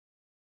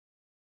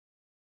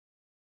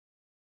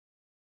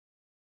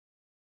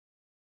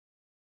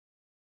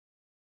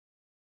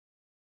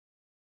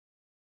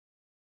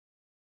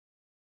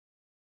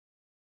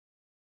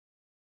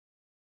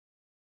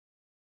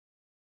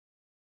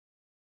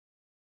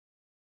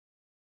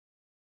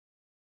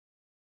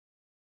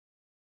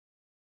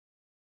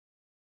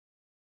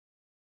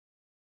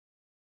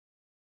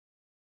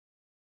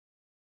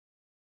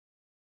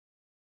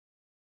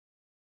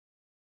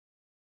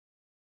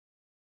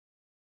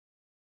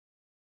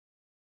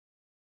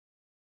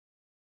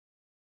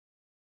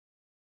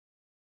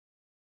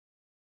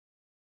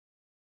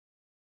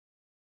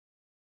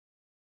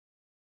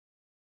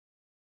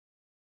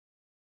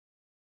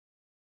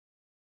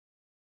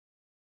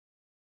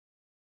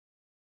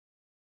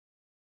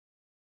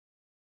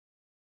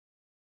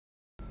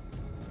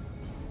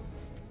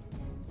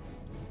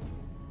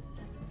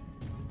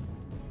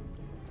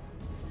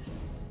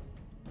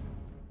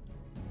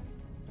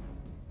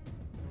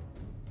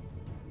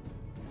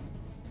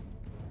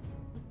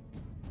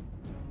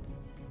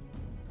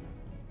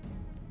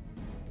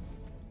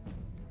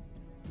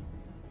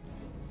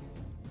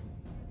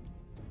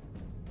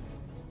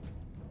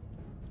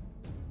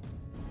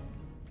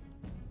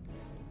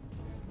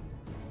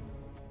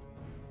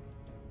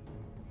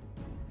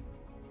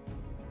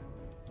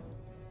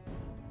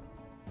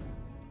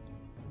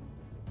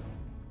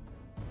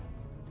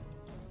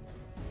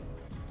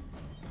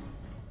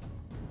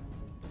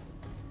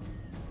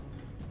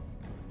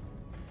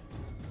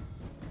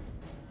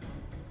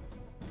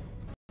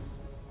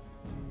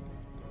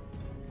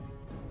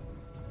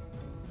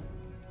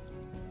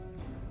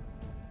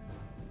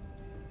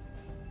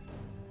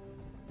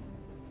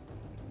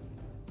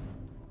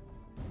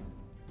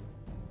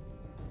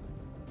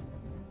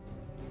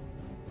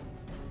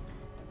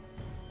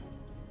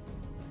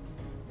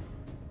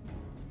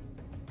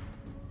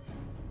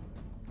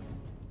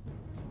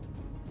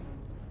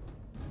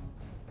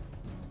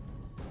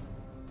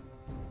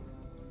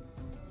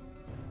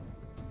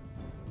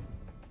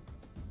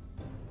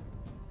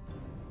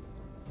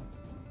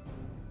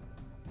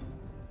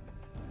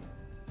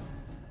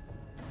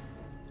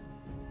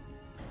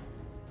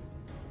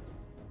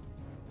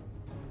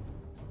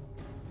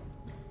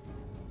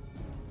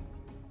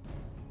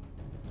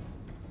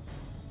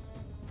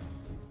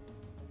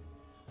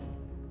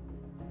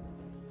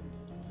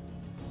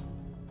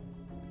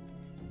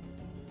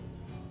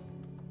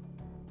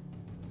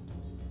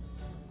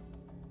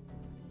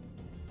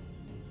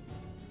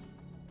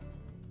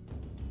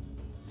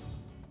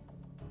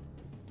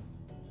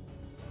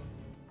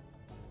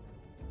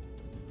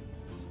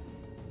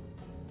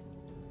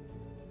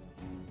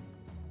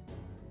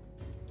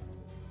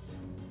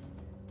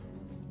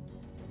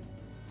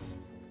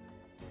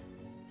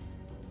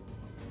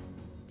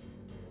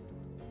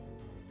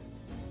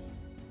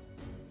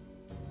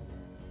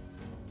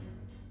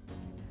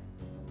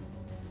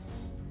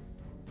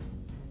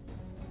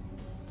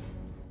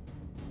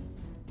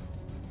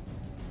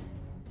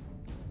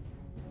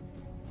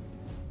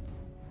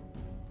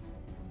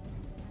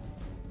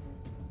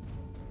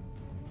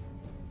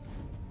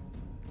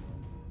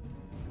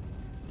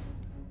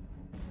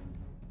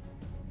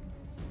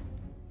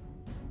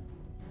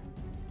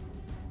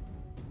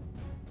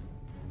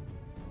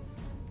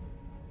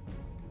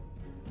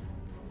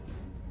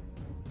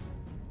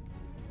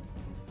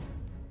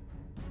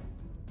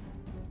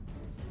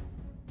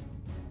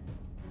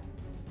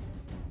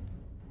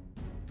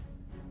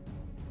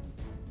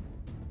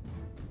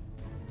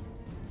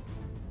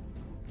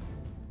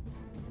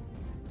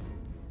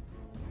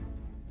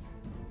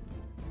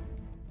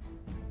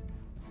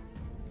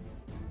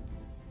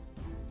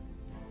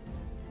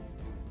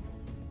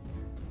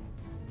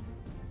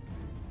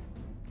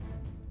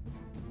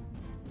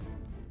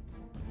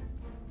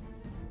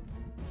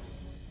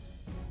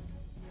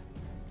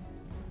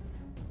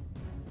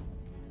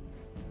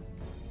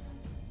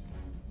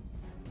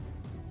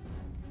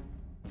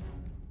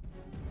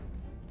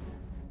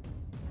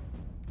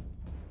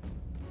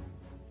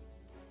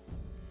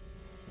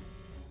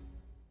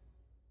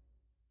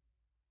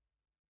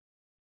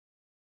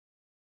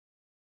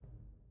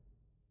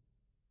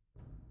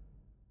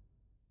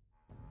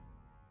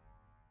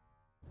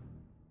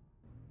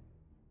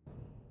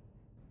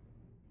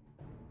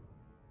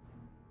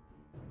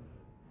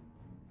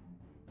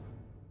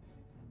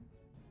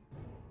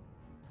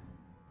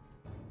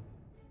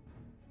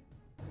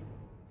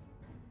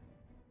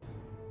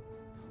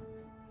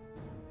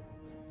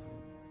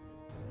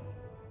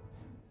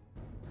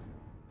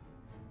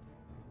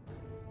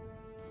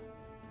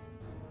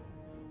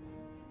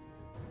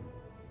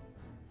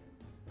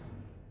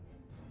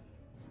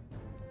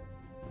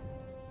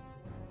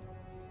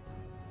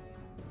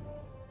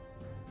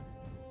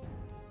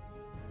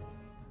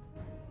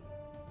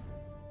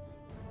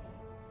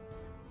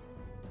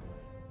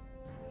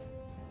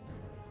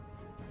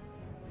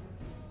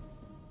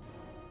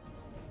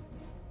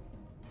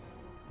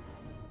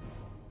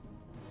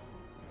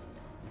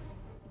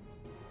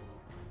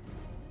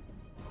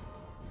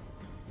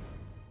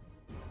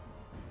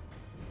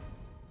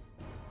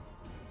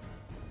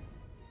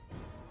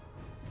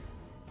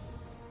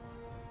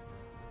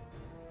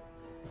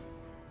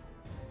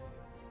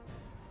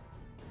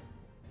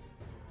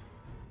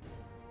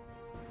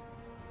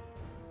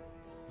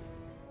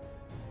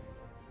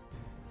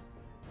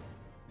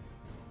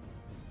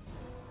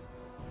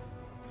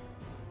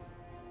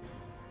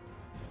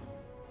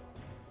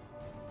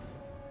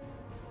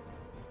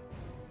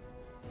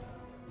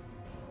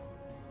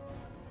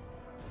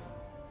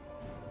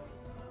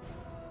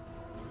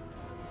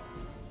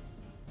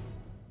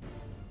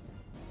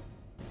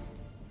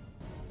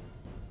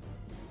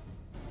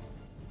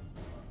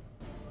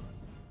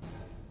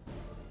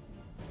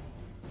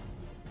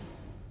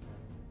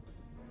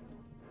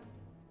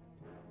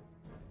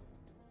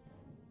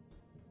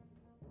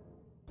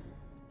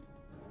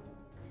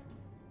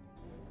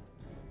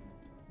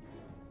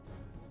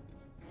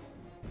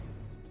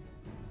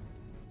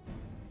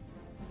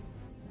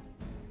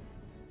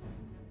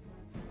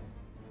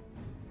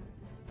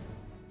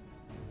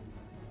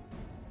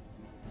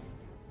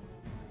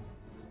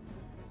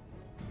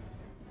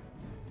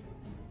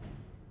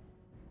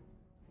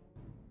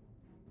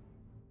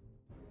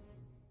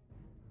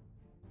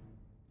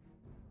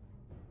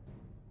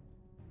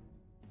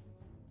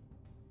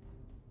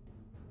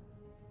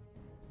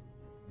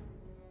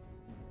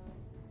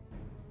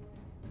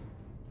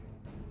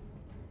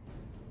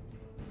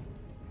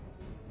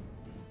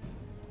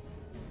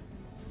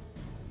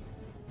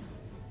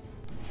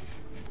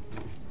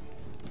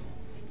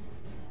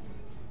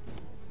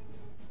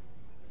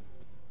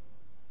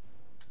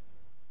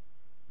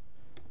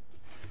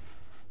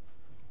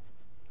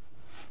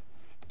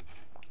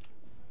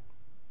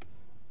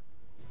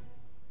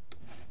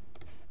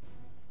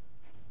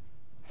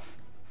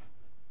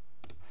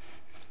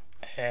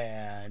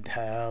And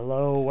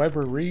hello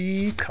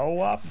every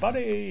co-op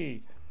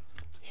buddy!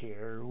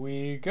 Here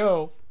we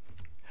go.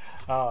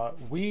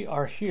 We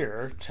are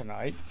here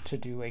tonight to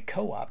do a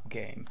co-op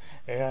game,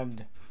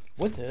 and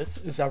with us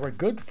is our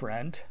good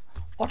friend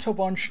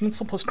Autobahn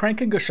Schnitzel plus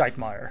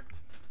Krankengescheitmeier.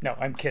 No,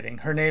 I'm kidding.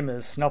 Her name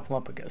is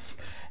Snufflumpagus,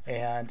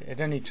 and at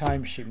any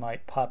time she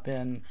might pop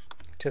in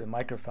to the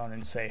microphone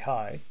and say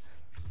hi.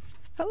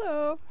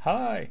 Hello.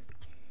 Hi.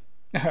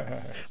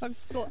 I'm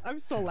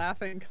still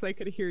laughing because I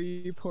could hear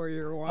you pour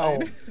your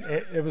wine. Oh,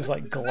 it was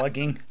like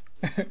glugging.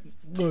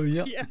 Oh,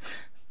 yeah. Yeah.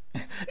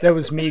 That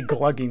was me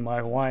glugging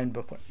my wine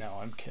before. No,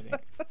 I'm kidding.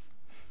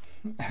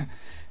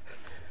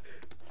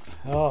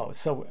 Oh,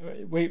 so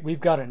we've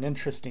got an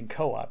interesting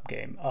co-op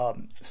game.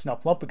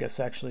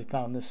 Snufflumpagus actually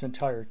found this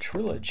entire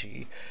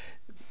trilogy.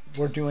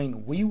 We're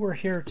doing We Were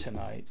Here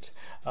Tonight.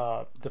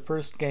 The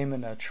first game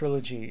in a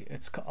trilogy.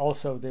 It's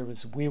also, there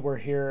was We Were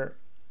Here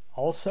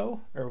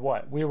also, or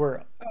what? We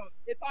were... Oh,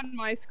 it's on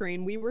my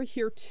screen. We Were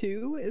Here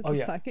 2 is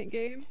the second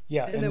game.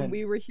 Yeah, and then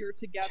We Were Here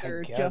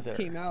Together just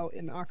came out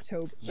in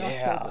October.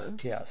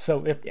 Yeah.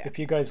 So if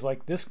you guys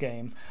like this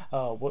game,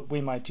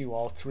 we might do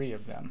all three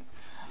of them.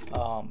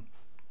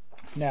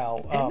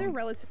 Now, and they're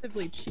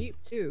relatively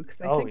cheap too, because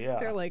I think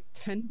they're like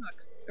 $10,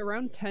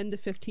 around $10 to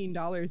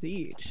 $15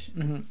 each.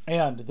 Mm-hmm.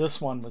 And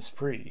this one was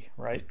free,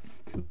 right?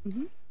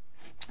 Mm-hmm.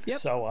 Yep.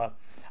 So,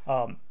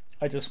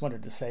 I just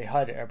wanted to say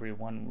hi to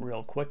everyone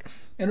real quick.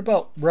 And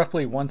about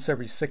roughly once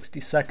every 60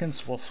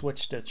 seconds, we'll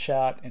switch to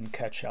chat and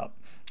catch up.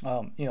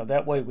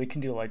 That way we can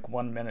do like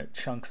 1 minute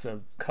chunks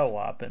of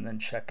co-op and then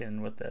check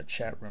in with the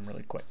chat room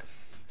really quick.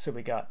 So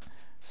we got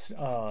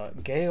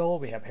Gail,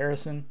 we have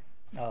Harrison,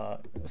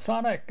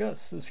 Sonic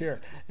Gus is here,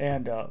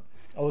 and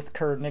Oath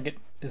Nigget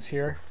is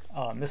here,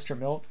 Mr.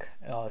 Milk,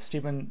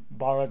 Stephen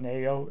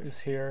Baraneo is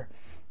here.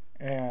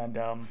 And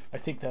I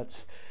think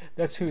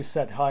that's who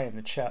said hi in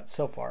the chat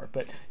so far.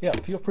 But yeah,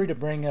 feel free to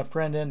bring a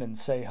friend in and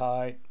say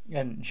hi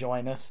and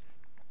join us.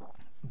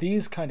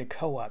 These kind of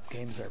co-op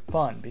games are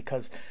fun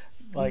because,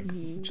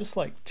 just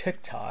like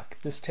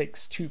TikTok, this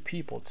takes two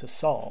people to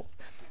solve.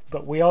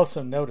 But we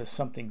also noticed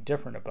something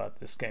different about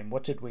this game.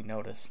 What did we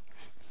notice?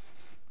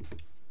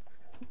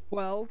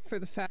 Well, for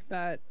the fact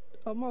that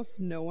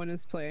almost no one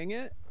is playing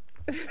it.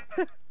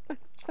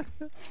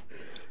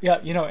 Yeah,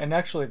 and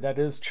actually that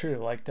is true.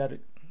 Like that.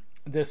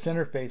 This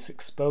interface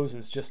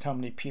exposes just how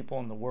many people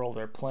in the world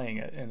are playing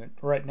it, and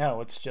right now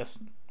it's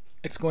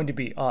going to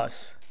be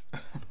us.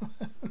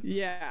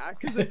 Yeah,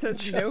 because it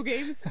says no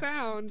games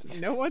found,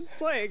 no one's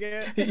playing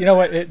it. You know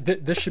what?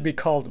 This should be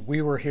called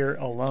We Were Here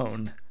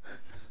Alone.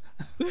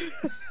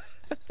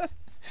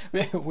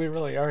 We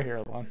really are here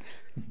alone.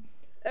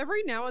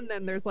 Every now and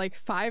then there's like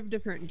 5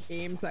 different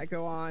games that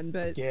go on,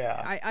 but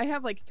yeah, I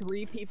have like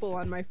 3 people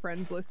on my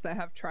friends list that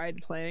have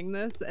tried playing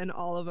this, and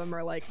all of them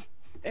are like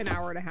an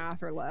hour and a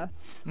half or less.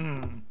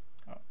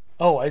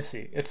 Oh, I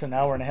see. It's an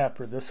hour and a half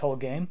for this whole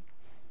game?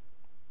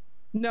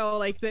 No,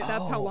 like that's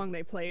how long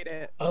they played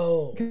it.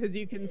 Oh. Because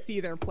you can see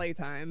their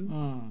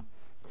playtime.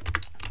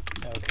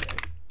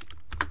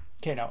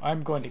 Okay, now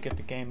I'm going to get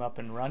the game up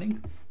and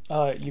running.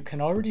 You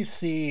can already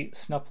see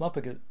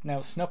Snufflumpagus. Now,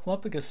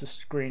 Snufflumpagus'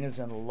 screen is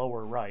in the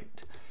lower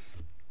right.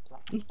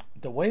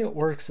 The way it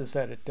works is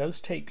that it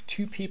does take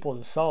 2 people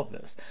to solve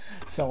this.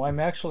 So I'm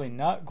actually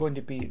not going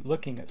to be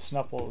looking at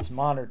Snuffle's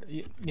monitor.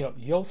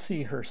 You'll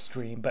see her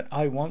stream, but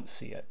I won't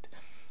see it.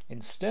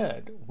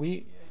 Instead,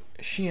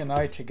 she and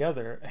I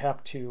together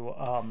have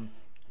to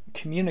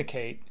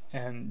communicate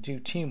and do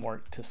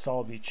teamwork to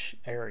solve each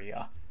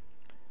area.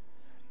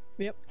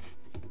 Yep.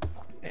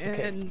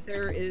 Okay. And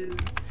there is...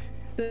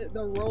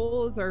 The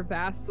roles are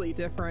vastly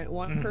different.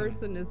 One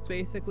person is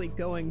basically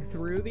going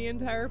through the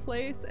entire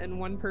place, and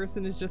one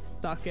person is just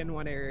stuck in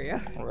one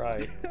area.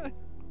 Right.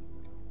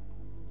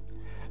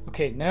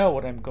 Okay, now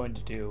what I'm going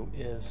to do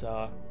is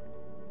I'm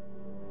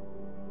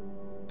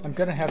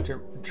going to have to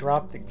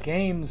drop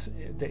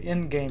the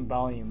in-game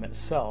volume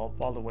itself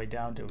all the way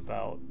down to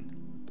about...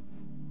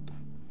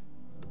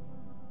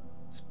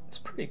 It's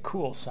a pretty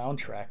cool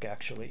soundtrack,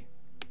 actually.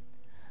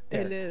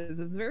 There. It is.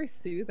 It's very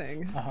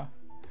soothing. Uh-huh.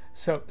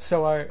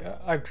 So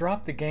I've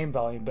dropped the game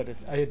volume, but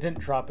I didn't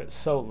drop it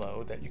so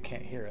low that you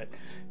can't hear it.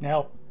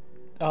 Now,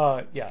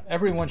 yeah,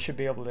 everyone should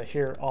be able to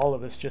hear all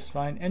of us just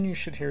fine, and you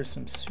should hear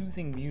some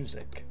soothing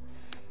music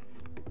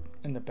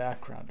in the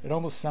background. It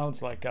almost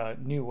sounds like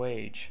New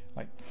Age,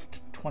 like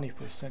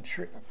 21st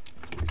century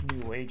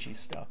New Agey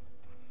stuff.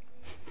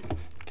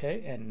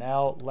 Okay, and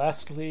now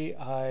lastly,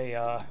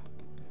 I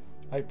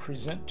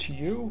present to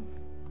you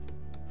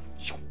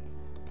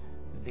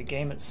the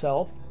game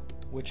itself,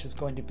 which is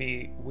going to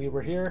be We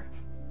Were Here,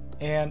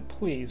 and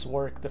please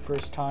work the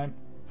first time.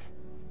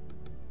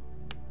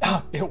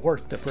 It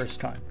worked the first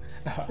time.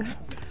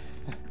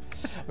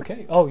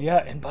 Okay, oh yeah,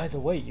 and by the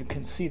way, you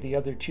can see the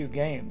other 2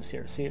 games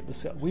here. See, it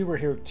was We Were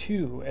Here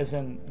 2, as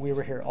in We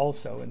Were Here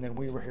Also, and then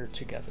We Were Here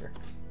Together.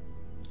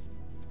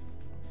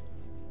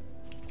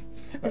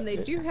 And they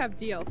do have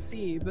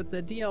DLC, but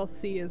the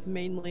DLC is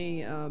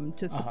mainly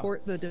to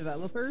support the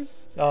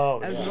developers,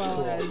 as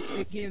well as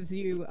it gives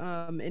you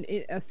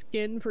a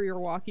skin for your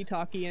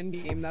walkie-talkie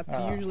in-game. That's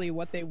usually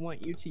what they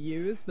want you to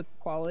use, but the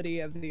quality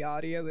of the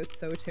audio is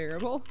so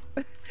terrible.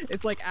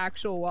 It's like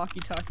actual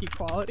walkie-talkie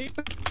quality.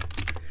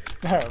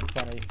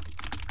 Funny.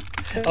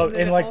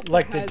 And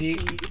like the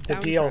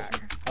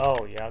DLC.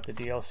 Oh yeah, the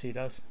DLC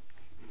does.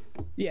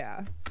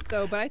 Yeah.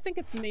 So, but I think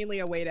it's mainly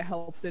a way to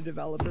help the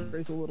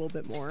developers a little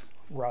bit more.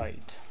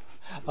 Right.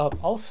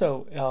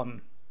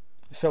 Also,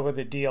 so with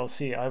the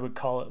DLC, I would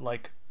call it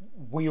like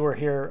we were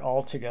here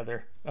all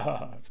together.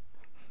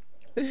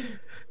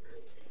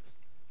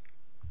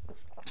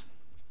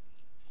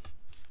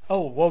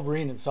 Oh,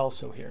 Wolverine is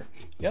also here.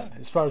 Yeah,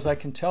 as far as I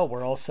can tell,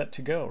 we're all set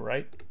to go,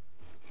 right?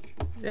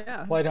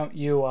 Yeah. Why don't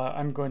you?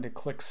 I'm going to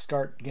click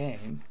Start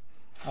Game,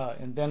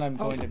 and then I'm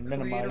going to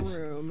minimize.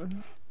 Create a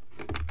room.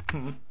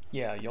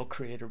 Yeah, you'll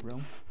create a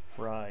room.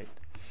 Right.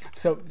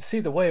 So see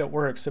the way it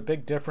works, a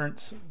big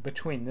difference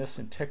between this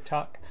and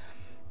TikTok.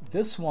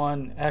 This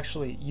one,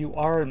 actually, you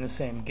are in the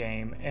same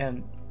game,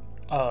 and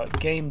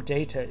game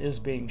data is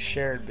being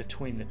shared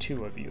between the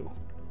two of you.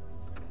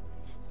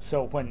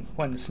 So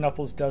when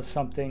Snuffles does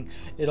something,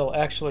 it'll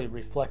actually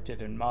reflect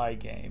it in my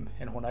game,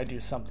 and when I do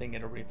something,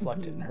 it'll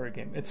reflect it in her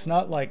game. It's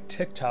not like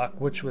TikTok,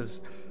 which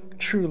was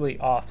truly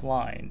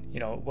offline.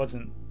 You know,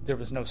 there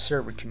was no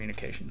server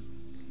communication.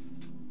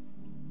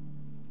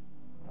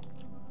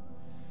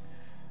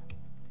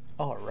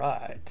 All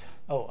right.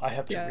 Oh, I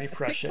have to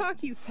refresh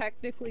TikTok, it.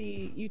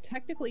 You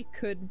technically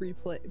could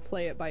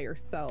play it by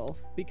yourself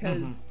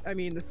because I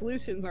mean the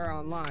solutions are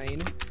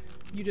online.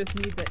 You just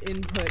need the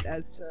input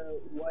as to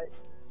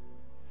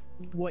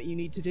what you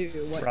need to do,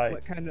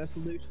 what kind of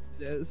solution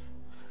it is.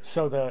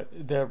 So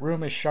the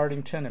room is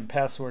Shardington and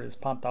password is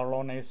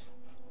Pantalones.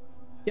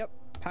 Yep,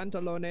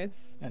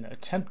 Pantalones. And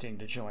attempting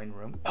to join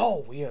room.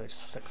 Oh, we have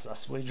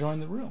successfully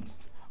joined the room.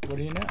 What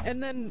do you know?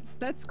 And then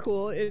that's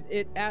cool.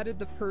 It added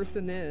the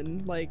person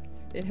in. Like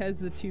it has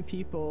the two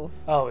people.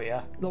 Oh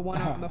yeah. The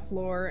one on the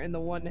floor and the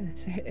one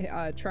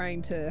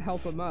trying to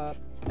help him up.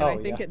 And I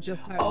think it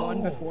just had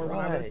one before when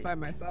I was by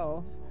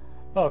myself.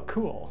 Oh,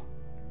 cool.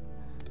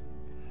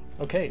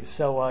 Okay,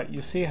 so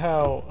you see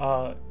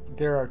how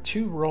there are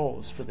two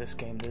roles for this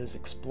game. There's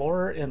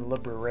Explorer and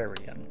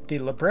Librarian. The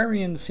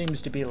Librarian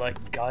seems to be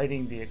like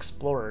guiding the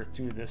Explorer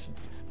through this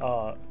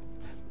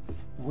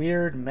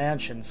weird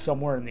mansion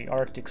somewhere in the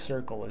Arctic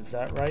Circle. Is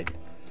that right?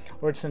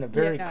 Or it's in a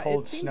very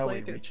cold,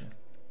 snowy region.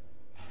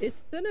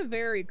 It's in a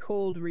very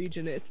cold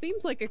region. It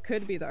seems like it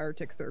could be the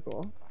Arctic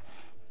Circle.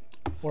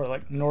 Or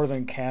like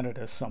northern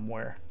Canada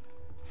somewhere.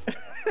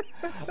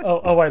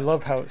 Oh, I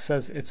love how it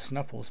says it's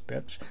Snuffles,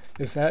 bitch.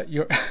 Is that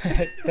your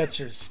that's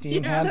your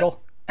Steam handle?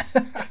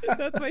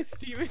 That's my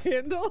Steam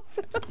handle.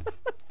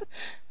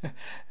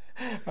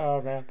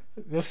 Oh man,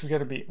 this is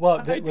gonna be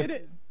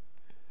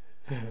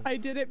I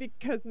did it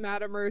because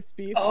Madame Roast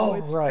Beef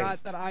always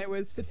forgot that I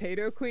was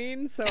Potato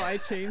Queen, so I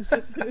changed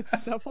it to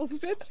Snuffles,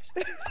 bitch.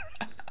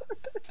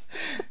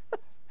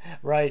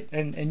 Right,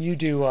 and you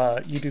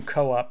do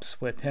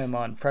co-ops with him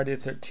on Friday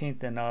the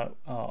 13th, and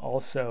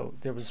also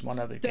there was one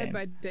other game. Dead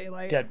by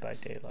Daylight. Dead by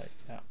Daylight.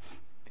 Yeah.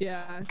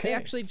 Yeah. Okay. They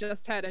actually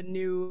just had a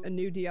new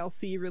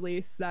DLC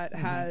release that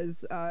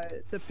has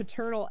the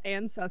paternal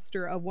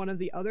ancestor of one of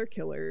the other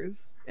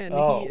killers, and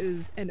he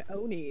is an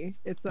Oni.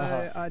 It's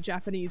a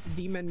Japanese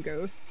demon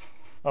ghost.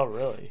 Oh,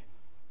 really?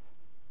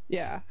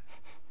 Yeah.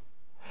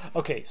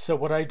 Okay, so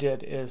what I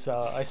did is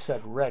I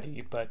said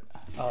ready, but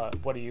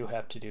what do you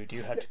have to do? Do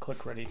you have to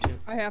click ready too?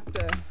 I have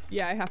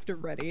to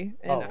ready,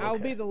 and I'll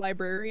be the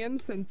librarian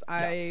since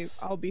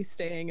I'll be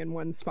staying in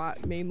one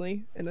spot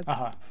mainly, and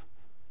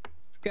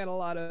it's got a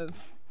lot of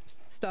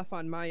stuff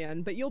on my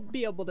end, but you'll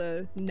be able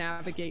to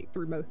navigate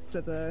through most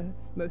of the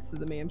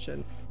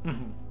mansion.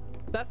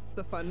 That's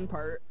the fun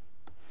part.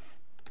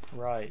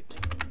 Right.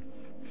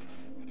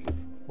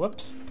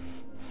 Whoops.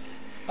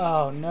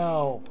 Oh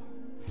no.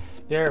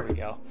 There we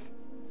go.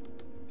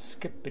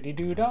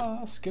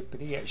 Skippity-doo-dah,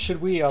 skippity.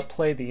 Should we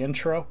play the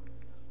intro?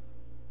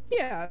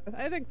 Yeah,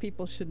 I think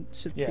people should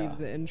see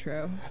the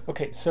intro.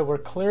 Okay, so we're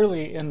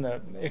clearly in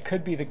it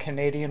could be the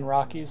Canadian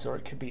Rockies, or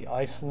it could be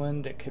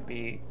Iceland, it could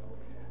be...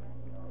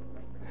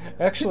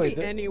 Actually, it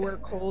could be anywhere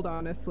cold,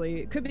 honestly.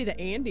 It could be the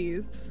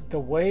Andes. The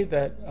way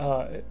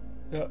that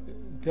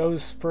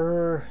those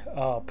fur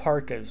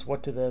parkas,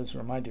 what do those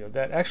remind you of?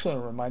 That actually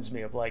reminds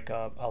me of like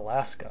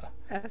Alaska.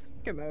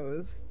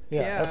 Eskimos.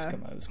 Yeah,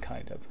 Eskimos,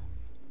 kind of.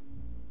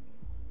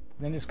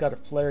 And then he's got a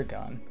flare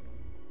gun.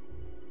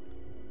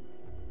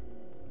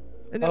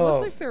 And it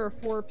looks like there were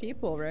 4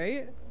 people,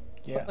 right?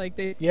 Yeah. But, like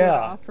they split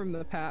off from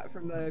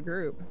the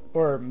group.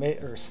 Or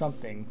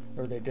something,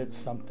 or they did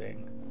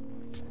something.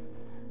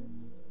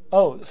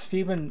 Oh,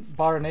 Stephen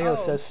Baraneo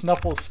says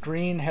Snuffle's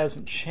screen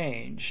hasn't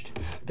changed.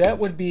 That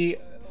would be.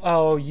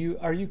 Oh,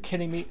 are you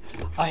kidding me?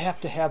 I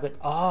have to have it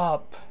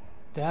up.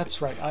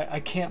 That's right. I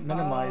can't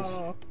minimize.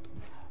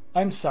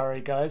 I'm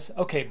sorry, guys.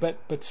 Okay,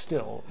 but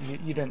still,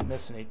 you didn't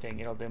miss anything.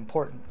 You know, the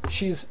important.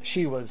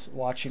 She was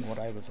watching what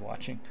I was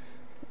watching.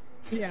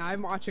 Yeah,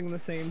 I'm watching the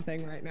same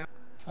thing right now.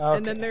 Okay.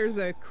 And then there's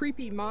a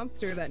creepy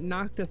monster that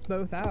knocked us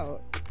both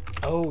out.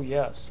 Oh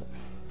yes.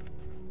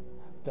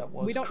 That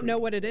was We don't know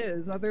what it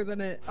is other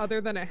than it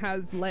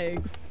has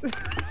legs.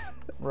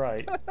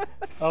 Right.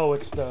 Oh,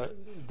 it's the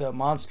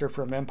monster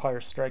from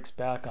Empire Strikes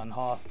Back on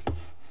Hoth.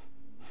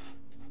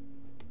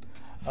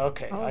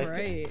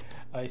 Okay.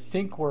 I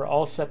think we're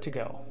all set to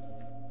go.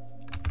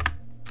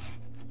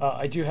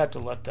 I do have to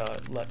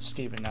let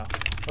Steven know.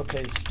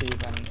 Okay,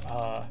 Steven,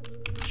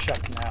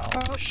 check now.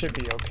 Oh. Should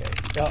be okay.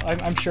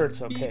 I'm sure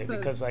it's okay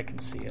because I can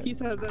see it. He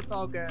says that's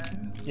all good.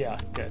 Yeah,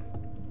 good.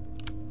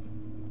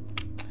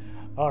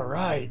 All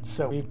right,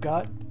 so we've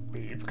got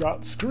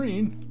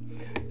screen.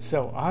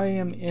 So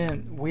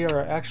we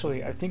are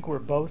actually, I think we're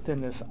both in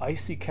this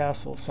icy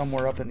castle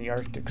somewhere up in the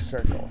Arctic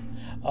Circle.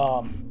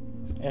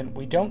 And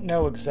we don't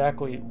know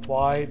exactly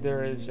why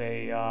there is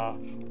a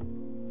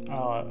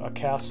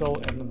castle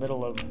in the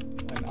middle of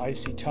an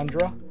icy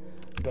tundra,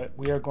 but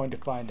we are going to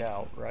find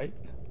out, right?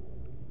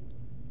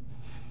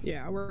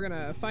 Yeah, we're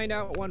gonna find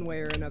out one way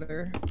or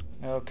another.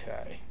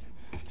 Okay.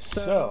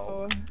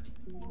 So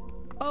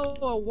oh,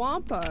 a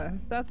wampa.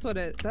 That's what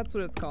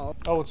it's called.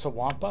 Oh, it's a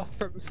wampa?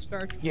 From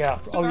Star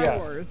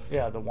Wars.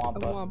 Yeah, the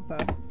wampa. A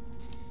wampa.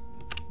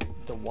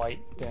 The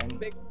white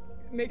thing.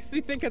 Makes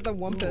me think of the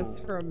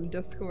Wumpus from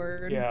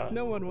Discord. Yeah.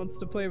 No one wants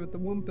to play with the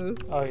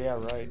Wumpus. Oh yeah,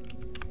 right.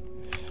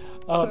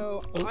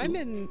 So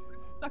I'm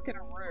stuck in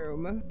a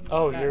room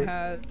that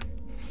had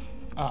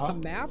a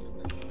map,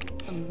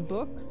 some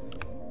books,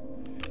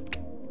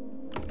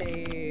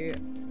 a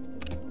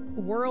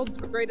world's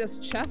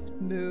greatest chess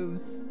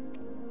moves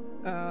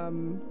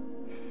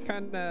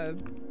kind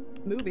of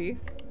movie.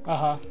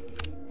 Oh,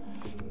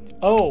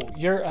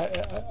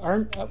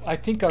 I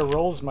think our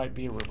roles might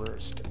be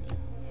reversed.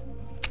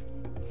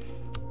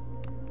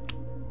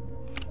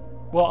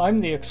 Well, I'm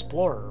the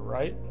explorer,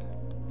 right?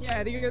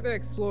 Yeah, you're the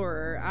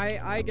explorer.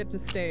 I get to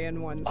stay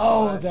in one spot.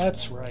 Oh,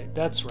 that's right.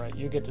 That's right.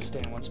 You get to stay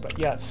in one spot.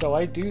 Yeah, so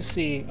I do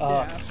see,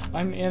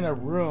 I'm in a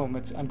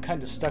room. I'm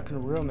kind of stuck in a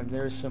room, and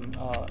there's some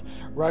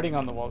writing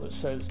on the wall that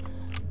says,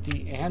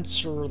 "The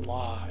answer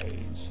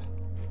lies."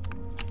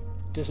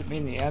 Does it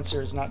mean the answer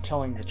is not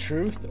telling the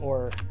truth,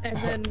 or... And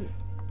then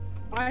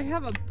I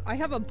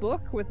have a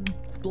book with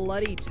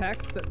bloody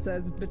text that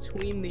says,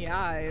 "Between the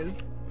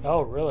eyes."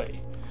 Oh,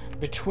 really?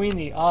 Between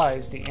the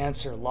eyes, the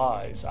answer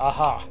lies.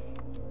 Aha.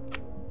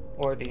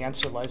 Or the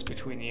answer lies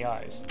between the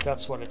eyes.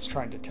 That's what it's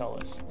trying to tell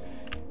us.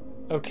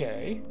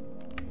 Okay.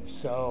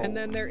 So... And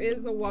then there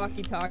is a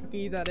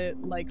walkie-talkie that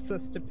it likes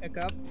us to pick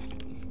up.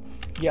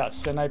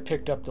 Yes, and I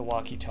picked up the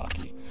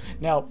walkie-talkie.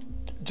 Now,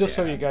 just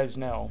so you guys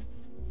know,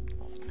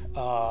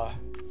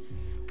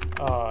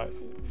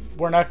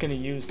 we're not going to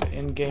use the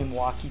in-game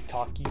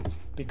walkie-talkies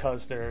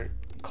because they're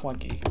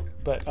clunky,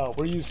 but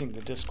we're using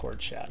the Discord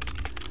chat.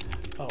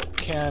 Oh,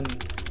 can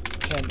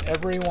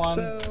everyone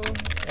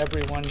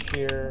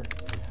hear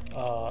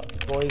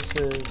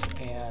voices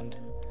and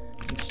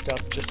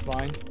stuff just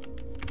fine?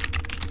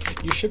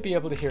 You should be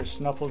able to hear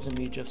Snuffles and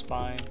me just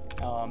fine,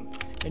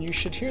 and you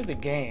should hear the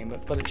game,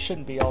 but it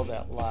shouldn't be all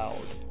that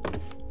loud.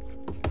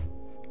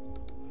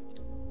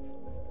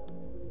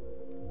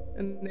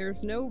 And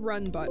there's no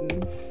run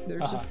button.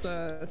 There's just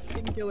a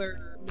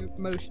singular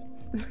motion.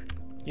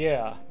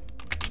 Yeah.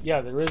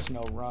 Yeah, there is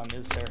no run,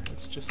 is there?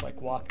 It's just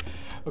like walk.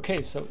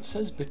 Okay, so it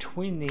says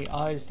between the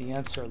eyes the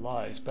answer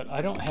lies, but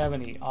I don't have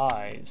any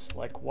eyes.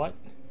 Like what?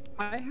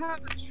 I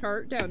have a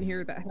chart down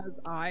here that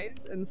has eyes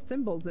and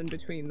symbols in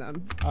between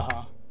them.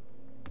 Oh.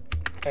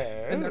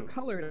 And they're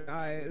colored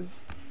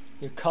eyes.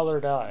 They're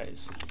colored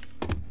eyes.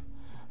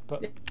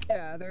 But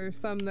yeah, there's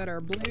some that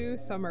are blue,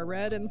 some are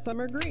red, and some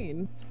are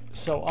green.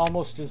 So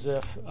almost as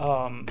if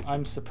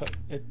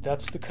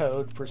that's the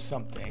code for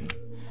something.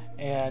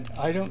 And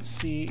I don't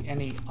see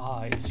any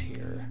eyes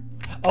here.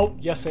 Oh,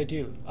 yes I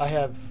do. I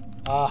have,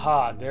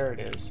 aha, there it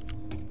is.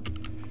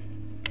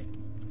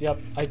 Yep,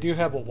 I do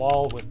have a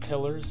wall with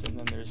pillars, and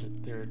then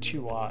there are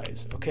two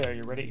eyes. Okay, are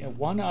you ready? And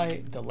one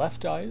eye, the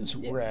left eye is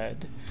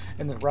red,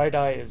 and the right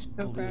eye is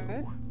blue.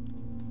 Okay.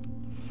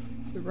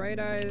 The right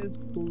eye is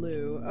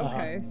blue.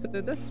 Okay, so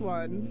this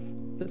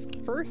one, the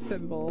first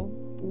symbol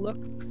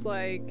looks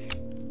like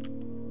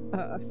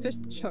a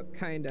fish hook,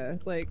 kinda.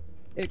 Like,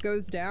 it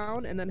goes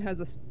down and then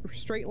has a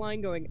straight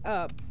line going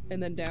up and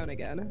then down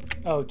again.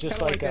 Oh, just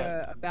kinda like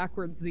a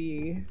backward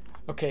Z.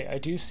 Okay, I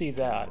do see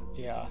that.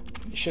 Yeah.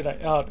 Should I?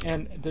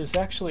 And there's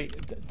actually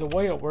the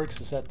way it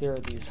works is that there are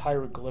these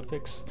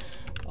hieroglyphics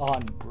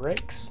on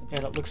bricks,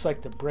 and it looks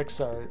like the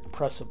bricks are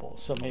pressable.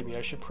 So maybe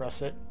I should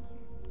press it.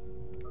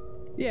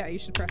 Yeah, you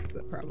should press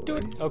it probably. Do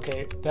it.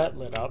 Okay, that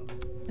lit up.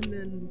 And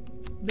then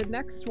the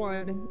next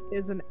one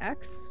is an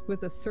X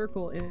with a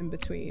circle in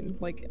between,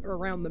 like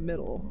around the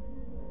middle.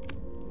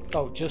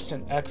 Oh, just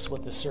an X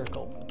with a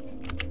circle.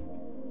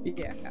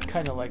 Yeah.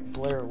 Kind of like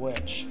Blair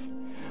Witch.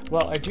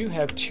 Well, I do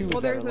have two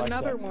that are like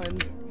that.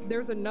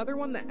 There's another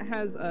one that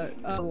has a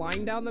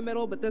line down the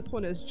middle, but this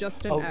one is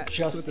just an X. Oh,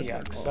 just the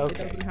X. Okay.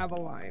 It doesn't have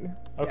a line.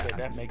 Okay,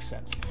 that makes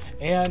sense.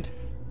 And,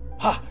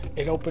 ha!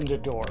 It opened a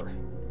door.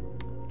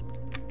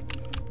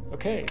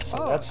 Okay,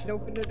 so that's... it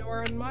opened a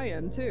door on my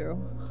end,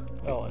 too.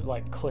 Oh, it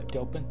like clicked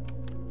open?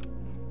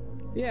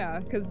 Yeah,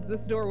 because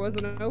this door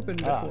wasn't open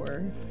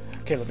before.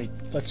 Okay,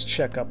 let's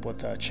check up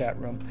with chat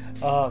room.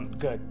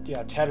 Good.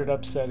 Yeah, Tattered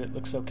Up said it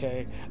looks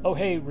okay. Oh,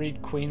 hey,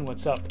 Reed Queen,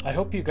 what's up? I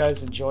hope you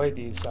guys enjoy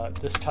these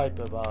this type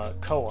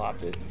of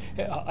co-op.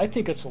 I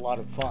think it's a lot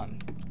of fun.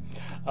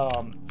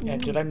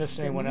 And did I miss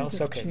anyone else?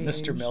 Okay,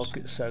 Mr. Milk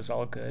says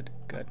all good.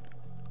 Good.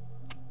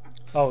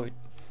 Oh,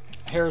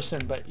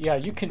 Harrison, but yeah,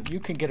 you can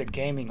get a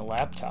gaming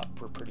laptop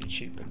for pretty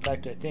cheap. In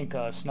fact, I think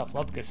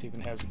Snufflumpagus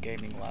even has a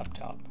gaming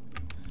laptop.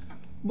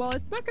 Well,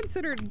 it's not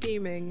considered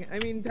gaming. I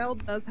mean, Dell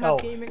does have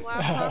gaming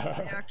laptops.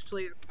 They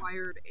actually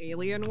acquired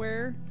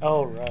Alienware.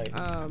 Oh, right.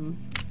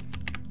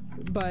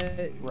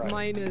 But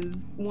mine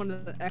is one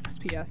of the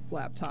XPS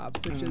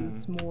laptops, which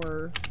is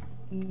more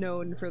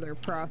known for their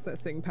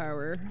processing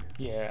power.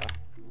 Yeah.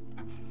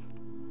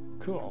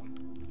 Cool.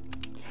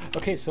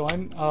 Okay, so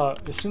I'm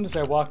as soon as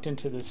I walked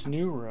into this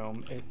new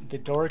room, the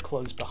door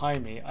closed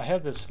behind me. I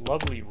have this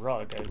lovely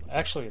rug. I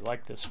actually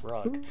like this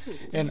rug. Ooh.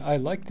 And I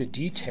like the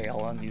detail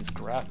on these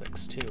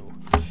graphics too.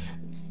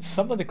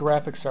 Some of the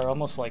graphics are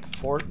almost like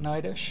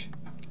Fortnite-ish.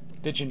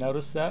 Did you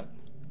notice that?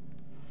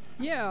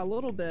 Yeah, a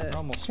little bit. They're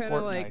almost kind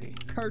of Fortnite-y.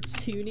 Like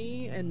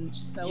cartoony and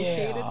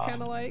cel-shaded,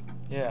 kind of like.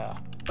 Yeah.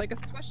 Like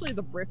especially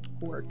the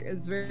brickwork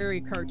is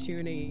very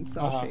cartoony,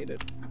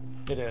 cel-shaded.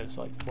 It is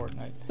like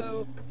Fortnite.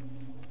 So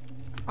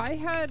I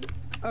had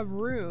a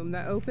room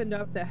that opened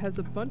up that has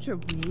a bunch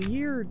of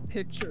weird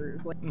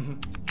pictures, like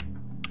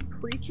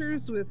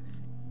creatures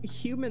with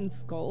human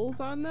skulls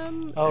on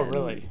them. Oh,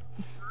 really?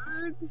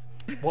 Birds.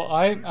 Well,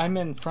 I'm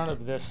in front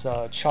of this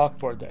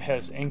chalkboard that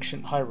has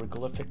ancient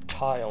hieroglyphic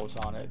tiles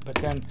on it, but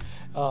then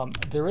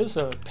there is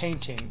a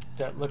painting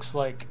that looks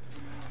like,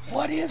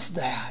 what is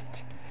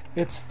that?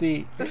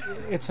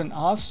 It's an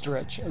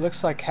ostrich. It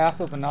looks like half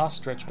of an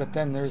ostrich, but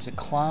then there's a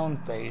clown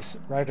face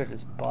right at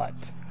his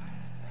butt.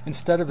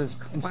 Instead of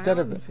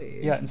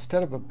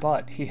a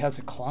butt, he has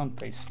a clown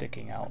face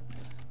sticking out.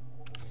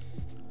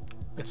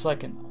 It's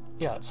like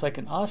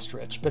an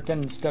ostrich, but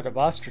then instead of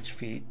ostrich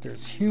feet,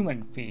 there's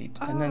human feet,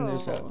 and then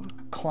there's a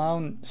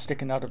clown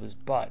sticking out of his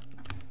butt.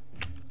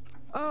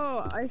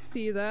 Oh, I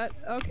see that.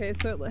 Okay,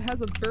 so it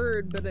has a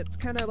bird, but it's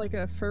kind of like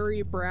a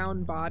furry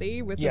brown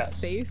body with a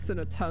face and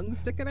a tongue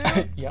sticking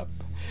out? Yep.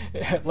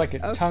 Like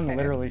a tongue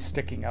literally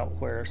sticking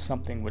out where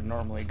something would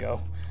normally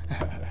go.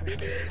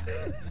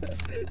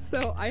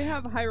 So I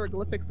have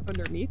hieroglyphics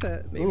underneath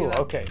it. Maybe ooh,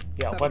 okay.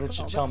 Yeah, why don't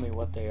you tell me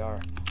what they are?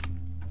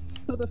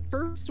 So the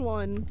first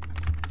one,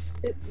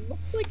 it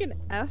looks like an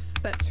F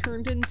that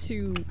turned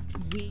into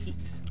wheat,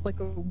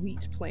 like a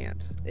wheat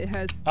plant. It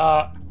has...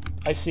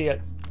 I see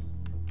it.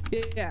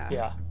 Yeah.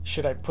 Yeah.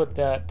 Should I put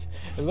that?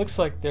 It looks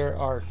like there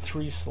are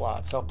 3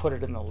 slots. I'll put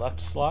it in the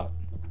left slot.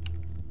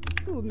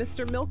 Ooh,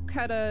 Mr. Milk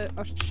had a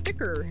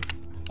sticker.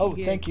 Oh,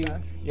 thank you.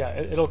 Yeah,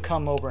 it'll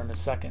come over in a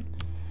second.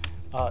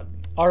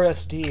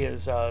 RSD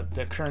is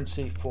the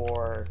currency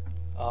for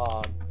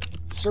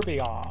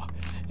Serbia.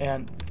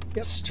 And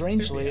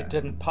strangely, Serbia. It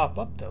didn't pop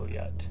up, though,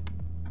 yet.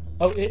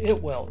 Oh,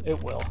 it will.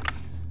 It will.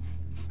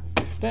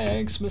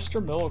 Thanks,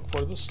 Mr. Milk,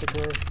 for the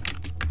sticker.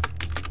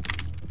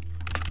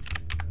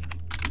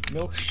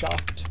 Milk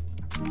shocked.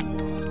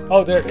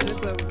 Oh, there it is.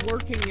 There's a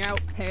working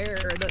out pair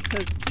that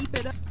says keep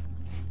it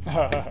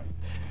up.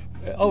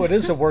 Oh, it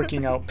is a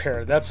working out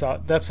pair. That's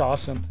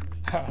awesome.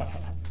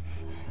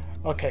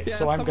 Okay,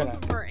 so I'm gonna.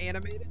 Some of them are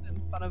animated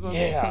and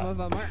some of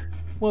them aren't.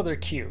 Well, they're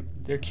cute.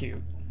 They're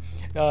cute.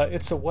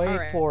 It's a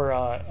way for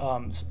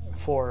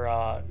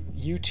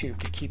YouTube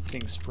to keep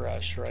things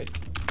fresh, right?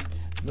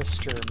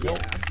 Mr. Milk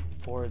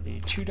for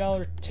the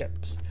 $2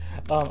 tips.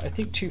 I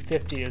think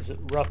 $2.50 is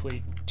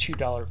roughly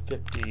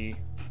 $2.50.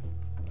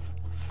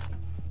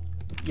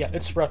 Yeah,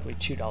 it's roughly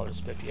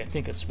 $2.50. I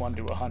think it's 1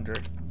 to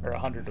 100 or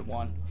 100 to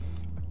 1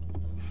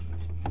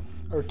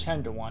 or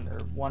 10 to 1 or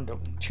 1 to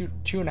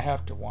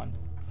 2.5 to 1.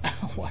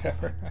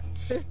 Whatever.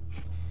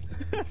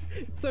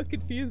 It's so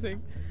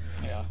confusing.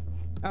 Yeah.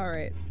 All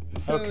right.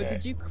 So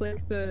did you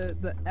click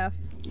the F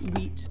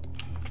wheat?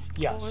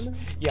 Yes. One?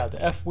 Yeah,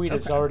 the F wheat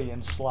is already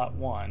in slot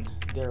 1.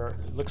 There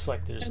looks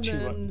like there's and 2.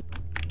 Then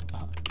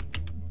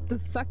the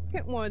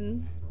second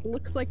one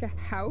looks like a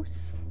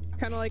house,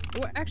 kind of like,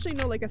 well, actually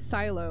no, like a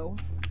silo.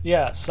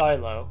 Yeah,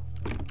 silo.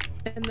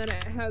 And then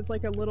it has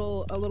like a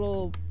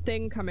little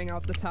thing coming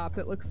out the top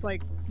that looks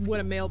like what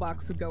a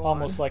mailbox would go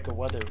almost like a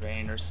weather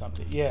vane or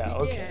something. Yeah,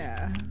 okay.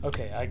 Yeah.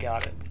 Okay, I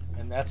got it.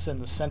 And that's in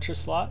the center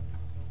slot?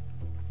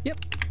 Yep.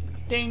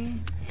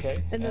 Ding.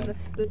 Okay. And then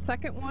the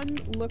second one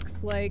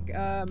looks like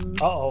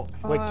uh-oh.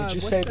 Wait, did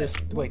you say this?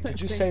 Wait, did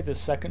you say the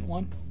second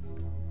one?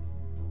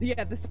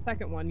 Yeah, the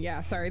second one.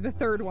 Yeah, sorry. The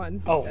third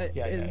one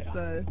is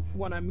the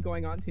one I'm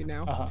going on to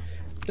now. Uh-huh.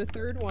 The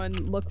third one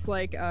looks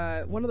like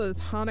one of those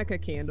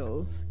Hanukkah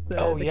candles. The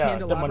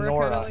the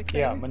menorah. Like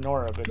yeah,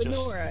 menorah, but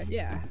menorah,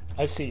 just...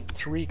 I see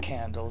 3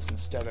 candles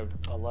instead of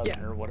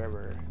 11 or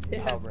whatever.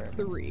 It has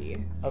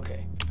 3.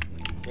 Okay.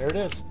 There it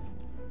is.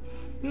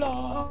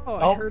 Oh,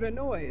 I heard a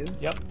noise.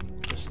 Yep.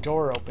 this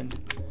door opened.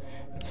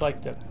 It's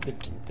like the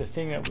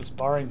thing that was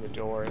barring the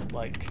door, it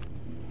like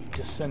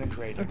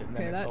disintegrated. Okay, and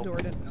then that door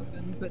didn't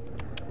open, but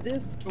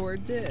this door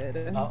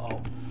did.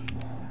 Uh-oh.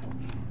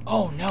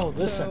 Oh no,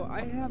 listen. So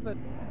I have a...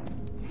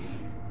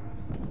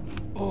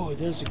 Oh,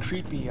 there's a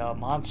creepy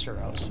monster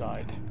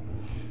outside.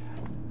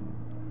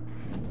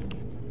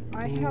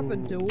 I have a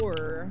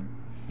door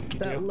You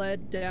that do?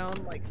 led down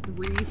like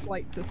 3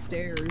 flights of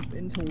stairs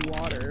into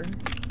water.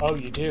 Oh,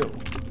 you do?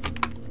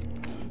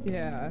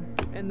 Yeah,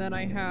 and then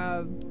I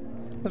have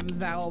some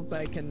valves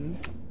I can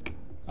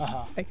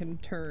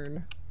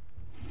turn.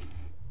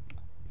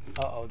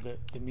 Uh-oh,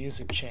 the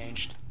music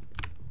changed.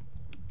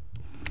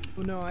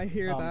 Oh no, I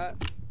hear that.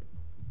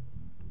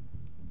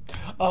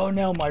 Oh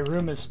no, my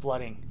room is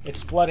flooding.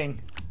 It's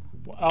flooding.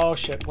 Oh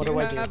shit, what do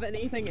I do? Do you have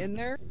anything in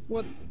there?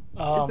 What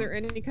is there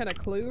any kind of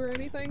clue or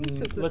anything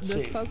to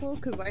this puzzle?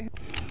 Because I have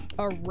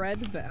a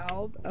red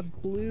valve, a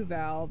blue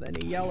valve,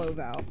 and a yellow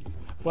valve.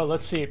 Well,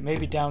 let's see,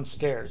 maybe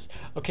downstairs.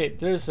 Okay,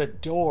 there's a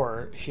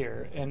door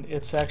here, and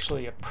it's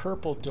actually a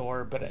purple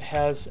door, but it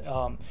has,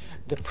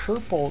 the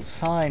purple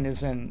sign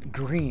is in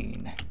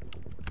green.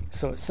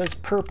 So it says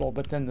purple,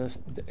 but then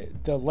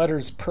the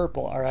letters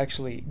purple are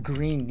actually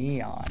green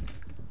neon.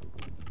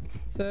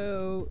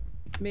 So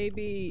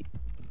maybe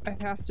I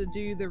have to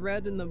do the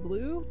red and the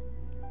blue?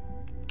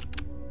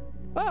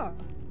 Oh!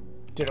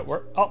 Did it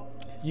work? Oh,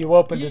 you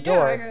opened a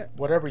door.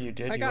 Whatever you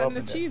did, you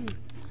opened it.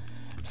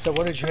 So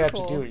what did you have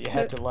to do? You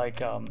had to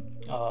like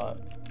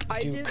I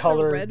did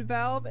color. the red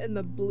valve and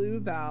the blue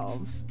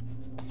valve.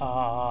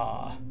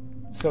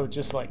 So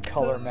just like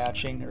color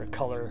matching or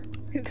color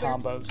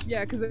combos.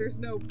 Yeah, because there's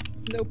no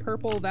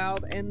purple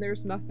valve and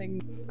there's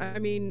nothing. I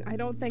mean, I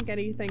don't think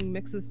anything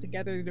mixes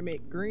together to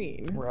make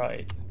green.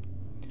 Right.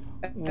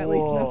 At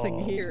least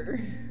nothing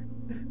here.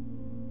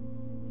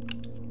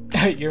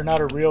 You're not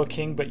a real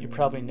king, but you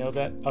probably know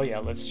that. Oh yeah,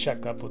 let's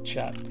check up with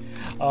chat.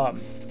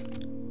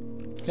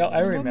 No, I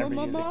remember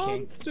you, the king.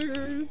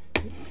 Monsters.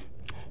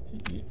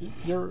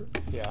 You're,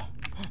 yeah,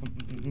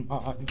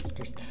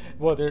 monsters.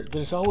 Well,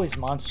 there's always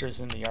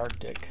monsters in the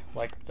Arctic,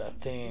 like the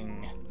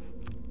Thing.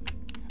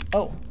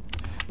 Oh,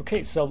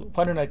 okay. So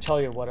why don't I tell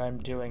you what I'm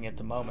doing at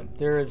the moment?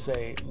 There is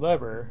a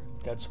lever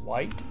that's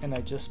white, and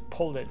I just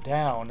pulled it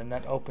down, and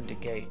that opened a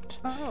gate.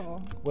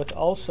 Oh. With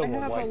also a white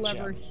gem. I have a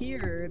lever gem.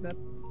 here that's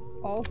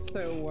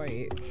also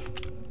white.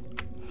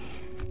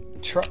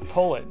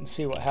 Pull it and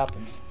see what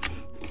happens.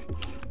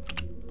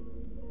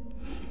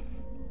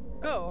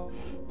 Oh.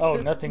 Oh,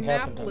 nothing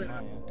happened on my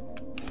end.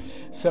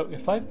 So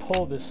if I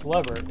pull this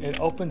lever, it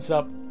opens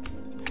up,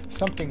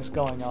 something's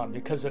going on,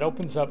 because it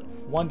opens up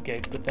one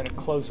gate, but then it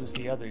closes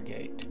the other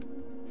gate.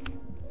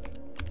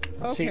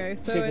 Okay,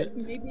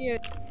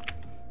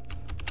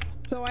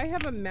 so I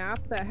have a map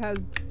that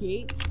has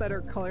gates that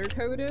are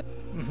color-coded,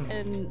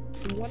 and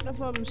one of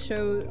them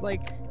show,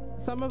 like,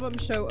 some of them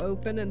show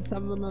open and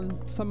some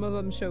of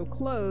them show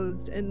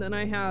closed, and then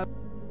I have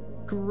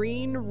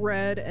green,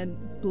 red, and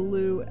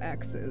blue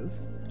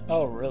X's.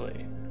 Oh,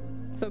 really?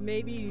 So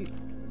maybe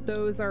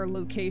those are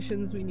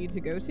locations we need to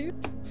go to?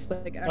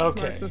 Like X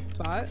marks the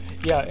spot?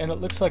 Yeah, and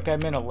it looks like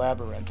I'm in a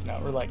labyrinth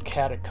now, or like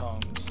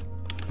catacombs,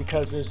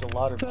 because there's a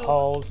lot of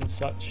halls and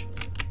such.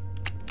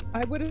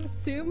 I would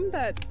assume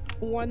that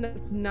one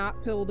that's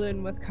not filled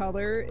in with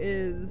color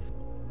is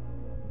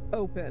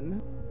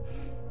open.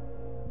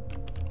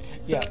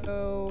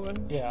 So...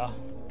 Yeah,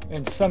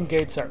 and some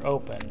gates are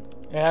open.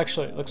 And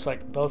actually, it looks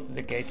like both of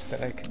the gates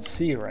that I can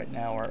see right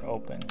now are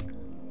open.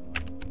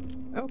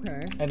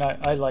 Okay. And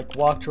I like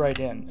walked right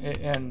in,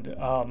 and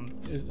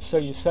so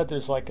you said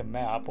there's like a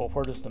map. Well,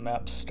 where does the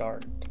map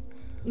start?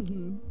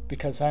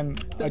 Because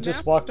I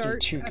just walked through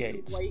 2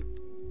 gates.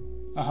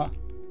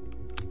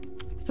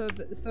 So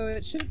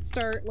it should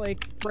start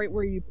like right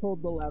where you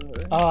pulled the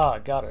lever. Ah,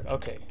 got it.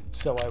 Okay.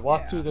 So I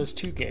walked through those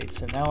 2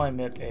 gates, and now I'm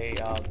at a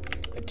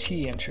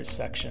T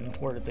intersection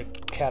where the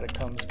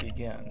catacombs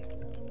begin.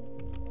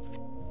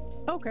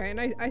 Okay, and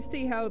I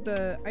see how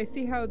the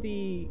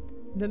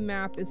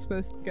map is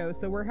supposed to go.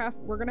 So we're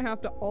gonna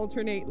have to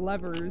alternate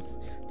levers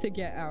to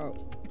get out.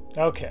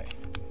 Okay.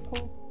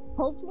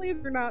 Hopefully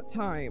they're not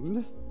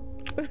timed.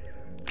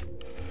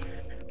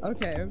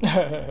 Okay.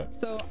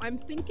 So I'm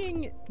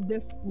thinking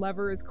this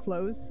lever is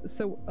closed.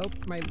 So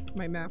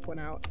my map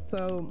went out.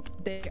 So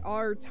they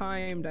are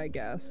timed, I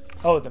guess.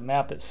 Oh, the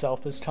map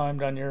itself is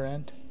timed on your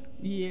end?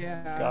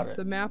 Yeah. Got it.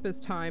 The map is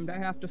timed. I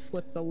have to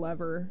flip the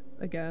lever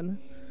again.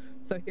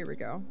 So here we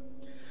go.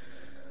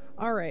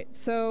 All right,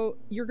 so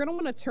you're gonna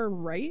want to turn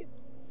right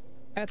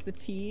at the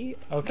T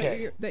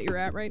that you're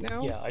at right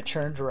now. Yeah, I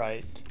turned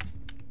right.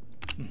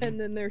 And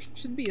then there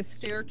should be a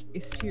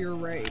staircase to your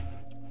right.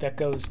 That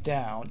goes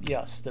down.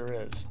 Yes, there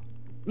is.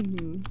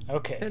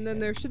 Okay. And then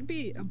there should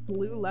be a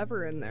blue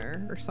lever in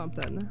there or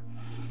something.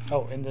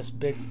 Oh, in this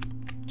big...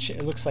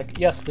 It looks like...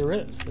 Yes, there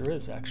is. There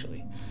is,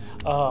 actually.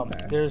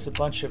 There's a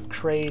bunch of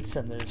crates,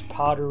 and there's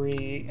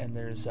pottery, and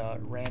there's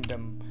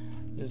random...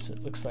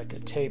 it looks like a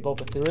table,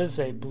 but there is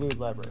a blue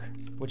lever.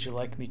 Would you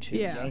like me to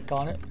yank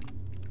on it?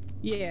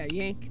 Yeah,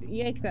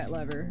 yank that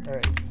lever. All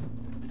right.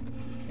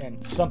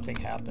 and something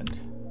happened.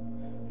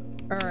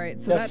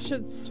 Alright, so that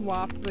should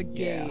swap the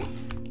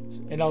gates.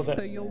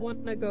 So you'll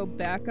want to go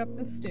back up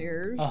the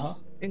stairs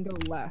and go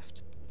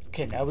left.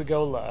 Okay, now we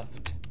go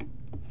left.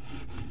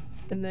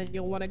 And then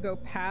you'll want to go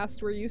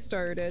past where you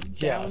started,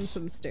 down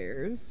some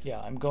stairs.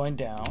 Yeah, I'm going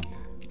down.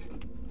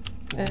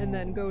 And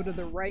then go to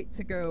the right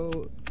to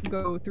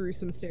go through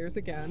some stairs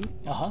again.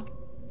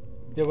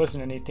 There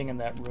wasn't anything in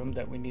that room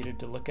that we needed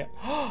to look at.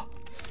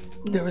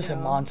 There was a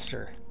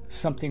monster.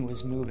 Something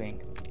was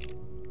moving.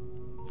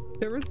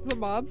 There was a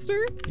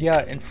monster?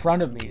 Yeah, in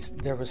front of me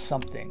there was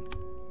something.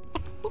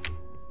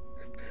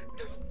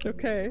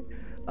 Okay.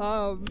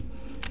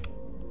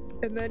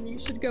 And then you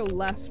should go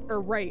left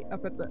or right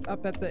up at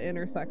the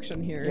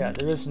intersection here. Yeah,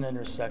 there is an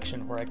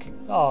intersection where I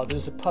can. Oh,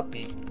 there's a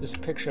puppy. There's a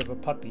picture of a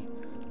puppy.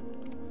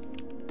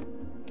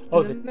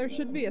 Oh, then there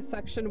should be a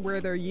section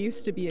where there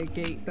used to be a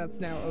gate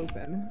that's now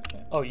open.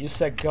 Oh, you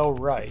said go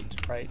right,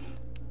 right?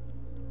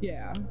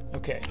 Yeah.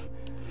 Okay.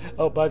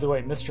 Oh, by the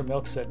way, Mr.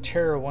 Milk said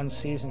Terror 1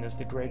 season is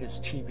the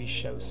greatest TV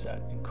show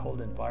set in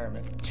cold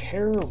environment.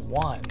 Terror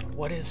 1?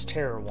 What is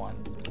Terror 1?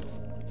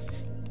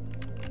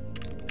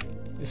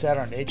 Is that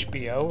on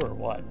HBO or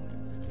what?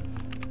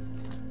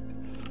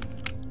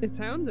 It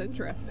sounds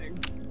interesting.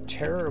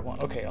 Terror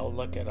 1. Okay, I'll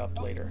look it up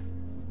later.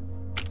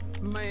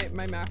 My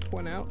map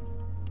went out.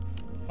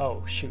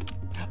 Oh, shoot.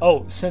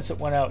 Oh, since it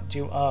went out,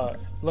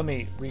 let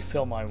me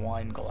refill my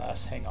wine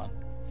glass. Hang on.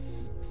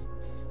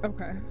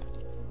 Okay.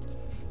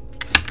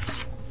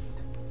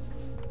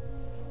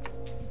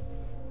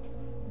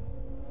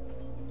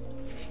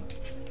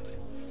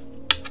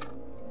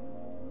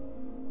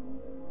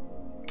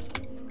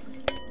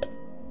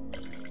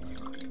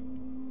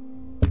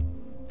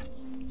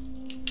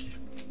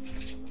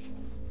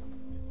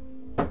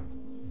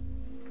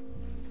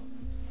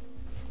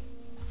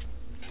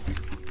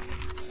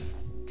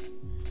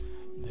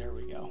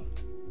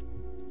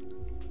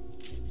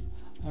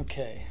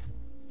 Okay.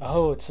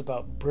 Oh, it's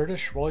about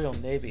British Royal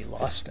Navy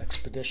lost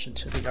expedition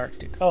to the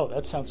Arctic. Oh,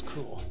 that sounds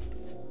cool.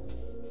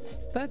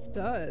 That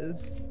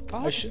does.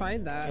 I'll have to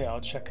find that. Yeah, I'll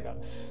check it out.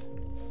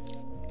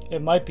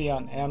 It might be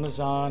on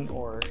Amazon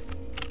or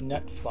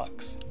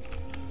Netflix.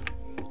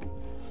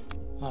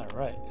 All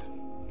right.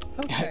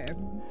 Okay.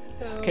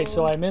 Okay,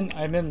 so I'm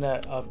in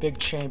that big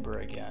chamber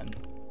again.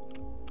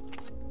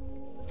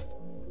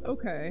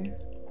 Okay.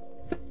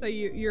 So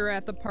you're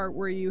at the part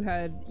where you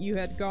had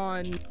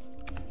gone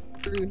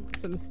through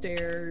some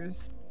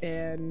stairs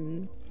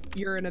and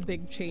you're in a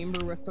big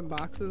chamber with some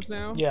boxes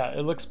now? Yeah,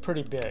 it looks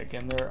pretty big,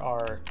 and there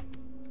are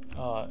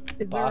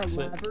Is there a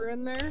lever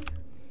in there?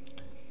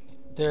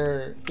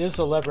 There is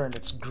a lever and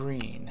it's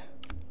green.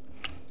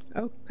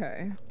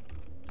 Okay.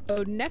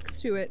 So next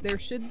to it there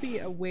should be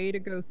a way to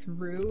go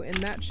through, and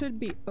that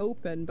should be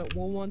open, but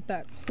we'll want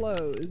that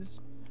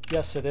closed.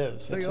 Yes, it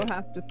is. So you'll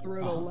have to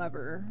throw the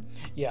lever.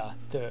 Yeah,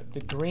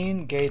 the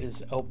green gate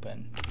is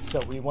open, so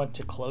we want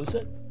to close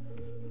it?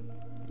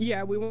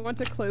 Yeah, we want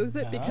to close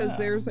it because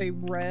there's a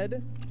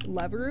red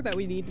lever that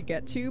we need to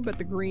get to, but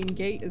the green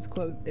gate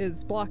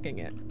is blocking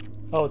it.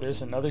 Oh,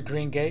 there's another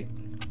green gate?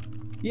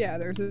 Yeah,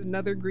 there's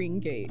another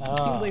green gate. It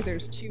seems like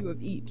there's two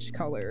of each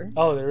color.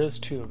 Oh, there is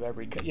two of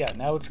every color. Yeah,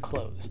 now it's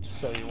closed.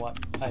 So you want,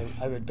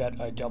 I would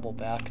bet I double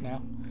back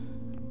now.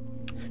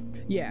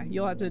 Yeah,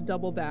 you'll have to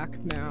double back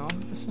now.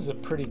 This is a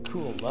pretty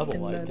cool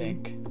level, I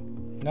think.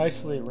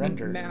 Nicely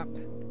rendered.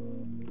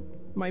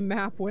 My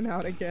map went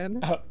out again.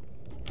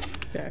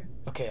 Okay.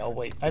 Okay, I'll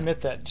wait. I'm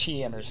at that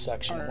T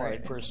intersection where I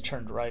first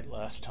turned right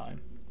last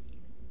time.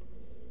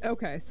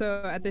 Okay,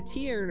 so at the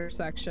T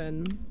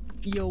intersection,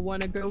 you'll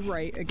want to go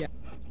right again.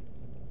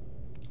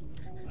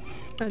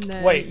 And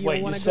then wait,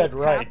 you said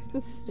right.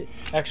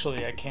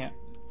 Actually, I can't.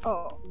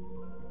 Oh.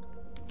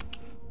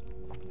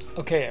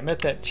 Okay, I'm at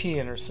that T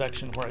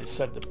intersection where I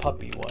said the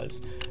puppy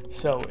was.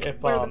 So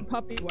if where the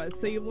puppy was,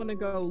 so you want to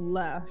go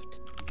left.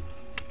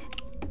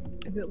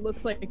 Because it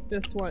looks like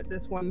this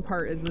one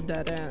part is a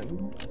dead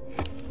end.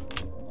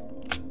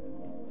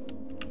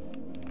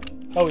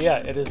 Oh yeah,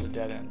 it is a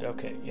dead end.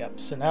 Okay, yep.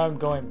 So now I'm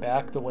going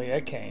back the way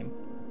I came.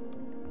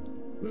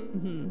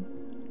 Mm-hmm.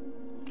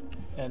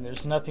 And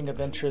there's nothing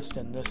of interest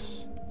in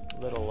this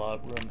little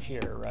room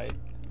here, right?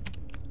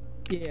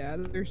 Yeah,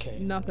 there's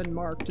nothing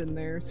marked in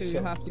there, so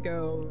you'll have to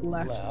go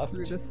left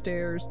through the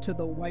stairs to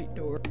the white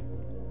door.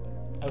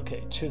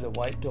 Okay, to the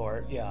white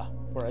door, yeah,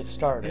 where I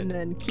started. And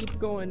then keep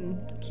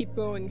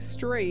going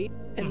straight,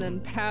 and then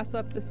pass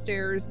up the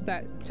stairs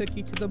that took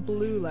you to the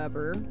blue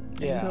lever,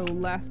 and go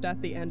left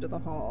at the end of the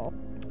hall.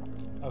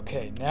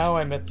 Okay, now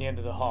I'm at the end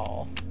of the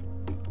hall.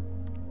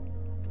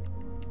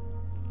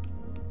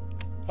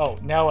 Oh,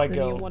 now I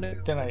go,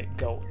 then I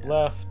go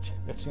left,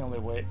 that's the only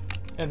way,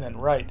 and then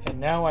right, and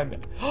now I'm,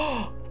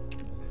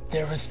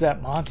 there was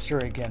that monster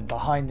again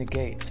behind the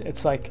gates.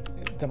 It's like,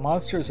 the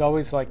monster is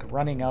always like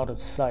running out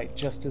of sight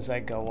just as I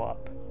go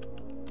up.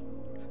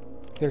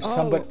 There's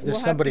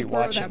somebody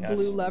watching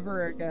us. Blue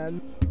lever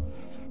again.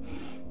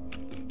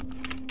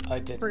 I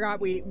did.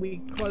 Forgot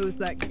we closed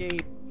that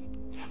gate.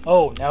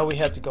 Oh, now we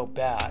have to go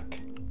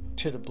back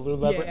To the blue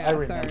lever? Yeah, I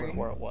remember sorry.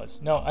 where it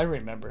was. No, I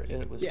remember.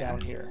 It was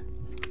down here.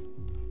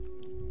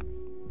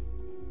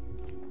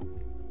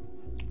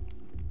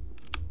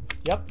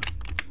 Yep.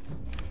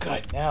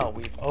 Good. Now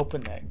we've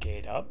opened that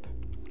gate up.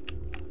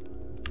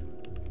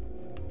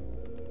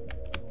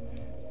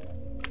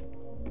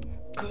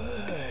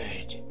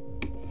 Good.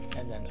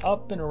 And then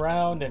up and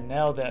around, and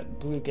now that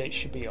blue gate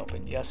should be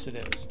open. Yes, it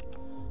is.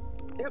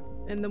 Yep.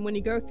 And then when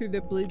you go through the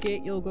blue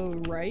gate, you'll go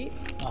right.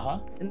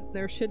 And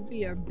there should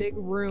be a big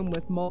room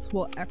with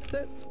multiple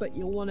exits, but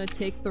you'll want to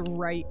take the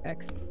right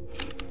exit.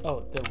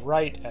 Oh, the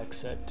right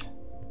exit.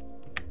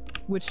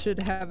 Which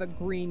should have a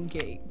green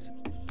gate.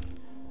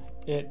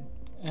 A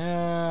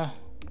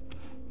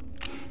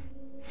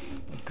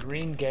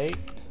green gate?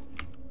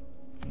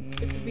 It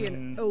should be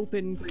an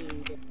open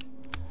green gate.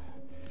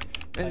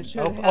 And it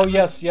should oh,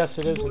 yes,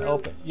 it is an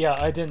open. Yeah,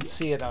 I didn't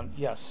see it on.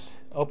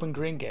 Yes, open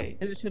green gate.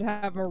 And it should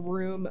have a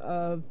room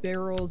of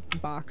barrels and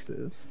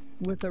boxes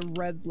with a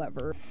red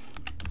lever.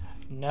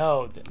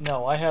 No,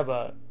 I have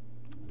a.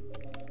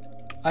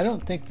 I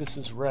don't think this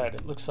is red.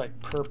 It looks like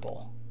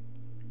purple.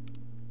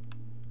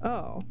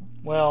 Oh.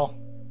 Well,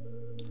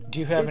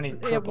 do you have any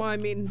purple? Yeah, well, I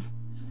mean,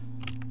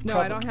 no,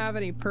 I don't have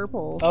any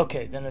purple.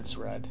 Okay, then it's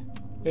red.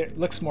 It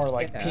looks more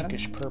like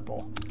pinkish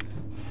purple.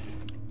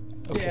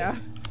 Okay. Yeah.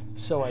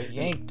 So I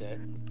yanked it.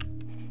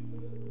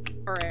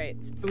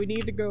 Alright, so we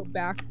need to go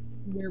back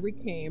where we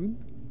came.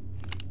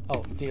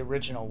 Oh, the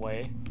original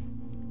way.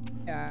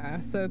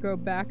 Yeah, so go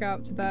back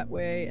out to that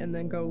way and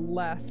then go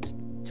left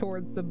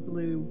towards the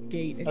blue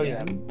gate again. Oh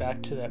yeah,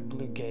 back to that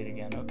blue gate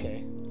again.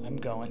 Okay, I'm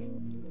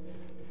going.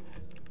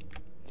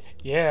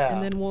 Yeah.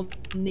 And then we'll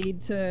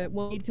need to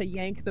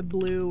yank the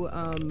blue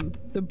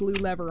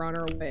lever on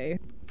our way.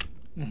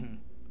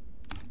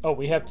 Oh,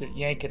 we have to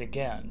yank it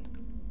again.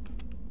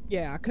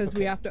 Yeah, because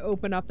we have to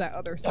open up that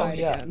other side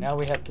again. Now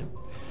we have to...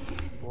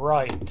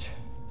 Right.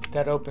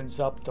 That opens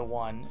up the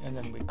one, and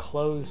then we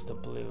close the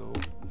blue,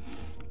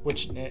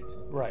 which...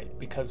 Right,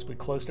 because we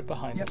closed it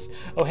behind us.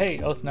 Oh, hey,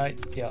 Oath Knight.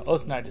 Yeah,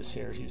 Oath Knight is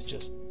here. He's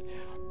just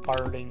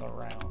farting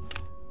around.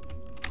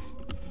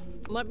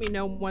 Let me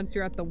know once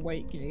you're at the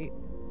white gate.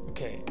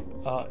 Okay,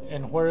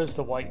 and where is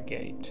the white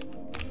gate?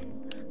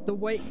 The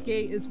white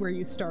gate is where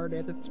you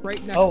started. It's right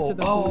next to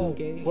the blue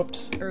gate.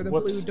 Whoops. Or the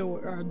Whoops. blue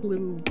door,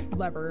 blue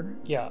lever.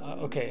 Yeah,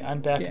 okay,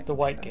 I'm back at the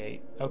white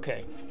gate.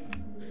 Okay.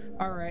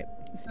 Alright,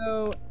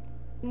 so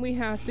we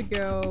have to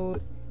go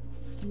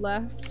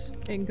left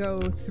and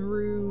go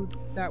through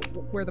that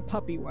where the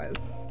puppy was.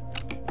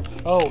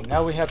 Oh,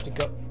 now we have to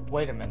go...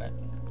 Wait a minute.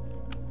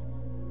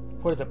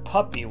 Where the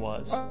puppy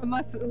was?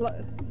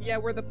 Yeah,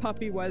 where the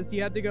puppy was.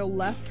 You had to go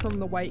left from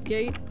the white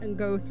gate and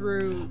go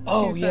through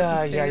Oh, two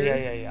sets of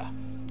stairs.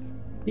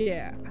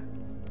 Yeah.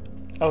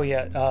 Oh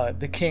yeah,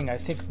 the king. I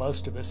think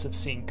most of us have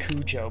seen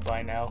Cujo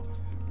by now.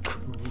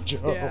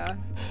 Cujo. Yeah.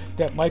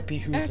 That might be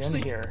who's in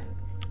here.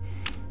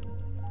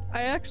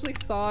 I actually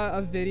saw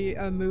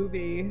a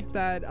movie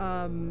that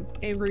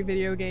Angry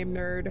Video Game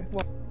Nerd,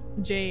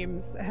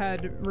 James,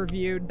 had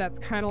reviewed. That's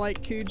kind of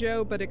like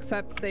Cujo, but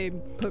except they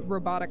put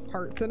robotic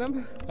parts in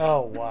them.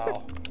 Oh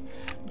wow.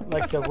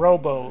 Like the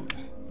Robo,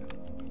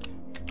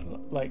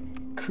 like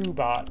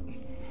Kubot.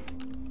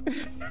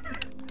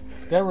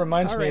 That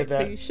reminds me of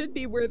that. So you should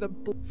be where the.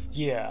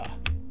 Yeah.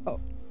 Oh.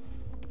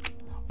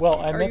 Well,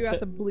 Are you at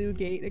the blue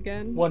gate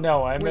again? Well,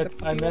 no, I'm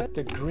at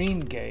the green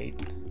gate.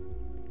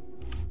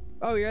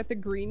 Oh, you're at the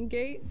green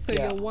gate, so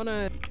you'll want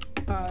to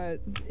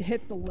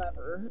hit the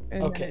lever,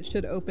 and then it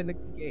should open the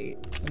gate.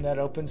 And that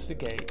opens the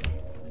gate.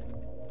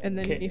 And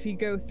then if you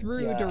go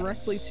through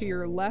directly to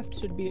your left,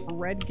 should be a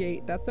red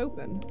gate that's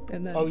open.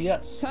 And then. Oh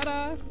yes.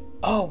 Ta-da!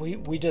 Oh,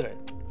 we did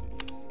it.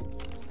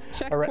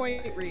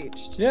 Checkpoint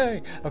reached.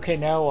 Yay! Okay,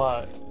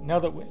 now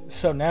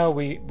now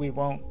we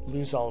won't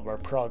lose all of our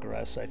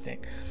progress, I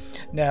think.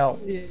 Now,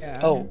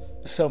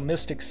 so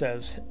Mystic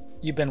says,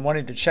 you've been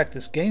wanting to check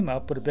this game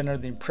out, but have been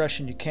under the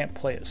impression you can't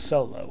play it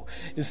solo.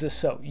 Is this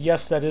so?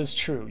 Yes, that is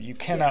true. You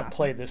cannot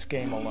play this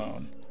game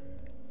alone.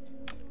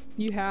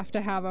 You have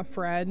to have a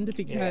friend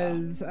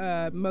because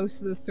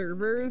most of the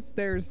servers,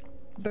 there's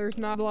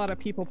not a lot of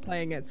people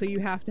playing it, so you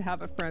have to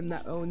have a friend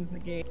that owns the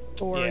game,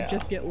 or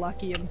just get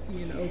lucky and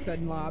see an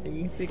open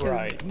lobby,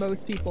 because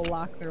most people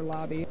lock their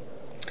lobby.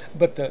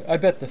 But I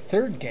bet the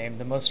third game,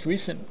 the most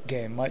recent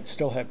game, might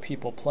still have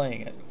people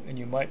playing it, and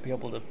you might be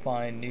able to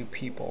find new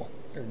people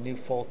or new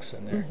folks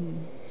in there.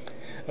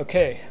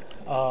 Okay,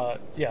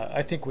 yeah,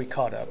 I think we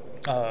caught up.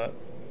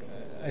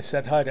 I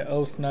said hi to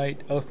Oath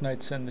Knight. Oath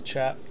Knight's in the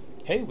chat.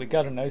 Hey, we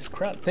got a nice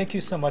crowd. Thank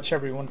you so much,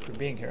 everyone, for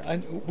being here.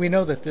 We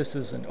know that this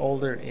is an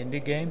older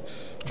indie game,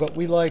 but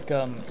we like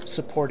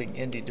supporting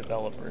indie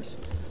developers.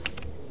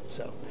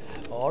 So,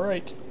 all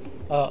right.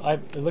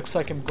 It looks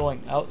like I'm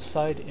going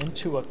outside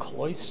into a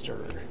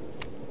cloister.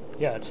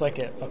 Yeah, it's like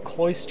a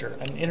cloister,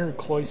 an inner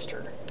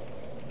cloister.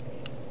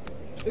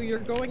 So you're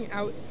going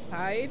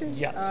outside?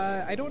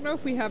 Yes. I don't know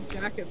if we have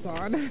jackets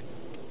on.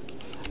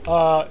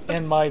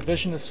 And my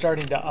vision is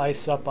starting to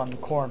ice up on the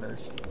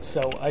corners.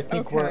 So I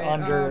think we're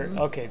under...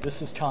 okay,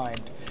 this is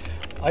timed.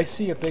 I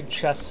see a big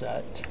chess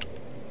set.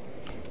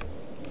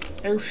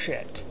 Oh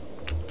shit.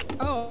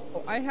 Oh,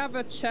 I have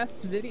a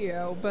chess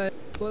video, but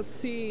let's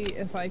see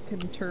if I can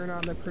turn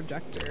on the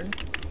projector.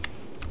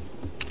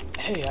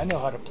 Hey, I know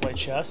how to play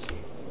chess.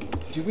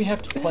 Do we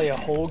have to play a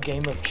whole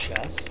game of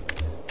chess?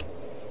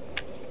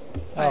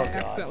 I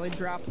accidentally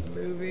dropped the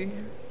movie.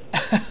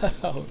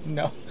 Oh,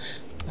 no.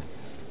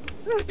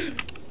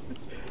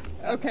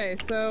 Okay,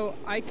 so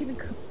I can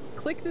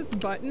click this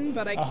button,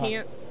 but I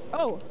can't...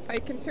 Oh, I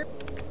can turn...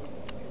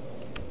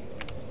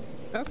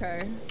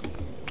 Okay.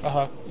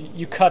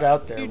 You cut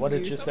out there. What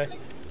did you say?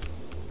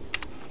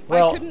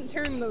 Well, I couldn't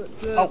turn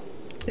the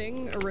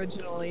thing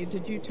originally.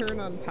 Did you turn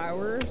on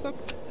power or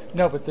something?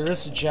 No, but there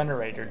is a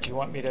generator. Do you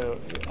want me to...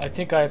 I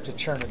think I have to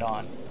turn it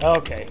on.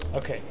 Okay,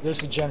 okay.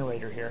 There's a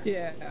generator here.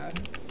 Yeah.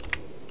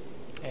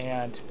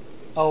 And...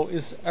 Oh,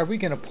 are we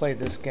going to play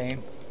this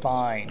game?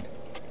 Fine.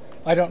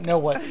 I don't know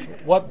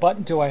what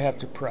button do I have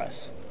to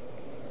press?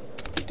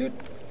 Dude,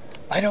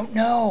 I don't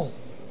know.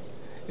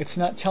 It's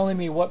not telling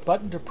me what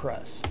button to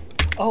press.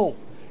 Oh.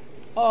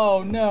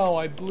 Oh, no,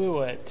 I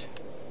blew it.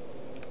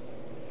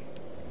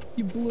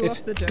 You blew up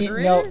the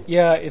generator? No,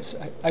 yeah,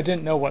 I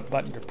didn't know what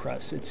button to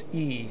press. It's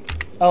E.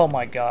 Oh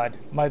my god,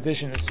 my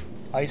vision is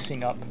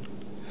icing up.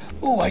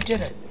 Ooh, I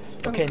did it.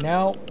 Okay,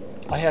 now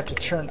I have to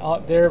turn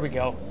on. There we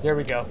go. There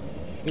we go.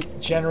 The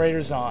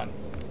generator's on.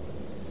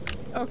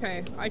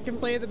 Okay, I can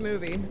play the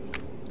movie.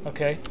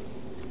 Okay.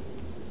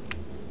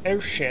 Oh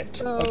shit.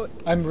 So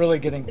I'm really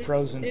getting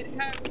frozen. It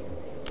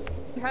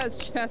has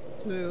chess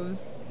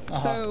moves.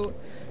 So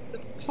the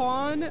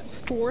pawn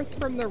fourth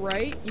from the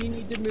right, you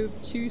need to move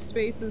 2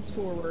 spaces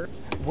forward.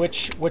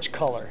 Which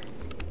color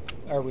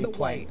are we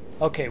playing?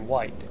 White. Okay,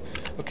 white.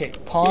 Okay,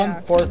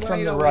 pawn fourth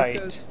from the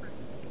right.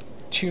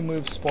 2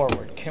 moves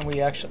forward. Can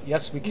we actually?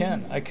 Yes, we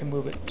can. I can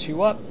move it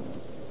 2 up.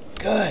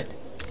 Good.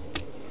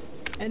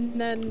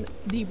 And then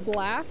the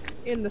black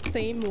in the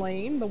same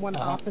lane, the one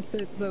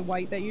opposite the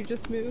white that you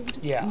just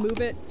moved, move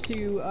it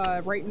to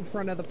right in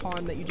front of the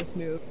pawn that you just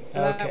moved. So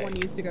that one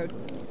needs to go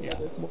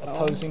as well.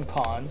 Opposing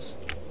pawns.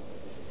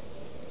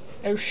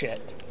 Oh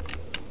shit.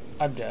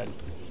 I'm dead.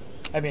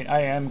 I mean,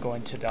 I am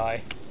going to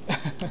die.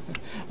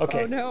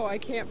 Okay. Oh no, I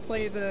can't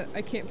play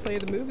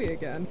the movie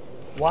again.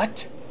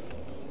 What?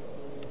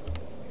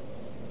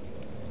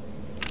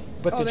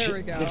 But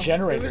the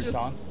generator's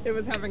on. It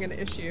was having an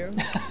issue.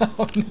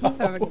 Oh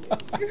no.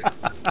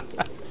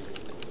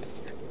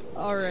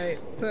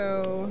 Alright,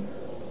 so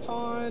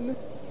pawn.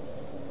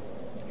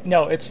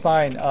 No, it's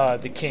fine,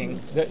 the king.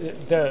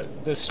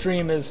 The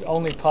stream is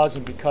only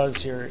pausing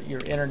because your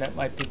internet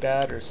might be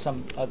bad or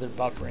some other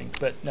buffering,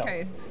 but no,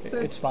 so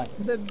it's fine.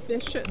 The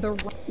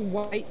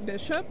white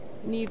bishop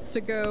needs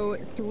to go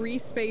 3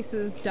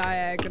 spaces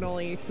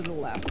diagonally to the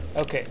left.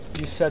 Okay,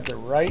 you said the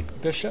right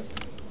bishop?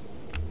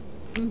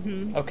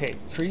 Mm-hmm. Okay,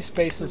 3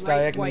 spaces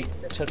diagonally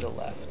to the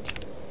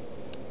left.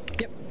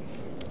 Yep.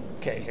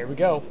 Okay, here we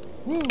go.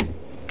 Woo!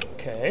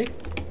 Okay.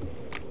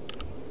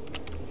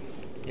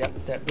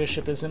 Yep, that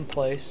bishop is in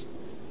place.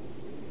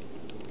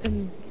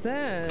 And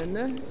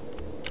then...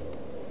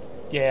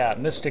 Yeah,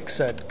 Mystic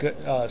said good,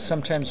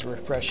 sometimes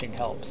refreshing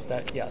helps.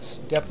 That, yes,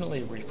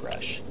 definitely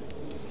refresh.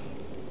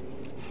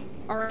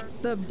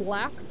 The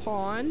black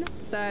pawn,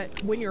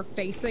 that when you're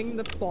facing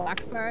the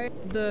black side,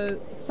 the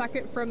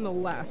second from the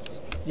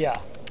left. Yeah.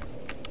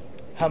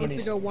 How many?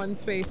 Needs to go 1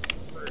 space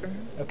forward.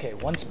 Okay,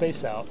 1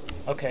 space out.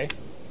 Okay.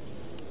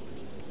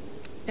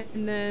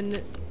 And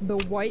then the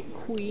white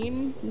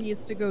queen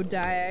needs to go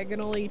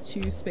diagonally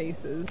 2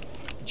 spaces.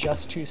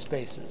 Just 2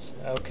 spaces.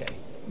 Okay.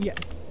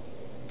 Yes.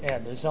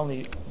 And there's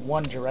only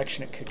one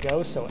direction it could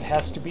go, so it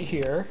has to be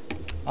here.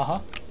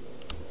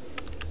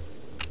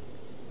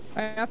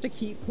 I have to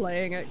keep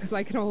playing it because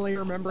I can only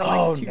remember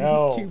like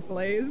two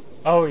plays.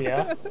 Oh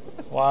yeah.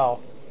 Wow.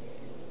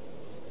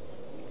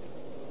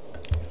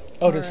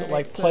 Oh, does it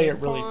like play it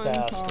really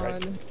fast,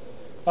 right?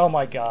 Oh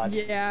my god.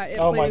 Yeah, it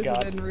plays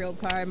it in real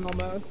time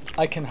almost.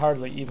 I can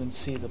hardly even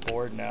see the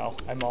board now.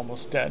 I'm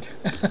almost dead.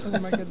 Oh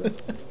my goodness.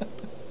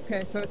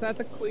 Okay, so it's at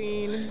the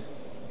queen.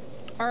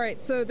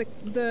 Alright, so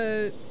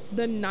the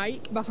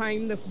knight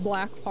behind the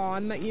black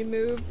pawn that you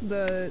moved,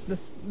 the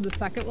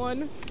second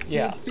one,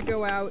 needs to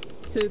go out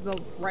to the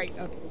right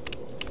of.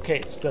 Okay,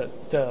 it's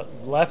the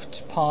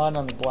left pawn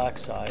on the black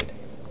side.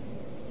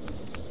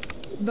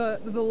 The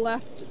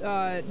left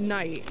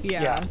knight,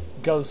 yeah,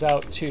 goes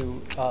out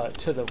to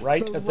the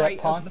right of that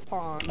pawn. Of the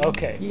pawn.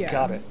 Okay,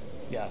 got it.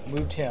 Yeah,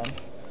 moved him.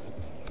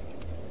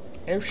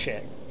 Oh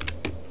shit.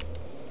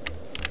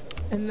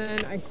 And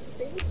then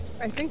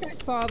I think I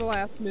saw the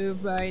last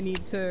move, but I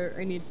need to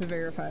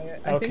verify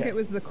it. I think it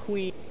was the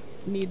queen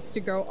needs to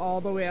go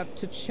all the way up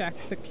to check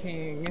the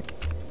king.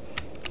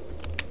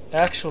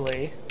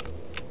 Actually,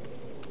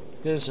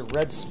 there's a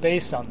red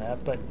space on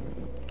that, but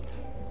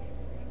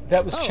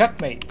that was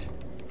checkmate.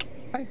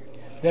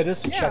 That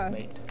is a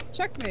checkmate.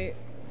 Checkmate.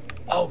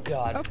 Oh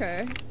god.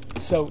 Okay.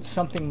 So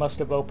something must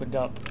have opened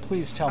up.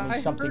 Please tell me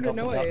something opened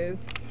up.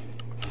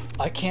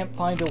 I can't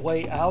find a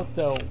way out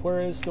though.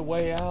 Where is the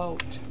way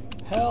out?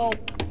 Help!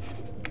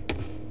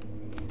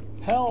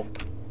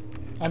 Help!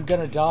 I'm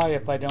gonna die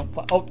if I don't.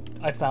 Oh,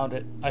 I found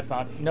it. I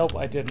found it. Nope,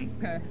 I didn't.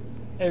 Okay.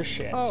 Oh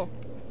shit. Oh.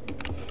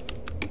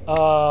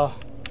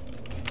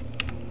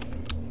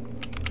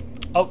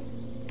 Oh.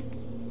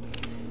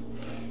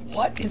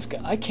 What is?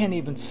 I can't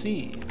even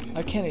see.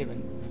 I can't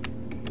even.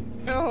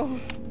 Oh.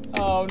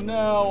 Oh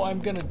no! I'm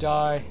gonna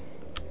die.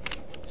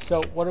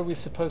 So what are we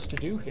supposed to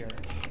do here?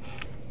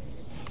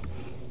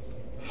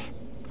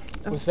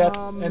 Was that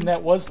and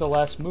that was the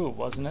last move,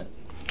 wasn't it?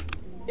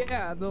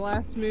 Yeah, the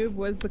last move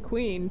was the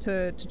queen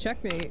to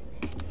checkmate.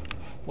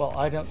 Well,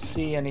 I don't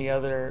see any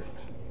other.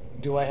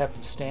 Do I have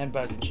to stand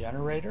by the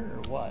generator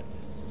or what?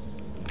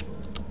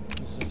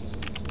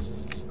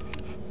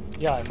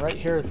 Yeah, I'm right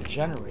here at the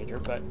generator,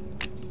 but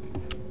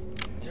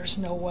there's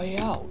no way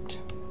out.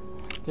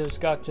 There's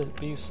got to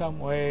be some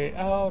way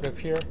out of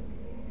here.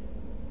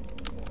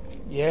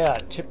 Yeah,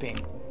 tipping.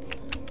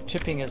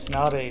 Tipping is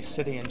not a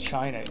city in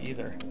China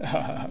either.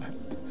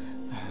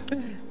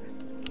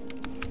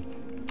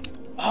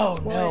 Oh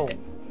no!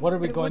 What are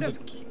we going to?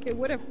 It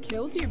would have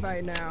killed you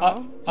by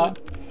now.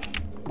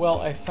 Well,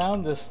 I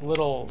found this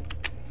little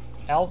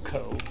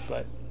alcove,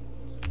 but.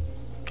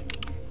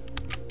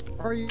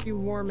 Are you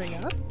warming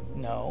up?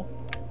 No.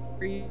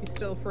 Are you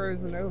still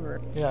frozen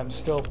over? Yeah, I'm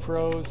still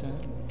frozen.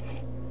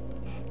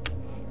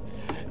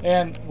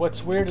 And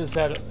what's weird is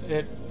that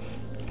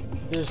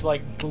there's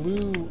like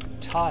blue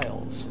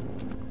tiles.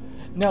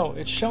 No,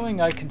 it's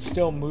showing I can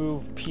still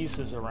move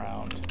pieces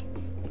around.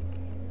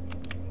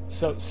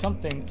 So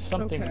something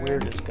Okay.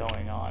 weird is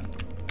going on.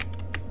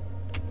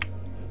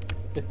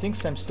 It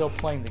thinks I'm still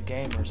playing the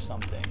game or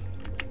something.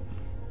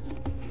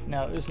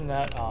 Now, isn't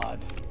that odd?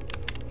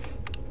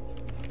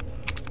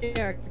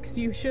 Yeah, because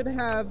you should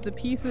have the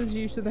pieces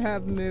you should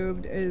have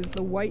moved is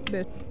the white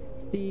bit,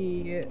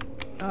 the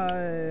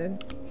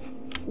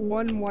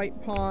one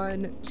white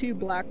pawn, two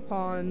black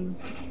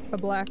pawns, a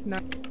black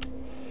knight,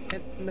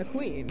 and the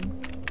queen,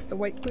 the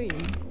white queen,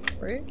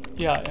 right?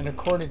 Yeah, and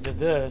according to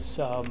this,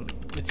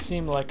 it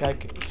seemed like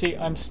see.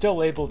 I'm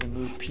still able to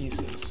move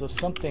pieces, so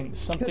something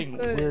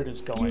weird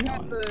is going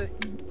on.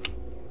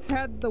 You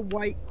had the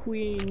white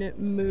queen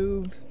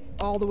move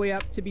all the way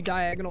up to be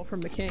diagonal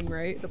from the king,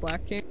 right? The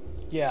black king.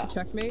 Yeah.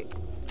 Checkmate.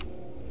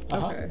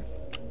 Okay.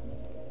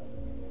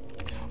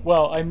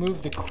 Well, I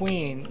moved the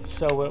queen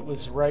so it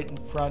was right in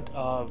front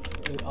of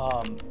the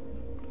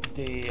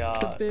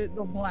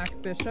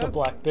black bishop. The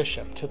black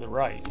bishop to the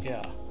right.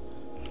 Yeah.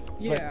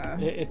 Yeah.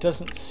 But it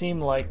doesn't seem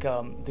like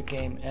the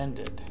game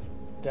ended.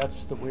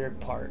 That's the weird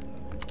part.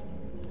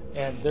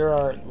 And there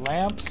are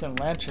lamps and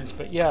lanterns,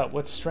 but yeah,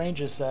 what's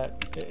strange is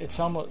that it's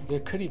almost there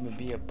could even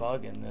be a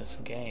bug in this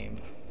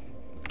game.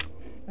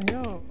 I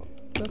know.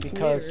 That's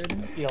because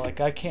weird. You know, like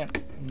I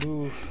can't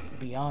move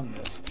beyond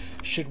this.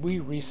 Should we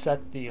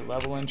reset the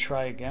level and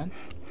try again?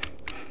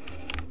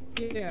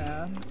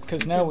 Yeah.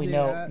 Because now we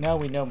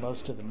know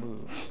most of the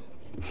moves.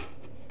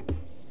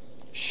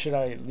 Should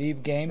I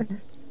leave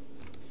game?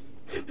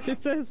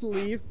 It says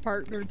leave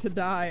partner to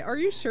die. Are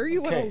you sure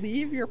you want to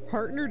leave your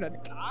partner to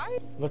die?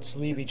 Let's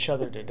leave each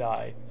other to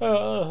die.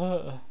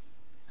 And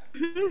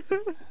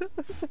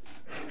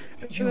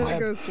then it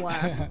goes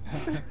black.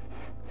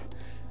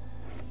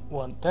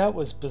 Well, that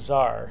was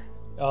bizarre.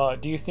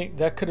 Do you think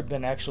that could have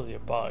been actually a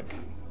bug?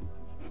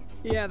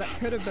 Yeah, that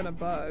could have been a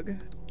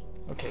bug.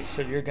 Okay,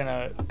 so you're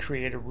gonna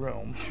create a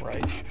room,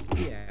 right?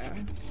 Yeah.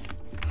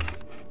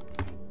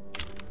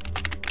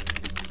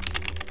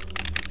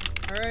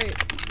 Alright,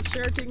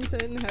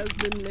 Shartington has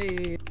been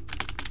made.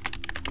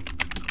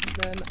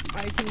 Then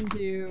I can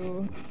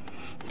do...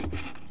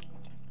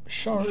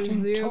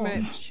 Shartington.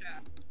 Resume at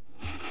chat.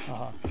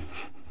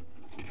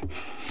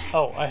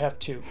 Oh, I have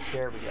two.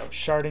 There we go.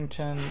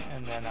 Shartington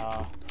and then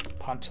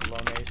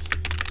Pantalones.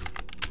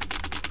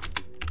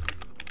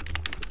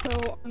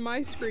 So on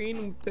my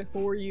screen,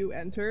 before you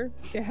enter,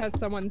 it has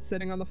someone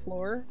sitting on the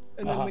floor,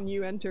 and then when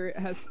you enter, it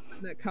has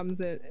someone that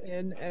comes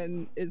in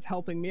and is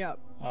helping me up.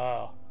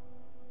 Oh.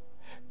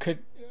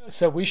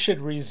 So we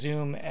should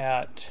resume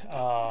at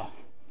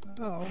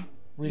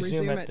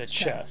resume at the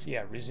chess.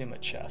 Yeah, resume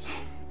at chess.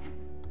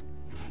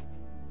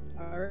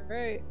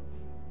 Alright.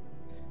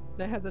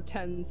 It has a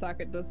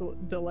 10-second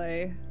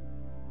delay.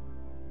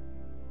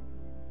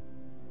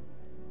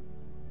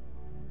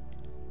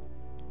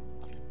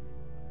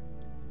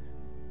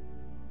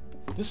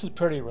 This is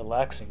pretty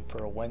relaxing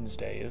for a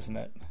Wednesday, isn't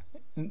it?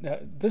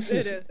 This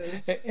is.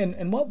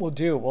 And what we'll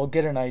do, we'll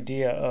get an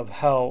idea of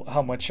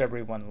how much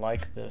everyone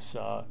liked this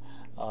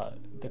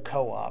the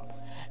co-op,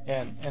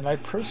 and I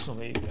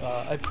personally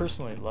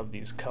love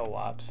these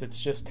co-ops. It's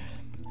just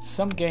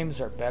some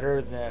games are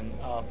better than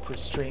for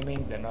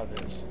streaming than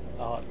others,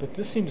 but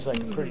this seems like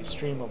a pretty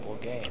streamable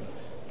game.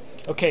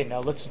 Okay, now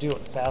let's do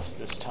it fast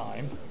this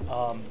time.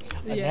 And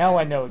now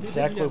I know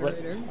exactly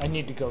what I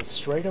need to go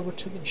straight over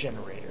to the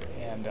generator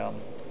and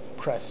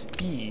press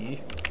E.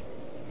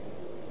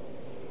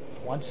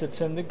 Once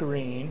it's in the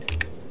green,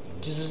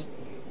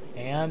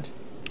 and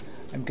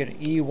I'm gonna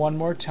E one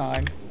more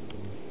time,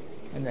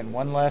 and then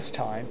one last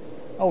time.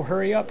 Oh,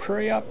 hurry up,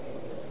 hurry up!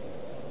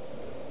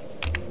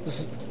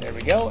 There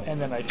we go. And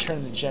then I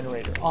turn the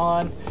generator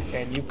on,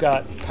 and you've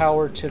got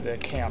power to the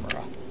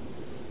camera.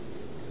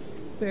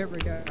 There we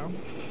go.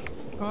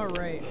 All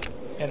right.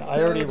 And I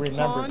already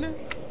remembered.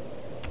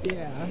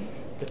 Yeah.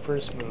 The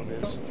first move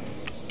is...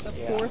 The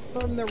fourth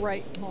from the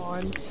right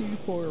pawn, 2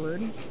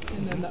 forward.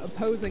 And then the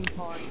opposing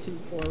pawn, 2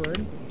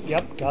 forward.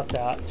 Yep, got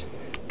that.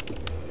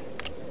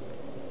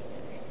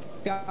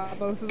 Got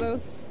both of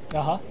those?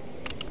 Uh-huh.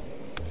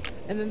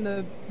 And then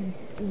the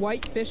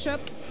white bishop,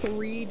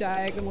 3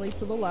 diagonally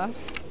to the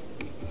left.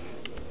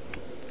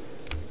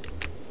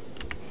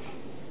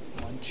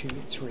 1, 2,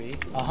 3.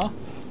 Uh-huh.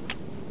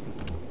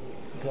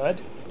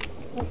 Good.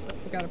 Oh,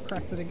 I gotta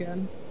press it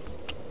again.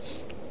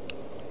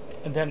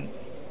 And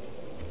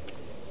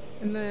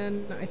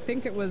then I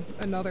think it was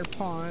another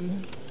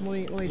pawn.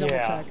 Let me double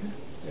check.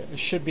 It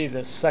should be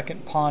the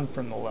second pawn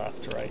from the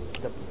left, right?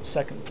 The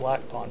second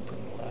black pawn from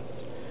the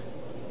left.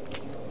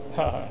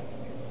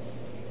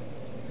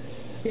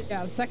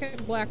 Yeah, the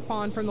second black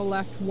pawn from the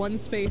left, 1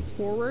 space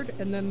forward,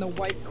 and then the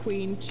white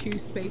queen, 2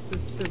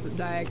 spaces to the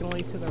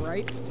diagonally to the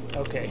right.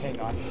 Okay, hang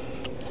on.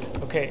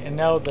 Okay, and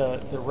now the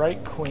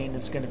right queen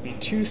is going to be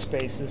 2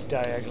 spaces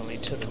diagonally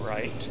to the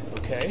right.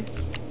 Okay.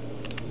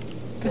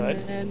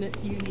 Good. And then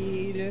you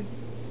need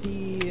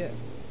the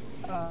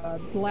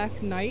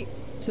black knight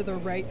to the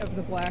right of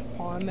the black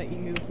pawn that you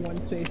move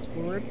 1 space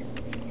forward.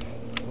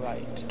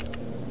 Right.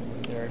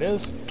 There it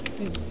is.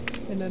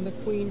 And then the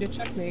queen to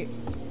checkmate.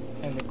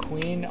 And the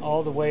queen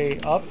all the way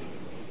up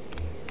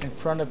in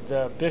front of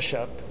the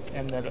bishop,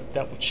 and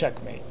that will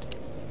checkmate.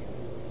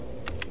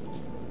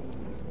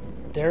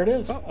 There it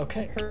is. Oh,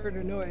 okay. I heard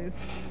a noise.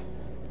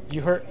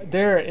 You heard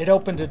there? It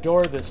opened a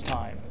door this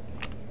time.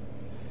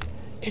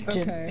 It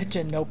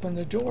didn't open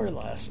the door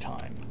last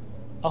time.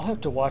 I'll have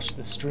to watch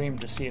the stream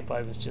to see if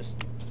I was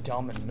just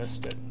dumb and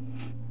missed it.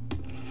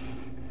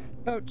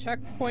 Oh,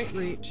 checkpoint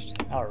reached.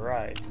 All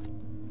right.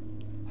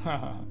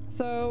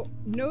 So,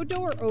 no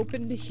door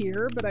opened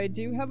here, but I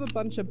do have a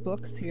bunch of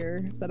books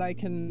here that I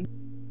can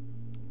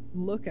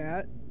look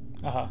at.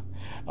 Uh-huh.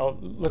 Oh,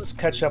 let's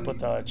catch up with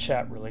the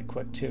chat really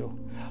quick, too.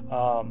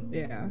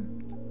 Yeah.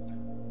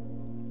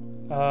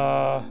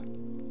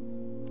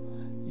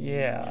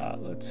 Yeah,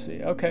 let's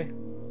see. Okay.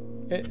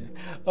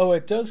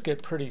 It does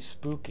get pretty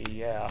spooky,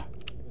 yeah.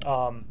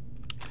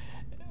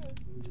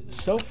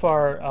 So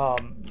far,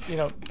 you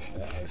know,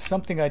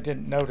 something I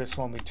didn't notice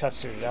when we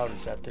tested it out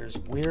is that there's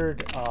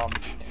weird,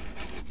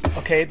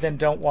 okay, then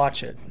don't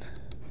watch it.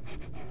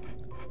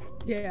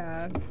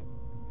 Yeah.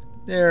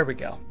 There we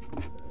go.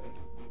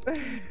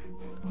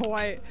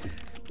 Why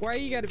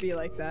you gotta be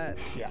like that?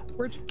 Yeah.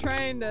 We're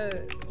trying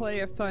to play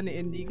a fun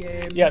indie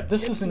game. Yeah,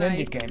 this is an nice,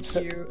 indie game.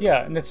 So, cute.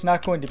 yeah, and it's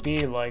not going to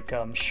be like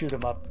shoot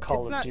 'em up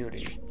Call of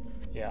Duty.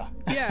 Yeah.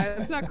 Yeah,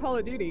 it's not Call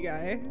of Duty,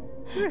 guy.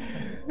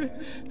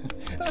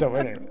 So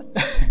anyway,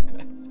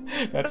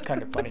 that's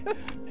kind of funny.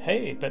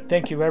 Hey, but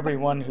thank you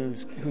everyone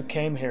who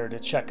came here to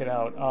check it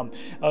out.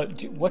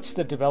 What's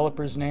the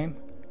developer's name?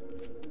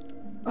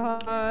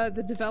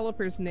 The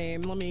developer's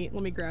name. Let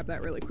me grab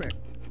that really quick.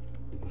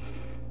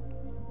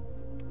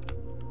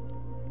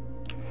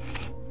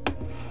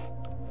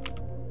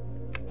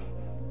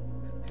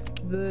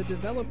 The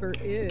developer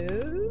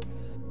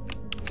is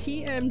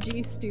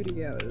TMG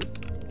Studios.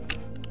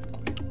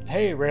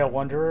 Hey, Rail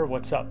Wanderer,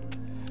 what's up?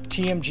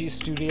 TMG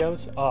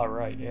Studios? Oh,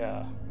 right,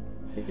 yeah.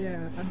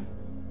 Yeah.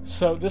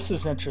 So this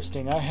is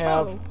interesting. I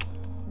have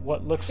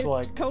what looks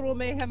like... Total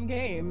Mayhem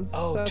Games.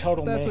 Oh,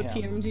 Total Mayhem. That's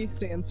what TMG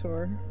stands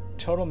for.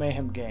 Total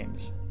Mayhem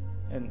Games.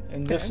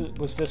 And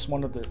was this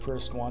one of their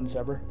first ones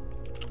ever?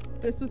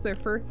 This was their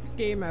first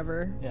game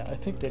ever. Yeah, I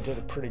think they did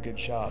a pretty good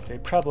job. They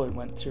probably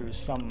went through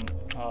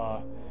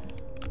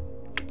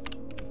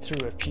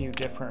through a few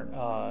different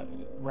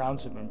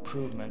rounds of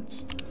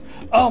improvements.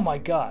 Oh my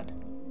god!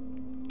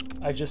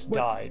 I just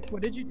died.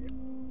 What did you do?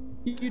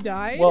 You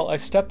died? Well, I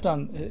stepped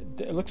on...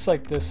 It looks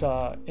like this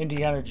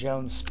Indiana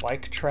Jones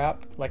spike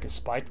trap, like a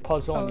spike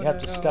puzzle, and you have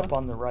to step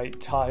on the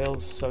right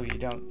tiles so you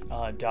don't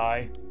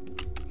die.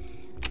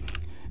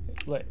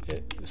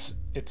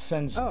 It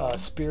sends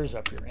spears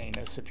up your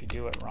anus if you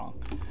do it wrong.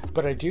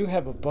 But I do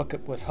have a book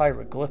with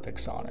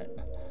hieroglyphics on it.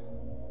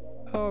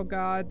 Oh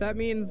god, that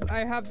means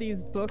I have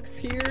these books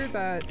here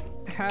that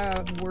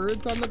have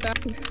words on the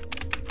back.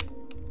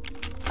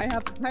 I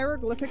have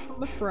hieroglyphics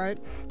on the front,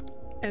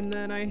 and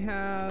then I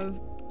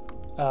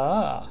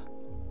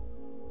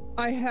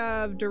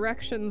have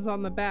directions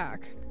on the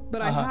back,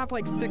 but I have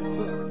like 6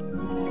 books.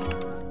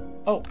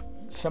 Oh,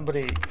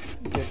 somebody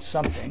did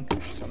something.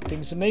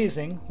 Something's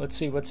amazing. Let's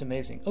see what's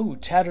amazing. Oh,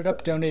 Tatted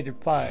Up donated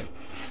 5.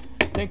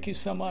 Thank you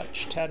so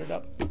much, Tatted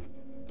Up.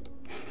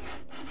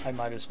 I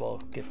might as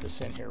well get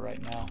this in here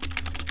right now.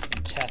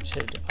 And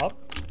Tatted Up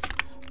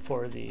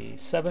for the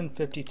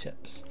 750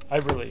 tips. I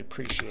really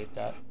appreciate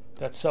that.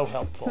 That's so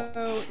helpful.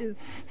 So is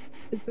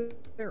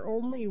there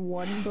only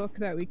one book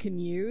that we can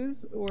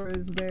use, or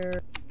is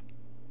there...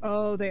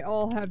 Oh, they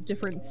all have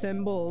different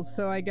symbols,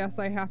 so I guess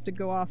I have to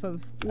go off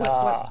of...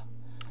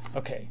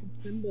 Okay.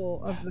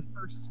 symbol of the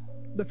first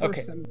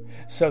okay. symbol.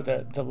 So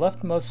the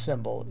leftmost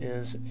symbol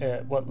is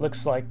what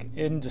looks like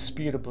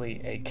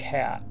indisputably a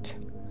cat.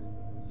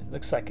 It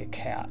looks like a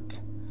cat.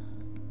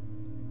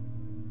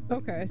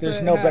 Okay. There's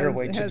so no better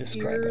way to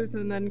describe ears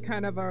it. And then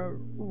kind of a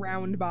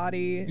round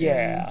body.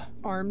 Yeah. And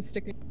arms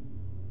sticking.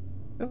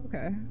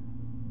 Okay.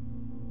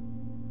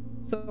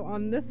 So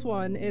on this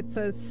one, it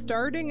says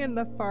starting in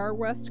the far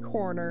west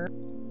corner,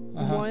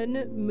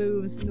 one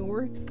moves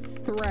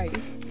north thrice.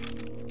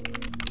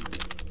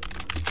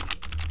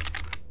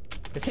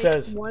 It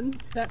says 1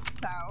 step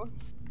south,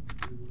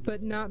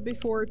 but not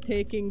before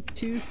taking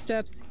 2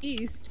 steps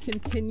east.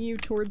 Continue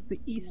towards the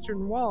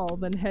eastern wall,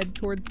 then head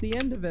towards the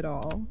end of it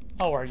all.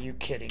 Oh, are you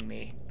kidding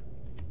me?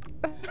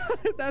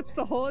 That's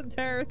the whole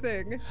entire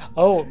thing.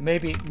 Oh,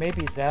 maybe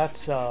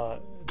that's the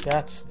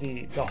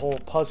whole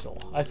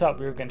puzzle. I thought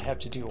we were gonna have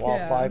to do all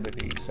 5 of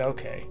these.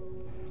 Okay.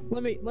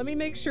 Let me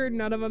make sure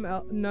none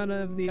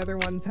of the other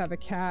ones have a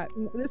cat.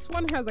 This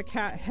one has a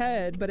cat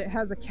head, but it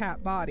has a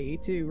cat body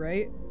too,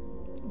 right?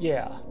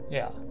 Yeah.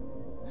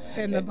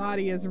 And the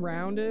body is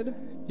rounded.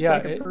 Yeah,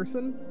 like a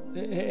person.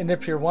 And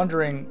if you're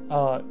wondering,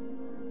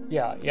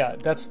 yeah,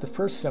 that's the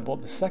first symbol.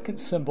 The second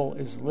symbol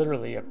is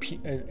literally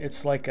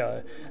it's like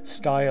a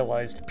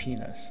stylized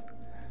penis.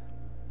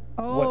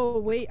 Oh,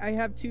 wait, I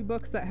have 2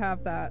 books that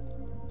have that.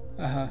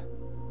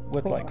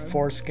 With like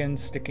foreskin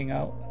sticking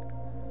out.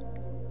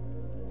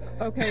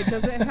 Okay,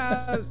 does it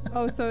have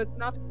oh, so it's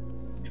not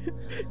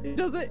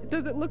does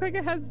it look like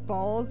it has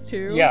balls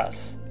too?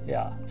 Yes.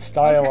 Yeah.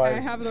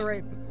 Stylized.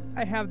 Okay,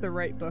 I have the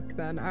right book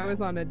then. I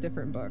was on a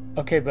different book.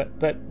 Okay, but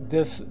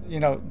this,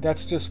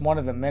 that's just one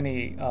of the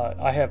many.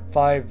 I have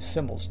 5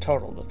 symbols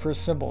total. The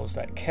first symbol is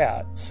that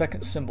cat.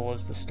 Second symbol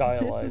is the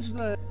stylized.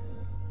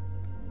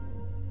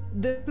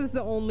 This is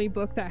the only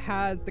book that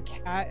has the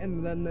cat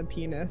and then the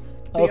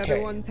penis. The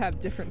other ones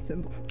have different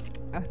symbols.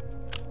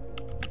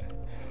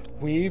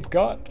 We've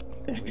got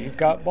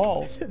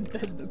balls. And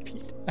then the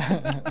penis.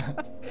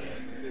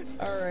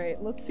 All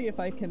right, let's see if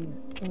I can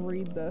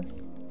read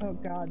this. Oh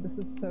god,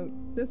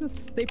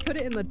 they put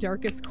it in the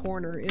darkest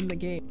corner in the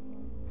game.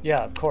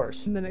 Yeah, of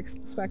course. And then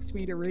expect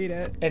me to read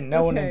it. And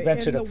no one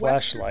invented a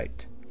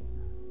flashlight.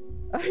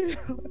 I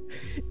know.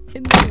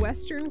 In the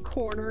western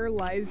corner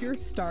lies your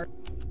start.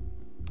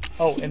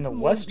 Oh, in the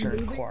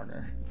western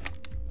corner.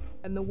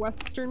 In the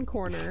western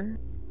corner.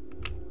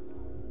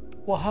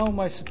 Well, how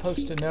am I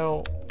supposed to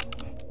know?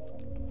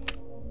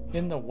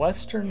 In the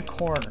western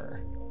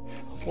corner.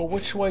 Well,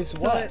 which way's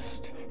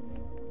west?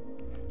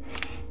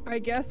 I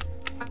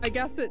guess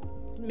it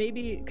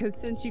maybe because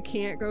since you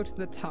can't go to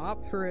the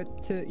top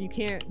you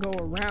can't go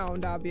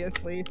around,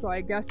 obviously. So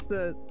I guess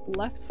the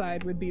left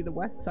side would be the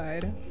west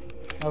side.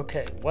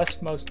 Okay,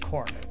 westmost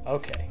corner.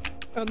 Okay.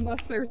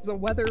 Unless there's a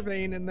weather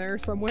vane in there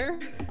somewhere.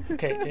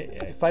 Okay,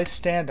 if I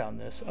stand on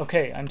this,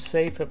 okay, I'm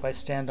safe if I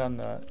stand on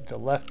the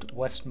left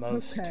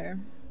westmost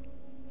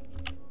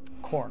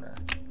corner.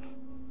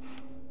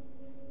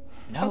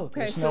 No,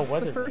 there's no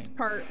weather vane.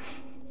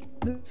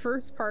 The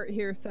first part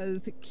here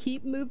says,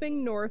 keep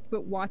moving north,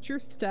 but watch your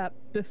step.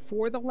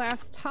 Before the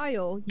last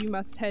tile, you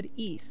must head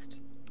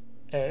east.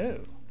 Oh.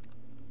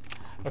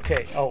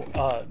 Okay,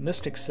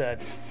 Mystic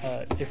said,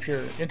 if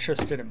you're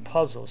interested in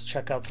puzzles,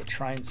 check out the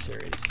Trine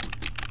series.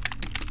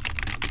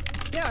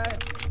 Yeah,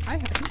 I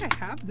think I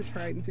have the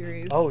Trine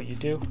series. Oh, you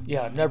do?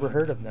 Yeah, I've never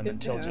heard of them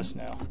until just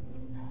now.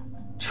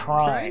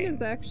 Trine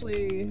is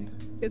actually,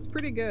 it's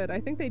pretty good.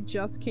 I think they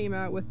just came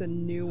out with a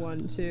new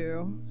one,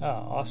 too. Oh,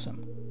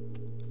 awesome.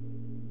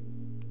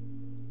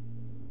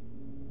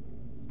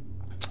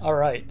 All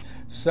right,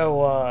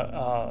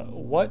 so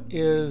what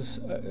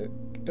is...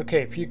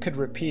 okay, if you could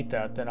repeat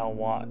that, then I'll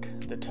walk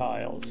the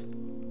tiles.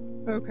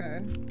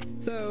 Okay,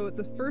 so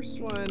the first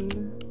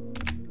one...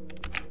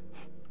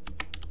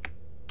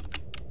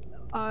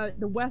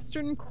 the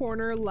western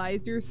corner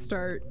lies your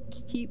start.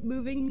 Keep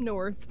moving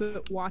north,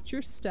 but watch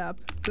your step.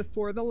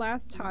 Before the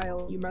last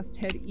tile, you must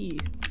head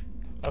east.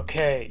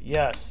 Okay,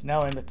 yes,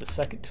 now I'm at the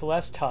second to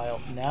last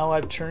tile. Now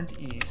I've turned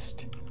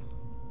east.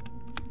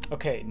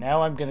 Okay,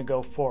 now I'm gonna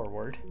go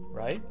forward,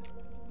 right?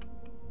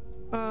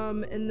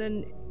 And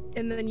then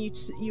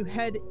you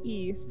head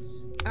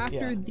east.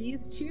 After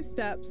these 2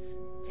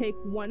 steps, take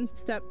 1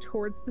 step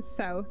towards the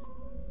south.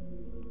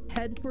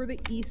 Head for the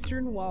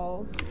eastern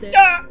wall,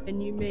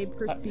 and you may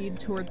proceed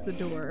towards the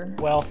door.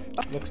 Well,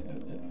 looks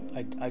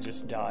I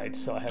just died,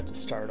 so I have to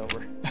start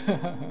over.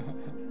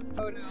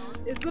 Oh no!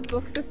 Is the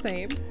book the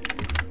same?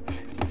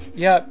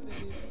 Yeah.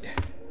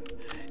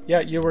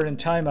 Yeah, you were in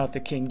timeout, the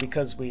king,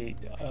 because we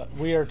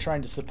are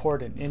trying to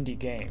support an indie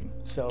game,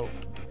 so...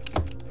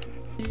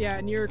 Yeah,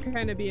 and you're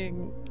kind of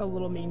being a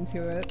little mean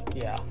to it.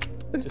 Yeah,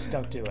 just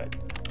don't do it.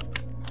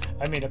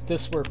 I mean, if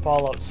this were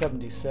Fallout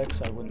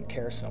 76, I wouldn't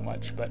care so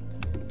much, but...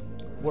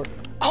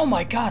 Oh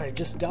my god, I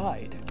just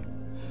died!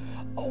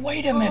 Oh,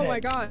 wait a minute! Oh my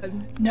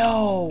god!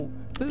 No!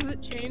 Does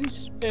it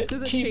change?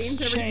 Does it keeps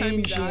change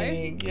every time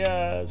you die?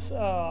 Yes.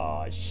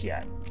 Oh,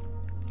 shit.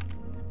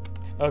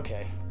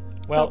 Okay.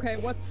 Well, okay,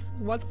 what's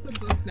the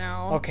book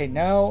now? Okay,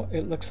 now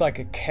it looks like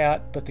a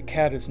cat, but the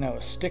cat is now a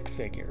stick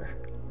figure.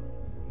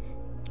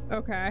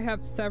 Okay, I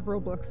have several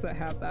books that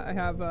have that. I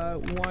have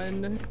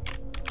one.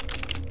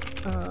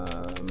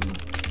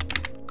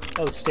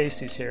 Oh,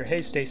 Stacy's here.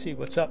 Hey, Stacy,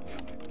 what's up?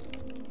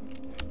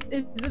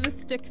 Is it a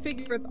stick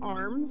figure with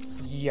arms?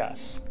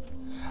 Yes.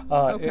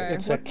 Okay,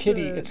 it's a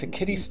kitty. It's a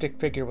kitty stick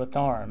figure with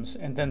arms,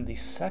 and then the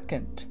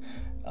second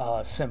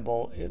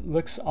symbol, it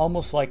looks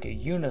almost like a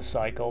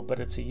unicycle, but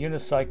it's a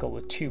unicycle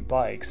with two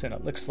bikes, and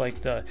it looks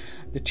like the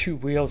two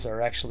wheels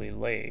are actually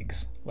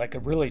legs, like a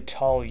really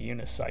tall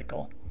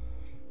unicycle.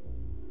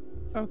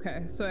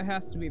 Okay, so it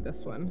has to be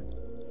this one.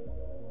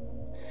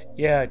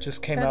 Yeah, it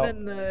just came out.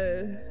 And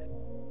then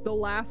the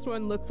last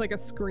one looks like a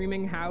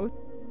screaming house.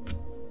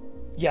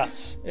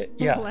 Yes,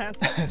 yeah,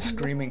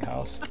 screaming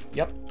house.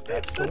 Yep,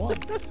 that's the one.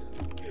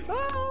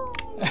 Oh!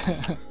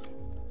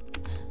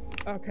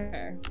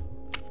 Okay.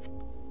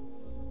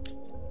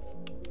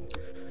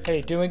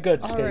 Hey, doing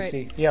good,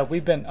 Stacy. Right. Yeah,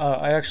 we've been.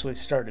 I actually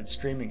started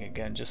streaming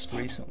again just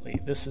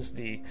recently. This is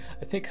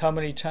I think how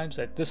many times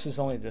this is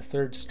only the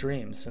third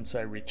stream since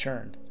I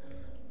returned.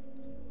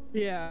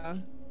 Yeah,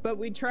 but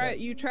we tried.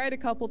 Yeah. You tried a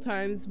couple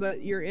times,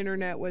 but your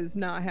internet was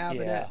not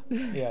having it.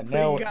 Yeah. So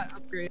now you got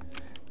upgraded.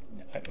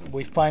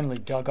 We finally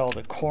dug all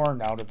the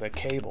corn out of the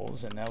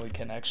cables, and now we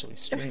can actually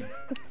stream.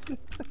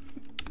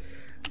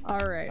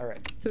 All right.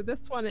 So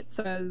this one, it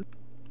says,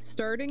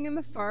 starting in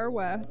the far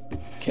west,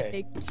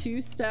 take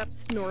 2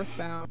 steps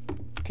northbound.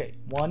 Okay,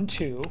 1,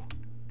 2.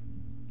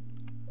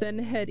 Then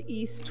head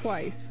east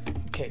twice.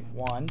 Okay,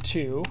 1,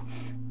 2.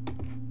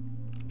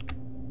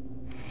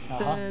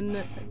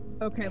 Then,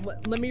 okay,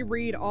 let me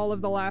read all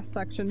of the last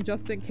section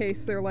just in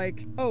case they're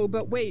like, oh,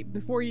 but wait,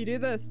 before you do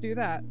this, do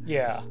that.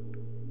 Yeah.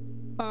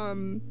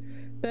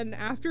 Then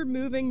after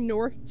moving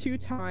north 2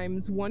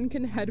 times, one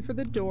can head for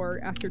the door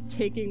after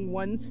taking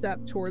 1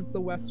 step towards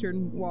the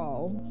western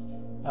wall.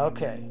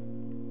 Okay.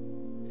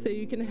 So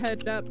you can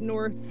head up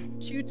north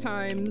 2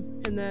 times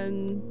and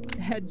then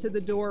head to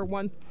the door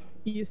once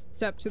you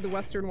step to the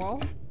western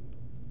wall.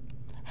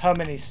 How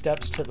many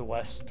steps to the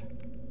west?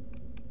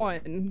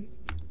 1.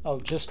 Oh,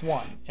 just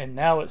 1. And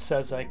now it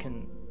says I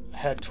can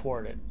head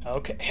toward it.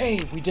 Okay. Hey,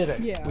 we did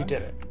it. Yeah. We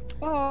did it.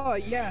 Oh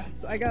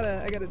yes, I got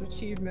an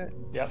achievement.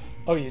 Yep.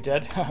 Oh, you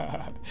did?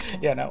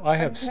 Yeah, no, I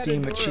have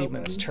Steam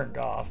achievements turned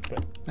off,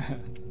 but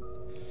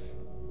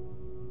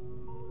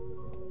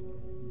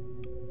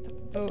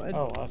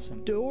oh,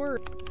 awesome.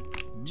 Door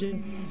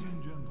just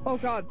Oh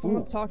god,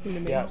 someone's talking to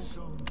me. Yes.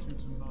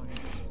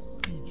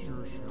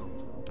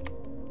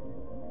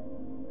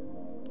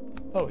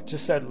 Oh, it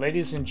just said,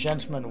 ladies and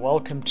gentlemen,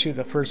 welcome to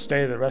the first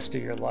day of the rest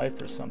of your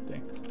life or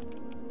something.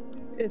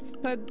 It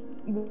said,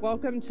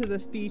 welcome to the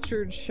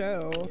featured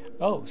show.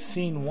 Oh,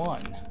 scene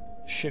 1.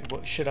 Should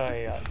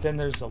I, then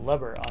there's a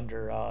lever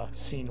under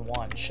scene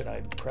 1. Should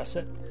I press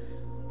it?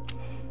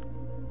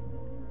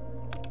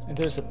 And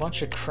there's a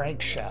bunch of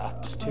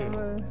crankshafts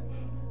too.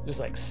 There's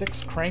like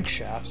 6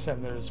 crankshafts,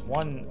 and there's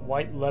 1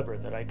 white lever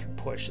that I can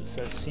push. It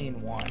says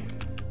scene 1.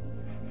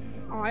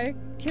 I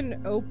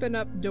can open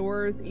up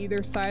doors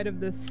either side of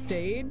this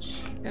stage,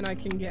 and I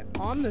can get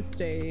on the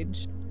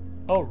stage.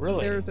 Oh,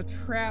 really? There's a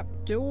trap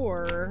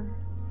door,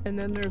 and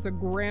then there's a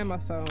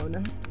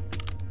gramophone.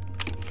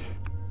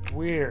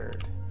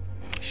 Weird.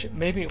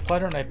 Maybe, why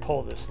don't I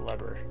pull this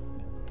lever?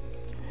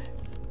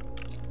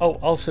 Oh,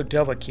 also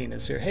Delvakeen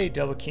is here. Hey,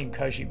 Delvakeen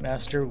Kaji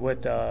Master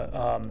with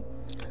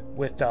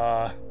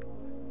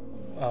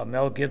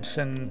Mel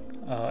Gibson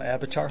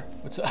avatar.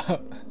 What's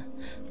up?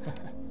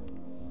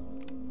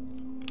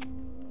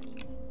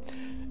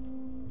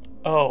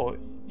 Oh,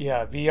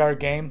 yeah, VR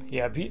game.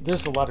 Yeah,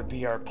 there's a lot of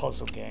VR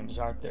puzzle games,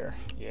 aren't there?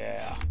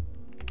 Yeah.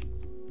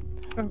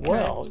 Okay.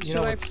 Well, you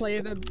know, should I play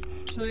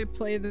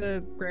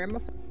the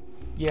gramophone?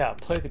 Yeah,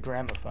 play the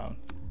gramophone.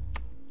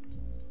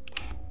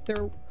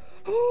 There.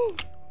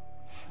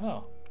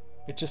 Oh,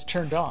 it just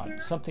turned on.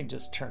 Something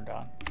just turned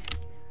on.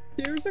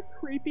 There's a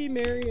creepy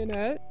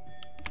marionette.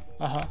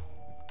 Uh-huh.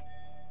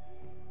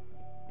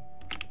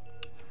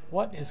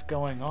 What is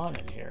going on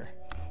in here?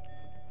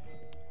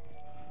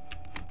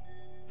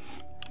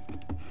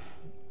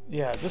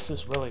 Yeah, this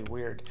is really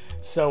weird.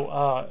 So,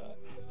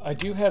 I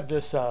do have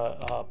this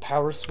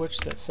power switch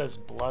that says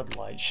blood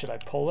light. Should I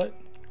pull it?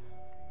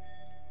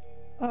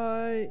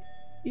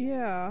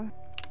 Yeah.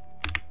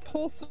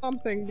 Pull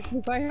something,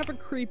 because I have a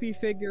creepy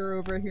figure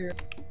over here.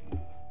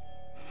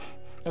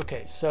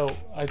 Okay, so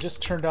I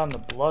just turned on the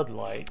blood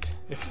light.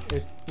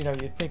 You know,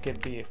 you'd think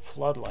it'd be a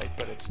floodlight,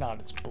 but it's not.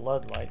 It's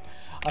blood light.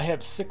 I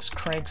have 6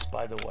 cranks,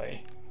 by the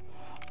way.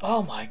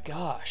 Oh my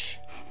gosh.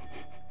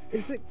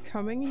 Is it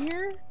coming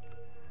here?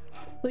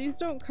 Please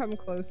don't come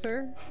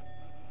closer.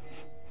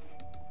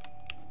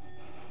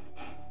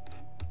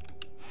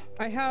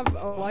 I have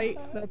a light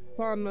that's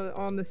on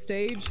the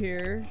stage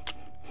here.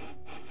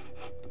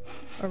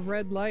 A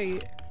red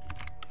light.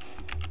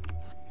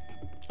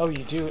 Oh,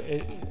 you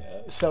do?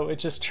 So it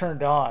just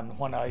turned on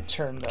when I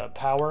turned the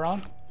power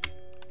on?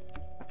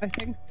 I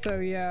think so,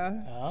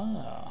 yeah.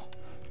 Ah.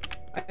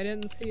 I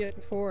didn't see it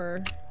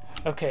before.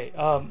 Okay,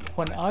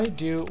 when I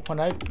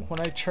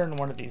turn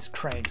one of these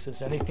cranks,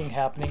 is anything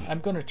happening? I'm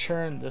going to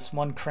turn this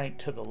one crank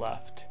to the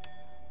left.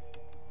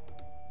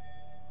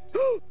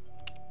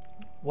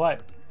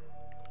 What?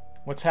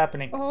 What's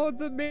happening? Oh,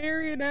 the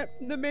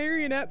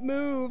marionette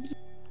moved.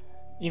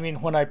 You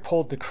mean when I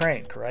pulled the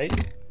crank,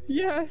 right?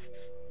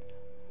 Yes.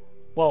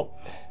 Well,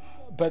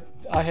 but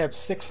I have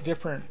 6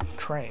 different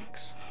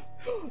cranks.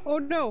 Oh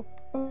no.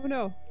 Oh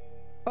no.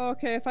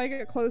 Okay, if I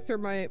get closer,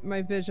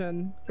 my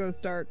vision goes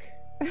dark.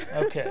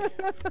 Okay.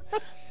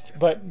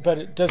 But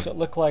it does it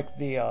look like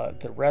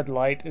the red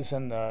light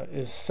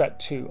is set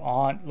to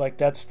on, like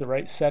that's the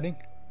right setting?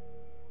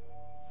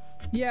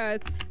 Yeah,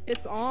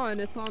 it's on.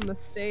 It's on the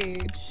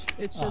stage.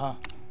 It's just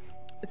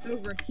it's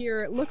over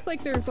here. It looks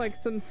like there's like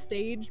some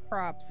stage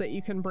props that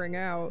you can bring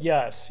out.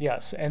 Yes,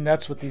 yes, and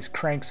that's what these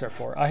cranks are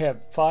for. I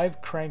have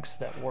 5 cranks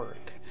that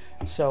work.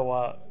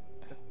 So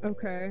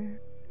Okay.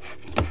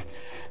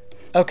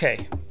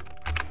 Okay.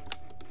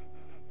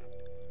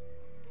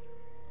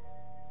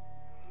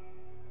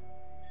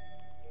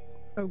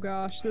 Oh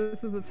gosh,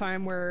 this is the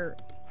time where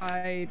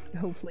I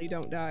hopefully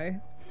don't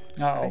die.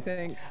 Uh-oh. I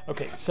think.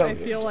 Okay, so I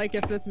feel like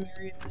if this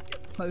marionette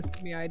gets close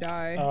to me, I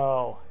die.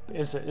 Oh,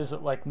 is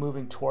it like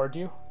moving toward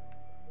you?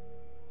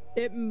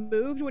 It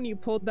moved when you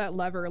pulled that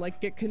lever, like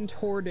it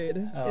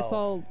contorted. Oh. It's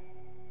all.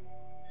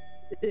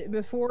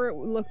 Before it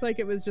looked like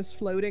it was just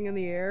floating in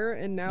the air,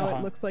 and now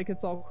it looks like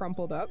it's all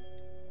crumpled up.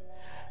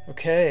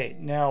 Okay,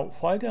 now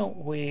why don't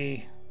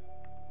we...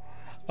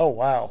 Oh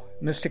wow,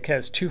 Mystic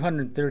has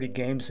 230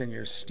 games in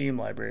your Steam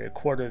library. A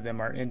quarter of them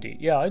are indie.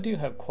 Yeah, I do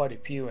have quite a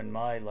few in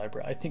my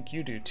library. I think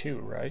you do too,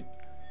 right?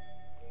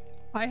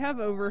 I have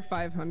over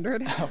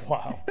 500.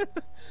 Wow.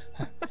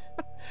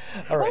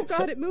 All right. Oh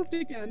god, it moved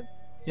again.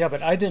 Yeah,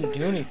 but I didn't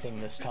do anything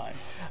this time.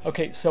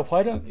 Okay, so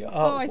why don't you...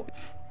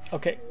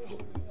 okay,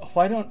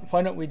 why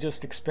don't we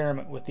just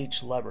experiment with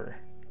each lever?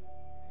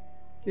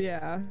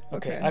 Yeah.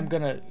 Okay, I'm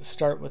gonna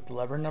start with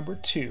lever number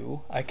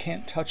 2. I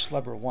can't touch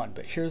lever 1,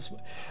 but here's...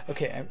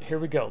 Okay, here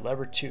we go.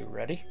 Lever 2.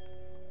 Ready?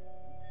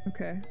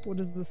 Okay, what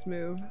does this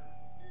move?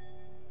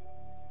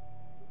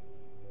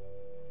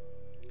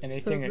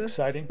 Anything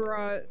exciting?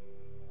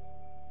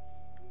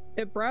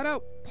 It brought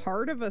out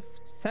part of a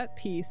set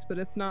piece, but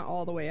it's not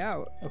all the way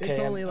out. Okay, it's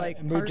only like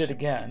I moved it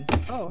again.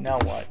 Oh. Now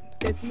what?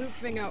 It's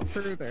moving out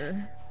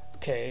further.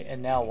 Okay, and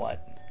now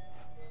what?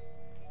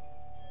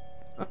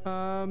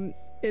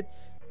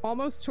 It's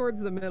almost towards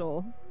the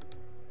middle.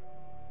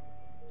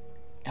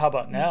 How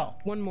about now?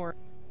 One more.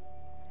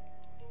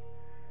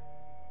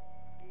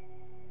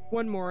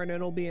 One more and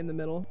it'll be in the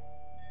middle.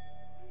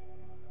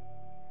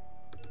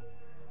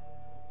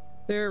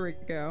 There we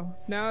go.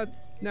 Now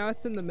it's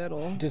in the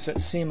middle. Does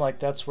it seem like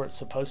that's where it's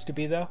supposed to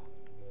be though?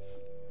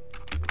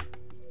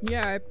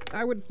 Yeah,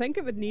 I would think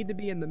it would need to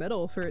be in the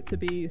middle for it to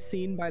be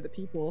seen by the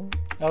people.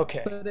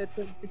 Okay. But it's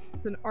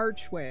an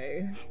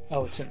archway.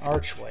 Oh, it's an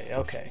archway.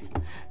 Okay.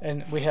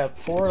 And we have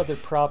 4 other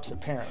props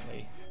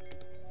apparently.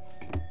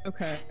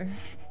 Okay.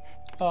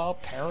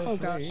 Apparently. Oh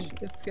gosh,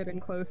 it's getting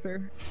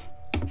closer.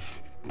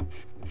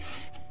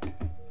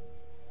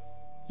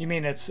 You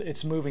mean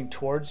it's moving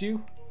towards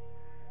you?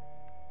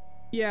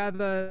 Yeah,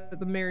 the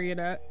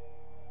marionette.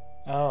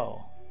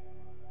 Oh.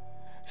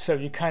 So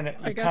you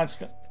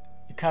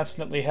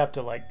constantly have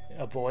to like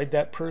avoid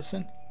that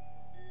person?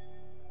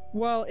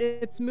 Well,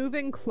 it's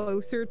moving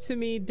closer to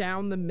me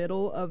down the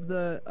middle of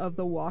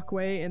the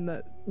walkway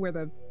and where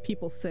the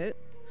people sit.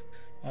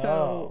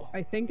 So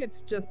I think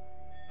it's just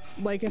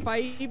like if I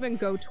even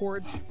go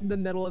towards the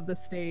middle of the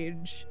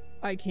stage,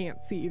 I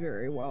can't see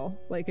very well.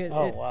 Like it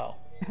wow.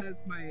 has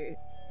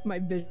my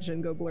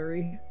vision go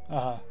blurry.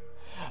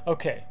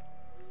 Okay.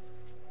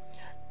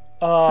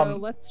 So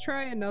let's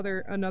try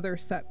another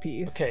set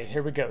piece. Okay,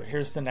 here we go.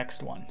 Here's the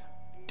next one.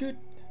 Dude.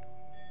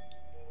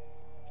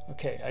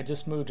 Okay, I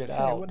just moved it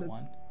out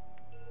one.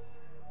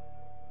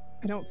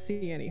 I don't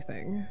see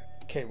anything.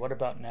 Okay, what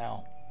about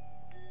now?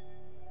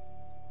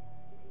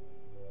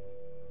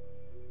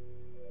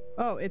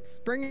 Oh, it's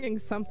bringing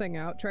something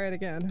out. Try it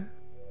again.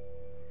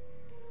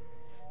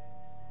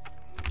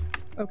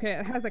 Okay,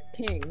 it has a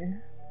king.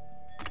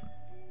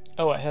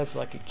 Oh, it has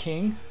like a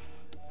king?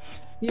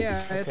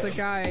 Yeah, okay. It's a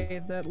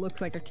guy that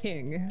looks like a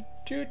king.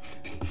 Dude.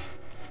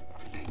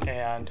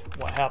 And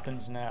what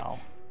happens now?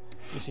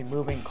 Is he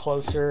moving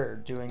closer or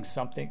doing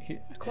something?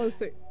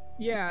 Closer.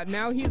 Yeah,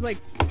 now he's like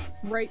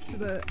right to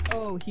the...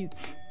 Oh,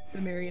 the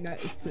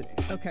marionette is sitting.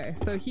 Okay,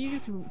 so he's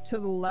to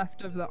the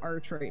left of the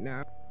arch right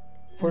now.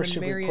 Where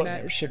should we put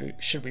him?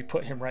 Should we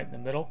put him right in the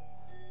middle?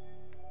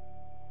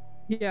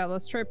 Yeah,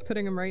 let's try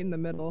putting him right in the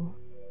middle.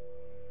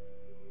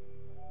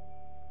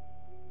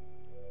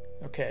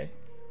 Okay.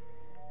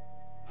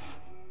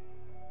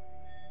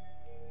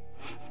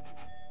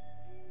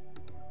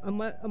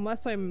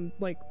 Unless I'm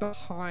like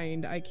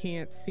behind, I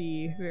can't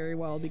see very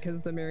well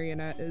because the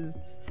marionette is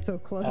so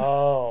close.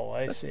 Oh,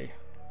 I see.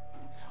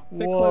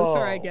 The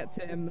closer I get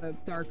to him, the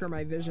darker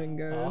my vision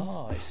goes.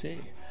 Oh, I see.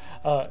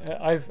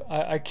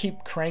 I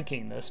keep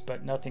cranking this,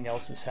 but nothing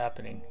else is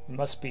happening. It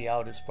must be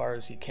out as far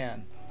as you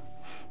can.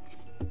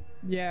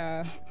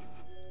 Yeah.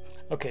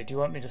 Okay, do you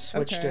want me to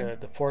switch to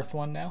the fourth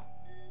one now?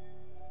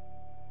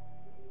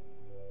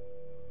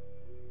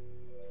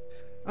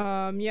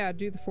 Yeah,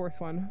 do the fourth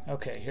one.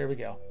 Okay, here we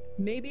go.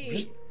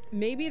 Maybe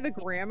the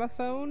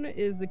gramophone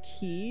is the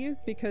key,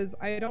 because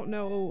I don't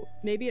know,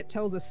 maybe it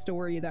tells a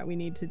story that we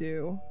need to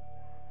do.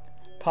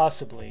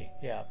 Possibly,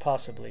 yeah,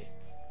 possibly.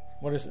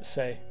 What does it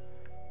say?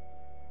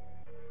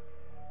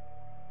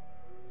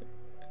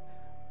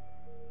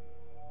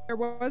 There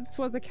once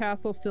was a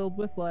castle filled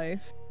with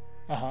life.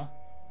 Uh-huh.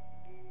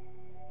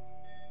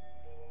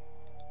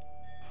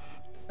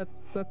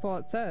 That's all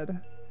it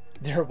said.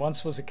 There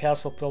once was a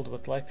castle filled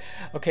with life.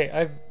 Okay,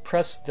 I've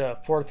pressed the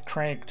fourth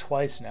crank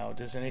twice now.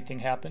 Does anything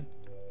happen?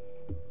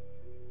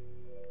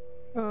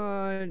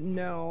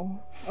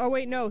 No. Oh,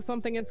 wait, no.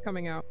 Something is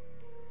coming out.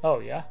 Oh,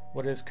 yeah?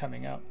 What is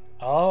coming out?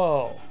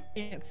 Oh.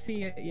 Can't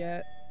see it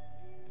yet.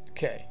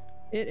 Okay.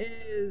 It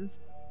is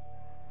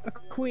a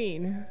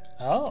queen.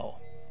 Oh.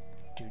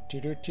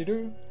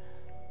 Do-do-do-do-do.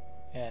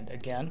 And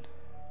again.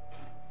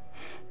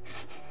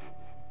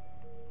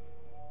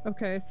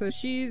 Okay, so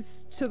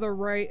she's to the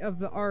right of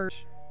the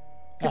arch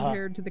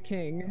compared to the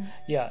king.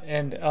 Yeah,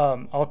 and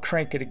I'll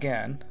crank it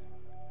again.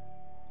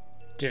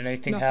 Did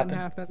anything happen? Nothing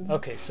happened.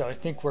 Okay, so I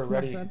think we're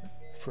ready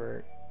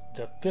for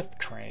the fifth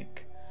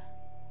crank.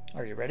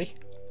 Are you ready?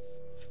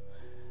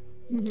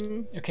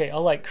 Mm-hmm. Okay,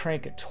 I'll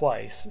crank it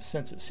twice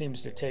since it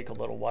seems to take a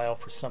little while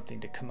for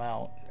something to come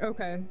out.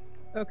 Okay.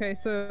 Okay,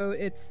 so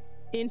it's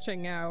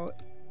inching out.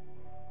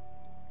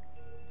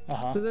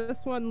 Uh-huh. So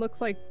this one looks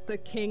like the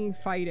king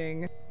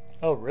fighting.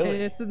 Oh, really?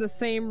 And it's in the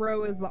same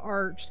row as the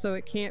arch, so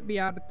it can't be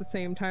out at the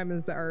same time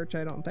as the arch,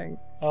 I don't think.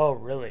 Oh,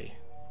 really?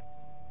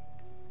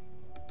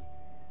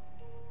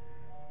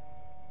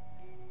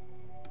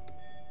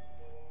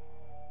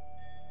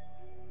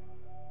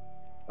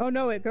 Oh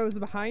no, it goes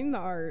behind the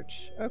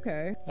arch.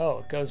 Okay. Oh,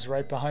 it goes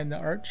right behind the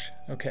arch?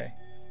 Okay.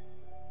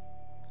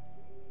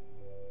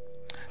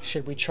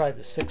 Should we try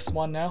the sixth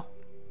one now?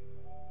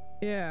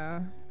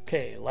 Yeah.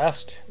 Okay,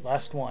 last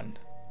one.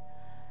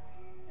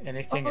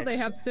 Anything? Oh, they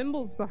have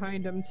symbols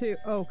behind them too.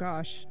 Oh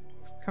gosh,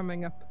 it's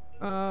coming up.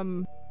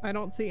 I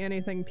don't see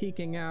anything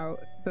peeking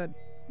out, but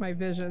my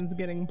vision's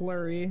getting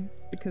blurry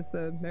because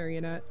the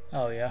marionette.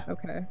 Oh yeah.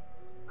 Okay.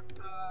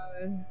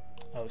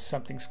 Oh,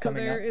 something's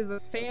coming up. So there is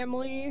a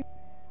family.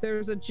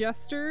 There's a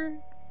jester,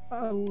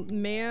 a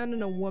man,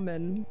 and a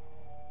woman.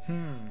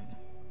 And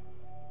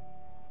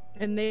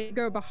they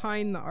go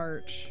behind the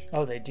arch.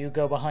 Oh, they do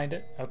go behind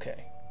it?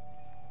 Okay.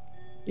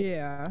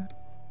 Yeah.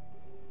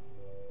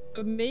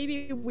 So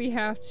maybe we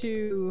have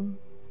to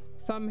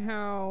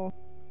somehow...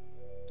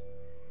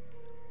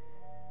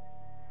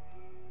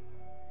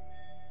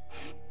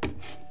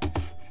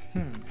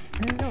 I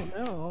don't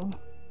know.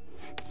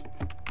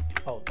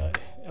 Oh,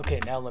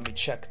 okay, now let me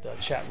check the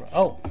chat room.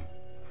 Oh!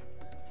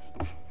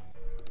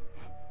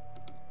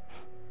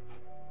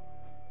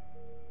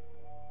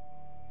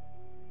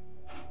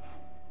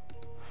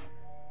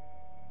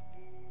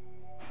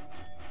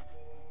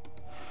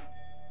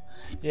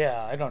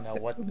 Yeah, I don't know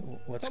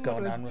what's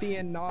going on with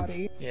being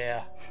naughty.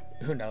 Yeah,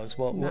 who knows?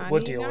 We'll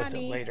deal with it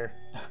later.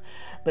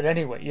 But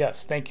anyway,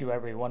 yes, thank you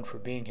everyone for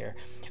being here.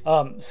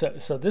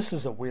 So this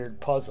is a weird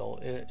puzzle.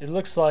 It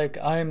looks like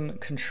I'm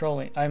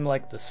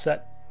like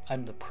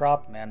I'm the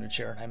prop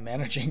manager, and I'm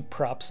managing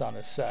props on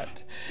a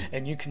set.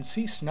 And you can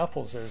see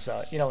Snuffles is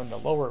in the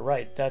lower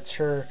right. That's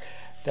her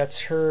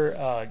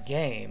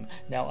game.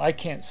 Now I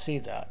can't see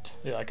that.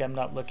 Like, I'm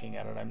not looking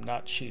at it. I'm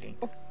not cheating.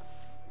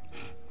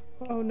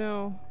 Oh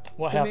no.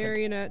 What happened? The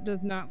marionette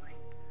does not...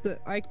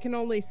 I can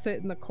only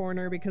sit in the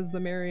corner because the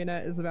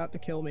marionette is about to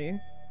kill me.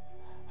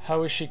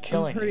 How is she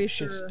killing you?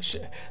 Sure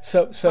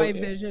So my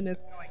vision is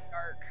going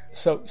dark.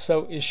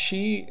 So is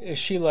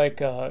she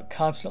like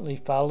constantly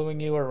following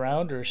you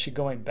around, or is she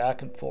going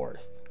back and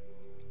forth?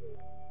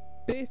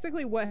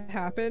 Basically what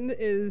happened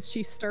is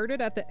she started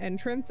at the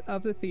entrance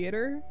of the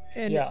theater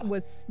and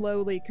was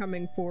slowly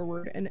coming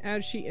forward, and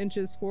as she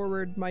inches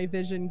forward, my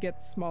vision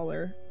gets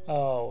smaller.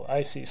 Oh,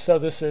 I see. So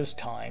this is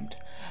timed.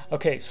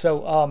 Okay,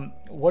 so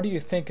what do you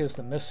think is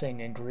the missing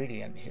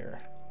ingredient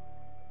here?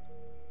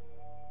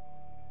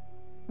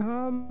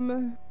 I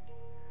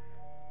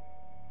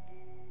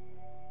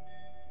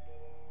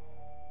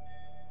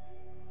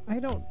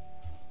don't...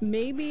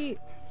 Maybe...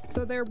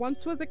 So there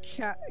once was a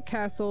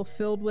castle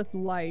filled with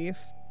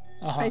life.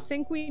 I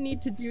think we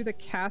need to do the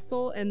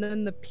castle and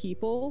then the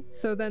people.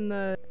 So then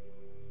the...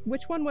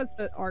 Which one was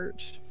the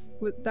arch?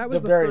 That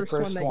was the very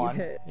first one that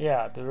you hit.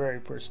 Yeah, the very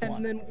first one.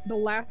 And then the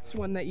last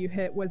one that you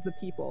hit was the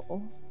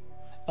people.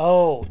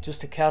 Oh,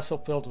 just a castle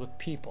filled with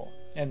people.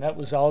 And that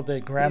was all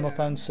the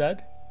gramophone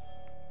said?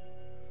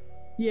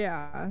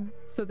 Yeah.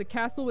 So the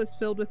castle was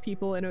filled with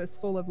people and it was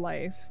full of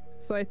life.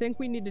 So I think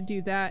we need to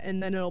do that,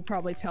 and then it'll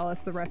probably tell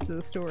us the rest of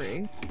the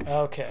story.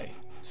 Okay.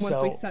 Once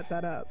we set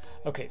that up.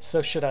 Okay,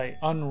 so should I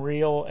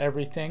unreel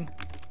everything?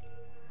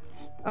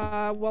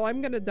 Well,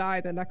 I'm gonna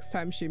die the next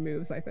time she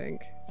moves, I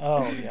think.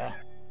 Oh, yeah.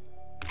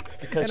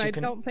 Because and I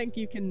don't think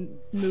you can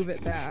move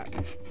it back.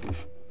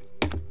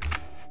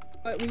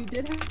 But we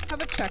did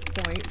have a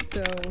checkpoint,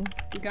 so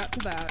we got to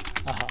that.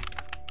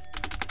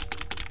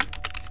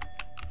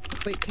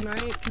 Wait, can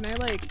I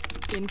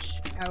like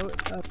inch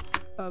out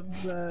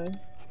of the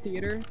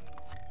theater?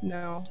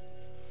 No.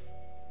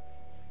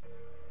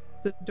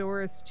 The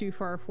door is too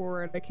far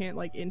forward. I can't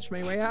like inch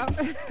my way out.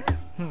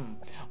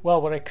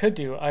 Well, what I could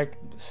do, I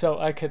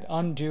could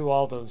undo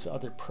all those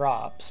other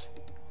props,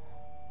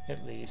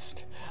 at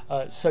least.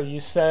 So you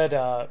said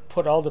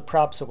put all the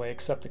props away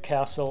except the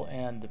castle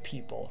and the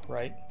people,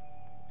 right?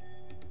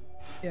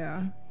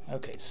 Yeah.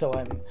 Okay, so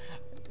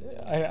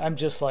I'm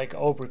just like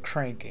over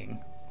cranking.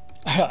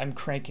 I'm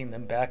cranking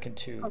them back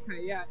into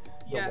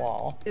the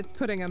wall. It's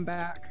putting them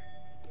back.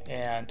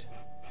 And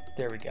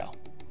there we go.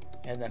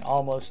 And then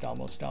almost.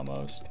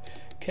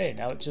 Okay,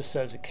 now it just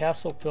says a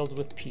castle filled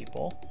with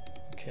people.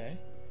 Okay.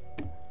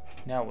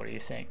 Now what do you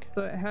think?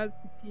 So it has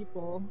the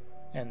people.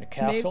 And the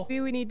castle?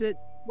 Maybe we need to...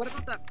 What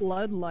about that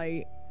blood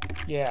light?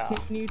 Yeah.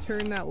 Can you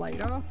turn that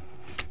light off?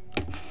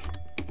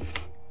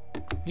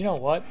 You know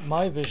what?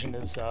 My vision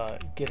is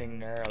getting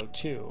narrow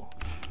too.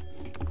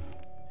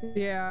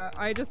 Yeah,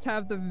 I just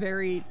have the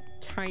very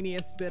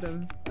tiniest bit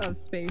of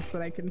space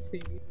that I can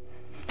see.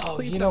 Oh,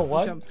 Please you know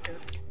what? Jump scare.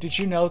 Did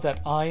you know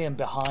that I'm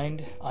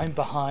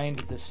behind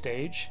the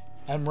stage?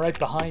 I'm right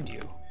behind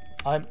you.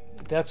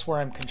 That's where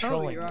I'm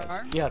controlling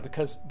this. Yeah,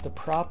 because the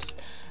props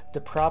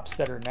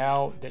that are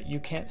now that you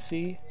can't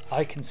see,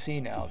 I can see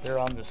now. They're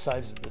on the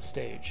sides of the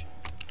stage.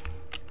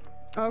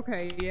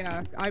 Okay,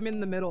 yeah. I'm in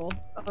the middle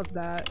of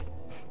that.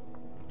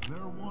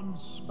 There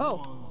once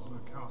was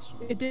a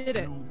castle. It did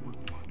it.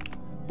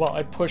 Well,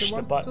 I pushed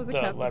the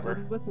lever.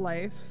 Filled with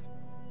life.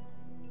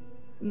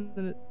 And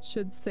then it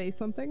should say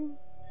something.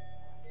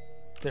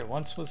 There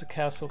once was a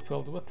castle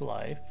filled with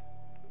life.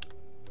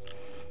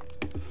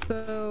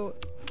 So,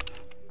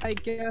 I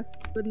guess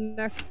the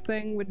next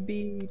thing would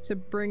be to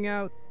bring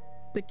out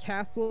the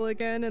castle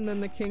again, and then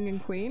the king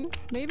and queen,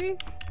 maybe,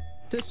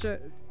 to show,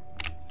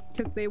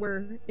 because they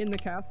were in the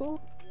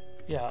castle.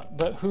 Yeah,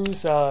 but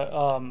who's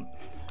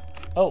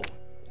Oh,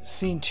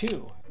 scene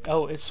 2.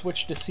 Oh, it's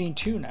switched to scene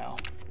 2 now.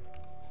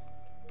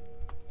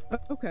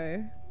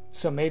 Okay.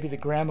 So maybe the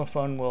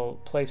gramophone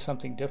will play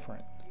something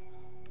different.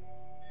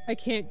 I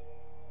can't...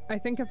 I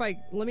think if I...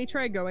 Let me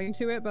try going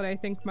to it, but I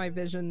think my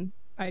vision...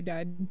 I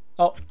died.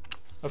 Oh,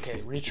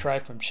 okay.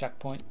 Retry from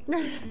checkpoint.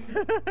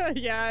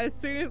 Yeah, as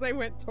soon as I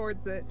went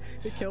towards it,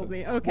 it killed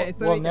me. Okay, well,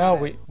 so well, now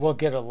we'll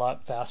get a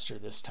lot faster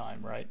this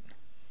time, right?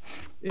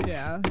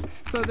 Yeah.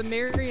 So the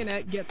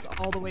marionette gets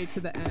all the way to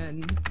the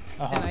end,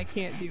 and I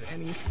can't do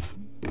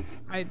anything.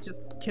 I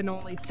just can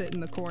only sit in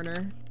the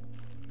corner.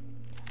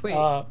 Wait.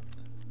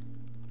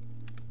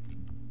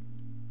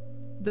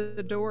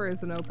 The door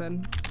isn't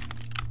open.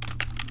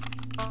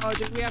 Oh,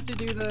 did we have to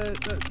do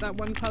that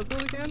one puzzle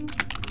again?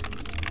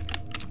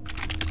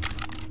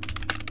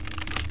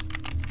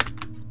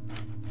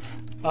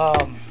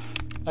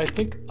 I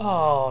think.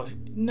 Oh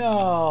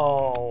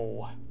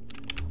no!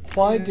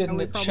 Why didn't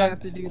it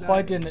check?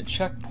 Why didn't it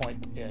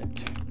checkpoint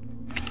it?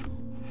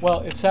 Well,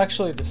 it's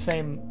actually the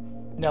same.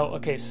 No,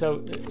 okay.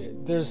 So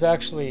there's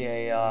actually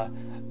a.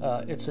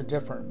 It's a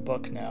different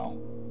book now.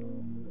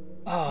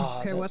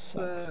 Okay, what's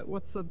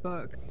the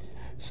book?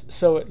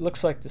 So it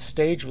looks like the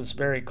stage was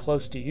very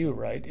close to you,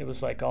 right? It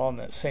was like all in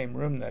that same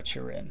room that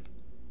you're in.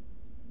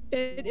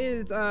 It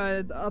is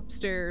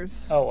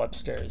upstairs. Oh,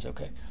 upstairs.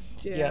 Okay.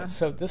 Yeah. Yeah.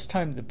 So this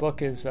time the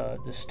book is the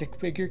stick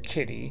figure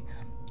kitty,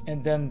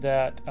 and then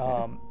that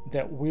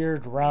that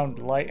weird round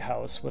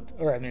lighthouse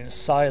a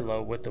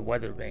silo with the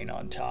weather vane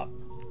on top.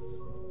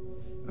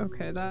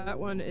 Okay, that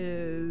one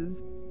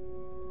is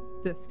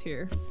this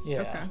here.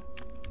 Yeah. Okay.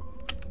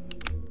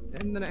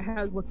 And then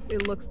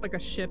it looks like a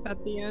ship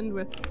at the end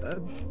with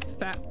a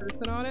fat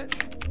person on it.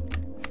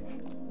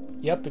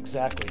 Yep,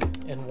 exactly.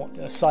 And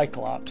a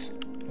cyclops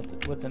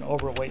with an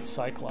overweight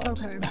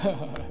cyclops. Okay.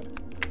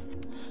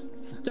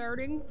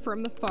 Starting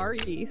from the far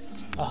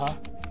east.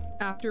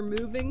 After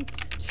moving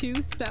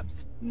 2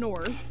 steps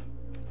north,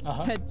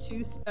 head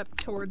 2 steps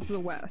towards the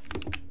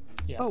west.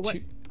 Yeah. Oh, what?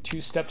 Two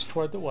steps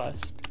toward the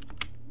west.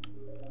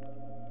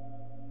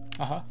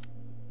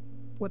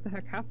 What the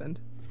heck happened?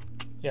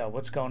 Yeah,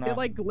 what's going on? It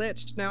like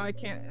glitched. Now I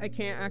can't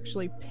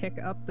actually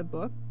pick up the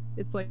book.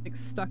 It's like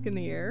stuck in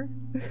the air.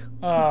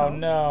 Oh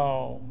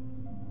no.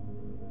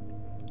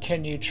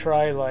 Can you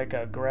try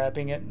like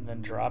grabbing it and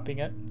then dropping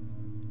it?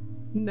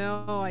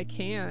 No, I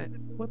can't.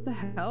 What the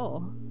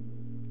hell?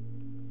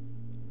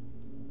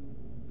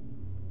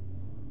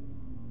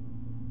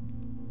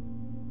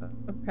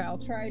 Okay, I'll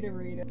try to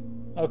read it.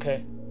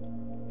 Okay.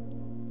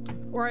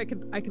 Or I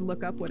could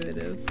look up what it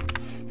is.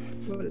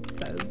 What it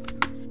says.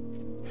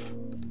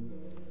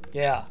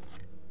 Yeah.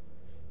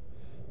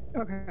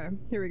 Okay,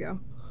 here we go.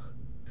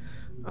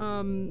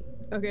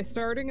 Okay,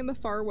 starting in the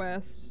far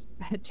west,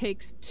 it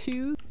takes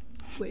 2...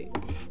 Wait.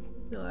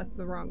 No, that's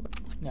the wrong book.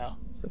 No.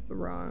 That's the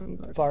wrong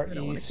book. Far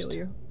east,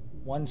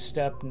 1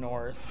 step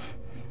north,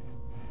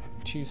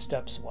 2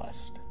 steps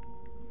west.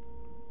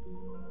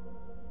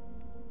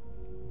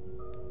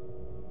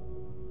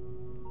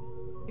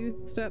 Two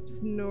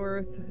steps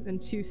north and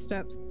 2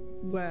 steps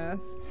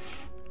west.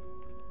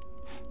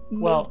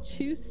 Move Well,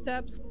 2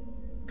 steps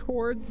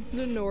towards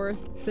the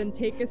north, then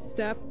take a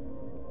step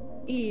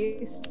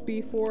east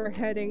before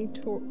heading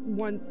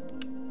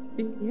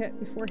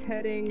before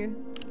heading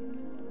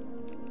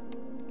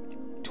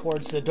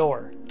towards the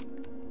door.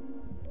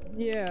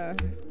 Yeah.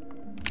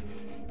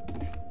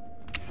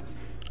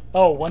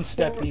 Oh, one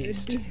step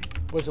east.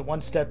 Was it one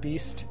step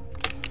east?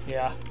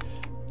 Yeah.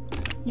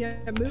 Yeah,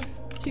 it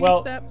moves two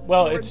steps.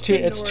 Well, it's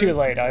too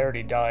late. I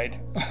already died.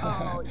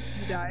 Oh,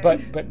 you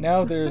died. But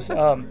now there's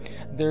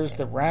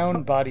the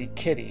round body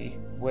kitty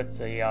with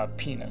the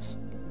penis.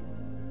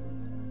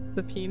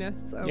 The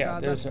penis? Oh, yeah,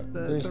 God, there's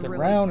the really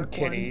round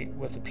kitty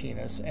with a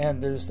penis,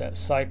 and there's that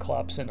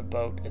cyclops in a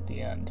boat at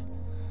the end.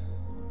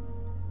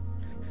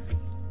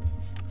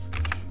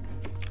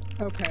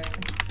 Okay.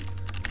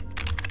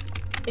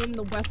 In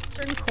the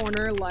western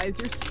corner lies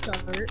your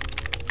start.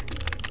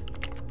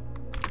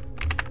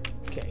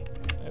 Okay.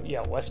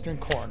 Yeah, western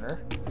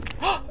corner.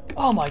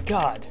 Oh my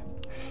God!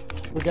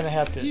 We're gonna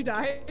have to... Did you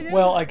die?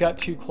 Well, I got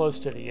too close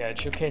to the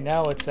edge. Okay,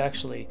 now it's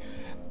actually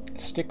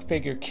stick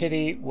figure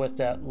kitty with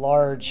that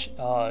large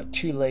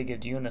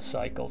two-legged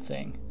unicycle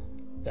thing.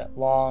 That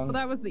long... Well,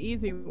 that was the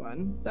easy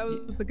one. That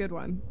was the good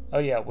one. Oh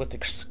yeah, with the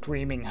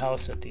screaming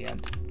house at the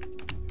end.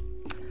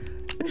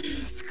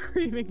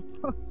 Screaming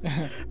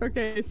house.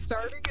 Okay,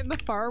 starting in the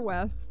far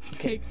west,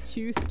 take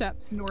 2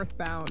 steps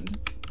northbound.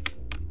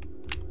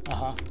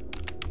 Uh-huh.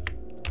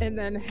 And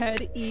then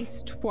head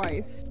east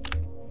twice.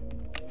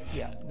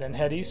 Yeah, then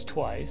head east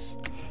twice.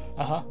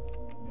 Uh-huh.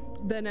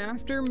 Then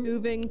after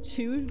moving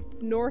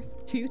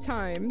north 2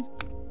 times,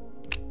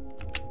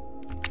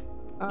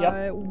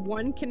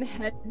 one can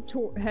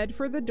head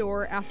for the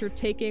door after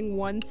taking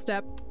 1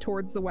 step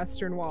towards the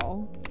western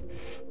wall.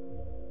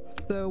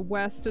 So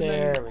west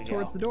and then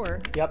towards the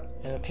door.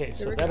 Yep. Okay,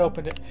 so that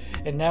opened it.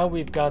 And now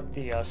we've got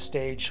the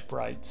stage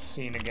bright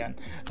scene again.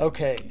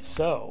 Okay,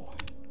 so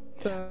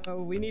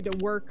we need to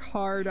work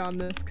hard on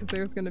this because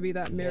there's going to be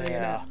that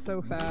marionette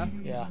so fast.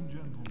 Yeah.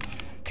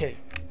 Okay.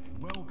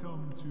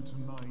 Welcome to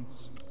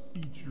tonight's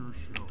feature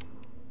show.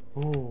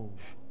 Ooh.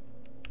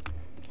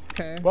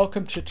 Okay.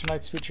 Welcome to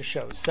tonight's feature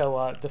show.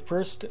 So the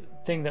first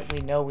thing that we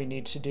know we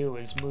need to do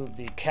is move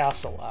the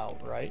castle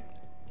out, right?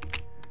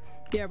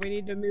 Yeah, we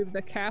need to move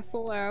the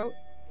castle out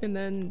and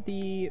then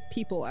the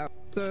people out.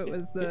 So it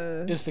was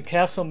the... Is the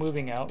castle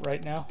moving out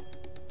right now?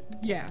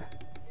 Yeah.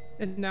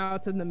 And now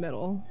it's in the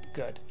middle.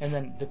 Good. And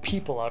then the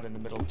people out in the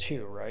middle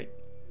too, right?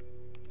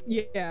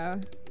 Yeah.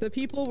 The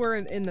people were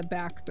in the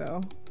back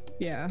though.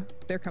 Yeah,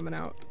 they're coming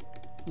out.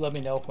 Let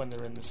me know when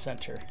they're in the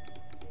center.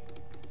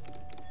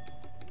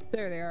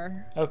 There they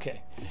are.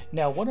 Okay.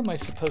 Now, what am I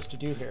supposed to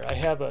do here? I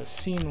have a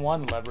scene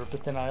 1 lever,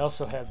 but then I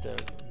also have the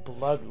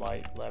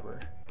bloodlight lever.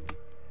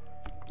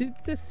 Do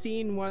the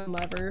scene 1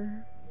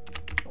 lever.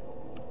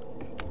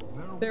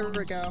 There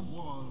we go.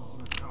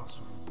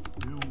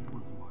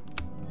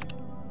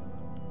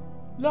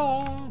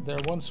 There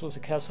once was a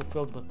castle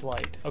filled with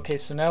light. Okay,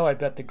 so now I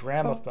bet the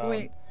gramophone... Oh,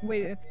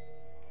 wait,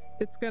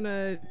 it's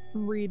gonna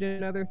read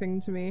another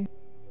thing to me.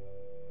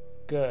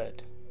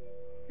 Good.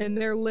 And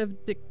there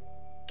lived a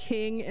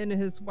king and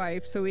his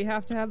wife, so we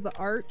have to have the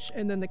arch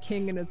and then the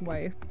king and his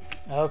wife.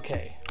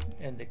 Okay,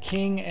 and the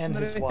king and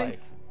his wife.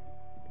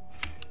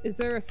 Is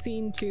there a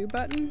scene 2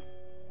 button?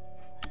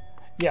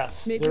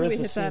 Yes, maybe there is we a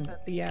hit scene... that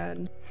at the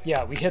end.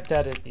 Yeah, we hit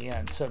that at the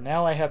end. So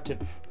now I have to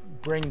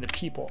bring the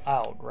people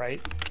out,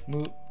 right?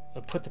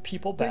 Put the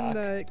people back.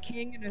 Bring the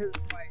king and his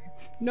wife.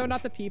 No,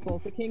 not the people.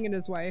 The king and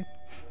his wife.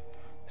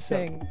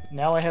 So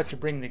now I have to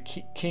bring the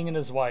king and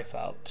his wife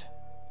out.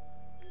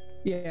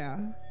 Yeah.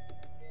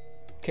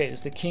 Okay,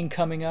 is the king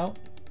coming out?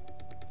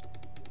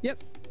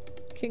 Yep.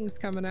 King's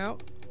coming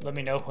out. Let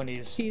me know when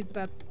he's...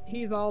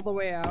 He's all the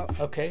way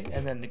out. Okay,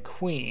 and then the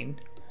queen.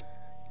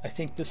 I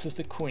think this is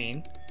the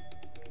queen.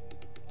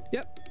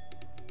 Yep.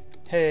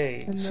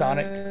 Hey, and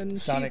Sonic.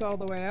 She's all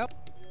the way out.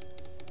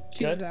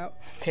 She's out.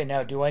 Okay,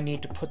 now do I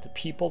need to put the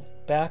people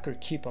back or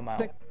keep them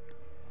out?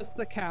 Just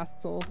the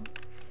castle.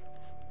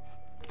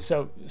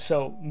 So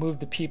move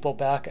the people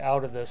back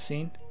out of the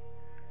scene?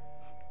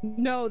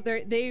 No,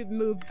 they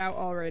moved out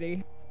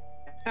already.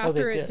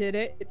 After it did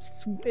it,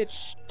 it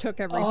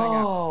took everything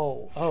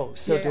out. Oh,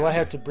 so do I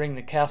have to bring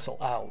the castle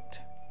out?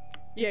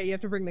 Yeah, you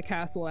have to bring the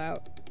castle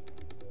out.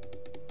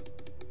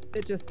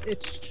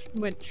 It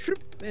went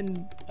troop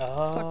and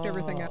sucked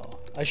everything out.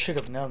 I should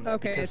have known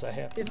that because I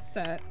have... It's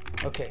set.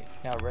 Okay,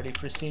 now ready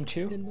for scene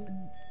 2?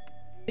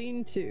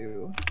 Scene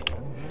 2.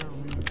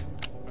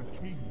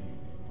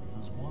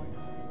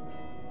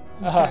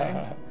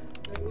 Okay.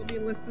 So let me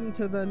listen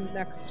to the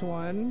next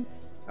one.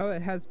 Oh,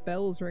 it has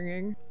bells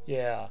ringing.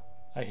 Yeah,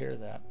 I hear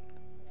that.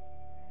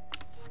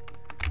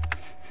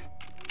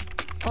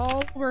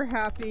 All were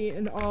happy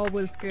and all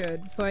was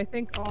good. So I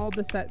think all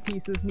the set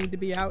pieces need to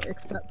be out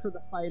except for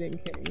the fighting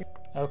king.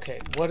 Okay,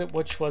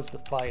 which was the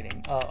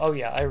fighting? Oh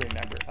yeah, I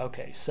remember.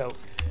 Okay, so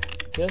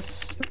this...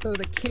 So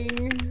the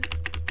king,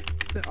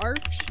 the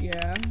arch,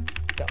 yeah.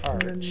 The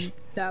arch. And then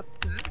that's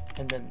that.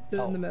 And then...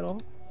 in the middle.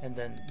 And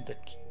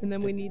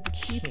then we need the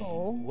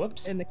people.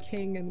 Whoops. And the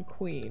king and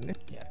queen.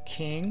 Yeah,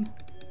 king.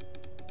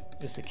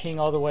 Is the king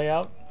all the way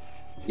out?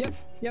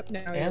 Yep,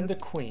 now and the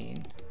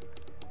queen.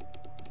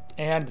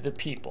 And the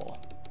people.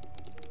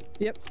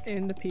 Yep,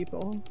 and the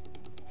people.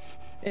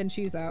 And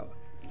she's out.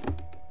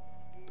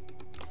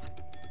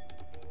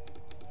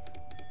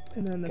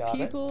 And then the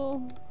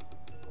people.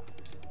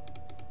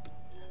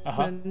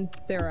 Then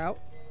they're out.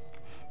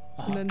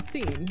 And then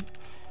scene.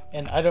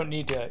 And I don't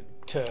need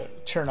to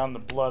turn on the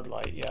blood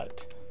light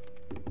yet.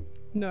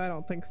 No, I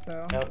don't think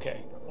so.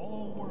 Okay.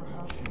 All were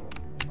happy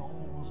and all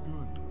was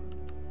good.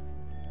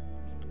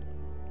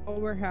 All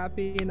were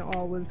happy and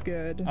all was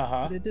good.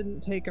 But it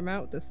didn't take him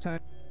out this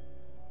time.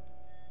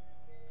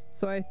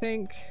 So I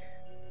think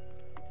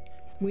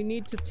we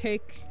need to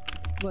take.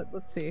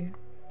 Let's see.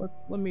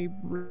 Let me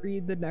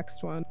read the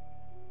next one.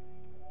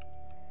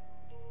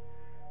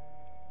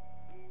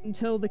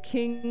 Until the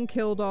king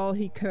killed all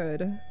he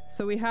could.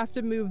 So we have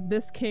to move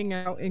this king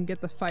out and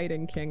get the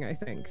fighting king, I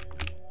think.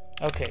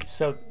 Okay,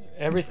 so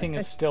everything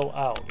is still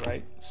out,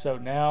 right? So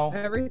now...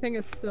 Everything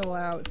is still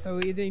out, so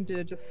we need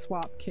to just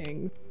swap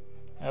kings.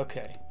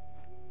 Okay.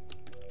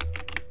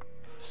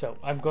 So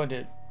I'm going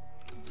to...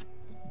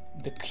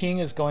 The king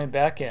is going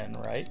back in,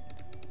 right?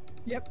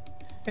 Yep.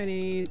 And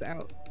he's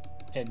out.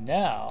 And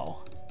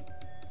now...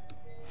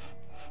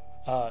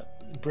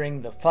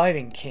 bring the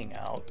fighting king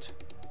out.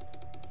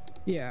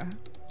 Yeah.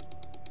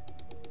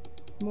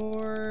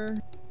 More.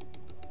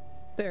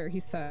 There,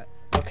 he's set.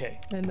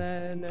 Okay. And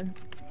then.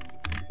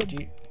 Do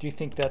you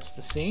think that's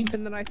the scene?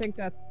 And then I think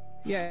that.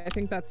 Yeah, I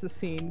think that's the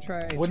scene.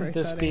 Wouldn't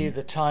this setting. be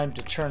the time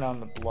to turn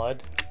on the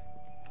blood?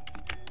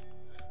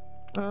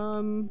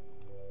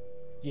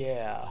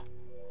 Yeah.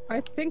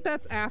 I think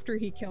that's after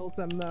he kills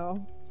them,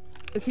 though,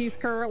 because he's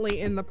currently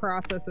in the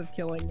process of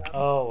killing them.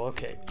 Oh,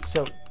 okay.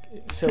 So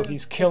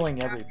he's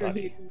killing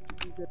everybody.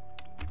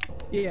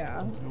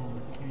 Yeah.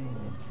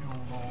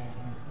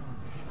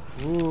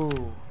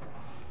 Ooh.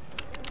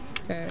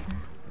 Okay.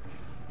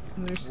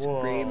 And there's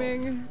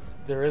screaming.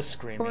 There is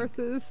screaming.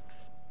 Horses.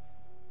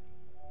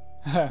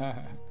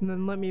 And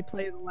then let me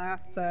play the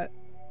last set.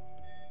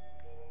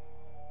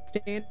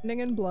 Standing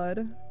in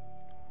blood.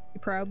 He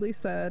proudly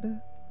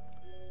said.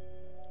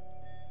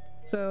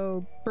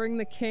 So bring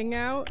the king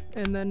out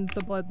and then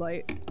the blood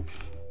light.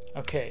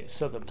 Okay,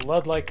 so the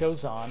blood light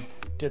goes on.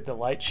 Did the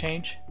light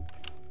change?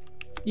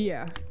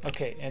 Yeah.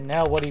 Okay, and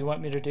now what do you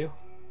want me to do?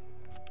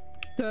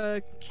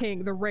 The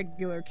king, the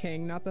regular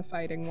king, not the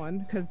fighting one,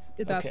 because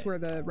that's where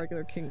the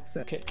regular king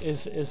sits. Okay,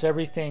 is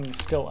everything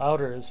still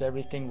out or is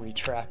everything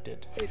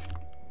retracted?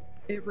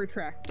 It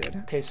retracted.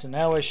 Okay, so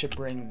now I should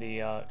bring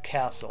the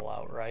castle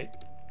out, right?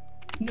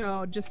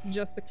 No, just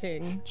the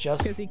king.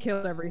 Because he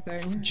killed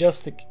everything.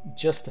 Just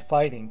the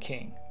fighting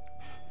king.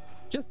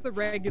 Just the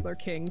regular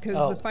king,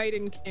 because the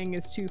fighting king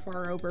is too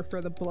far over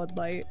for the blood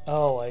light.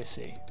 Oh, I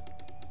see.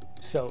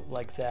 So,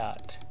 like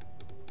that.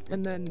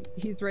 And then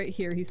he's right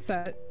here, he's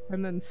set,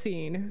 and then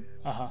scene.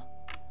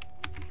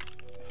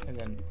 And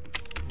then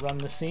run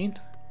the scene?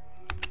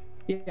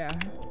 Yeah.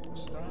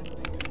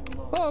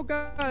 Oh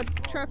god,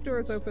 trapdoor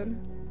is open.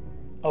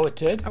 Oh, it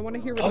did? I want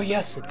to hear what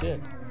yes, it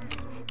did.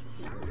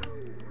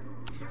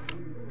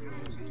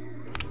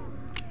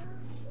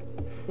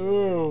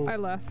 Ooh. I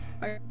left.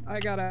 I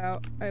got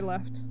out. I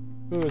left.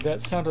 Ooh,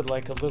 that sounded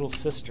like a little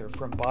sister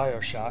from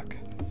BioShock.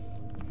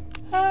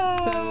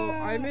 So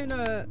I'm in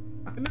a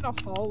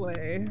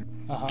hallway.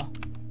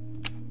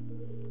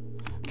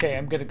 Okay,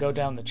 I'm gonna go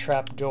down the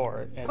trap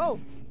door. And...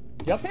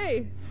 Yep.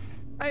 Hey,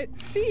 I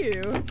see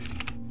you.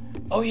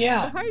 Oh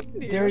yeah.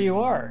 You. There you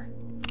are.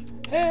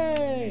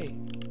 Hey.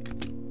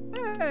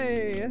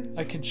 Hey.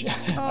 I can.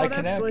 Oh,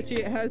 that's glitchy.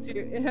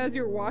 It has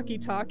your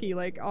walkie-talkie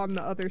like on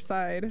the other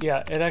side.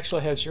 Yeah, it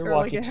actually has your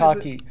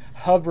walkie-talkie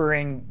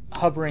hovering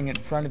in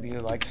front of you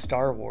like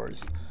Star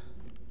Wars.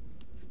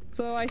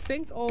 So I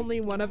think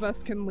only one of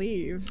us can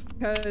leave,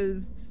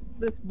 because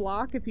this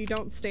block, if you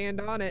don't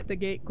stand on it, the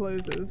gate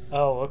closes.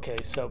 Oh, okay,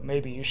 so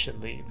maybe you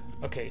should leave.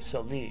 Okay,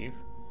 so leave.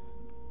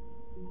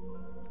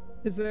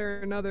 Is there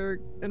another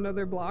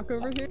block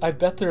over here? I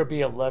bet there'll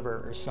be a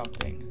lever or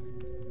something.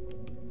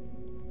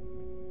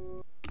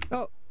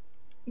 Oh,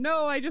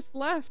 no, I just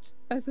left.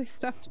 As I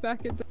stepped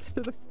back into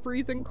the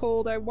freezing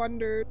cold, I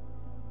wondered,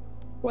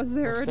 was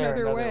there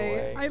another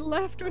way? I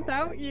left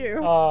without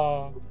you.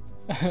 Oh.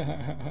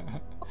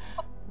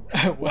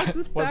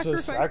 Was the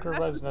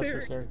sacrifice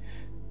necessary?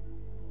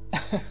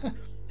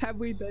 Have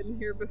we been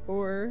here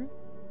before?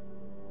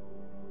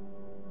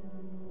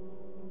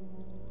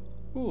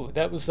 Ooh,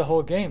 that was the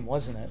whole game,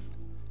 wasn't it?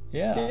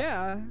 Yeah.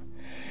 Yeah.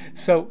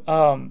 So,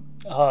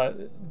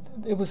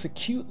 it was a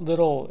cute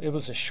little, it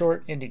was a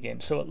short indie game,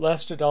 so it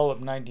lasted all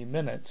of 90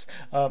 minutes.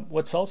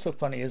 What's also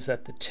funny is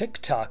that the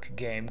TikTok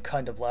game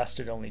kind of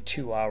lasted only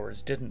 2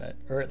 hours, didn't it?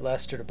 Or it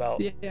lasted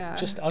about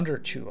just under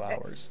 2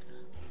 hours.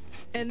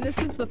 And this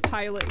is the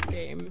pilot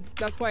game.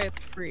 That's why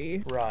it's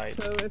free. Right.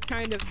 So it's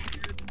kind of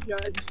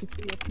judged to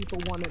see if people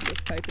wanted this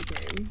type of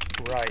game.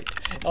 Right.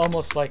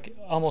 Almost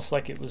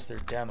like it was their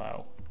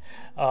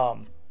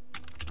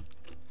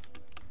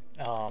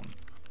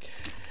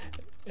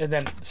And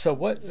then, so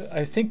what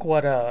I think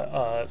what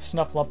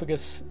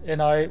Snufflumpagus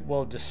and I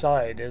will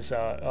decide is,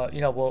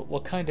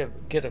 we'll kind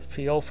of get a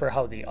feel for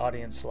how the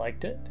audience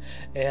liked it,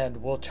 and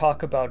we'll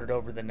talk about it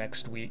over the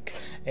next week.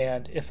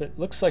 And if it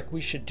looks like we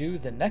should do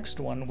the next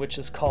one, which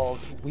is called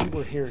 "We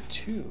Were Here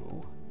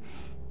Too."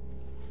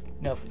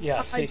 No,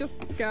 yeah. See, I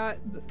just got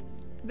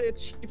the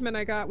achievement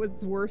I got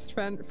was worst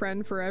friend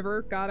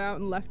forever. Got out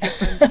and left your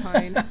friend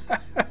behind.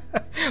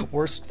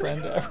 Worst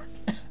friend ever.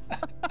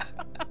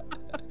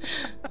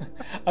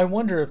 I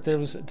wonder if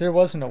there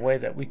wasn't a way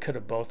that we could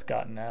have both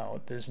gotten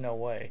out. There's no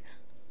way.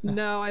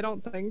 No, I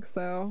don't think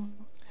so.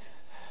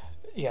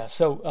 Yeah.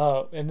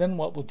 So, and then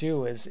what we'll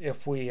do is,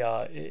 if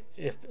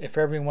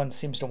everyone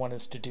seems to want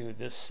us to do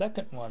this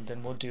second one,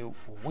 then we'll do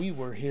 "We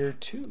Were Here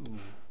Too,"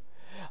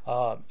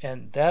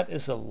 and that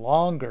is a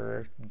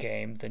longer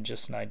game than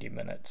just 90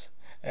 minutes.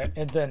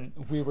 And then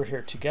 "We Were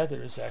Here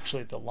Together" is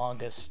actually the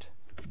longest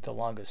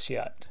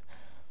yet.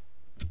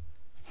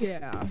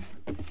 Yeah.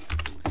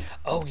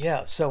 Oh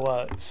yeah,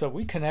 so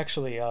we can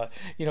actually,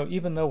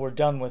 even though we're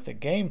done with the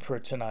game for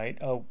tonight,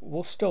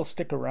 we'll still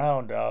stick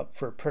around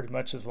for pretty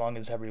much as long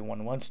as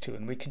everyone wants to,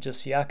 and we can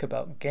just yak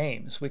about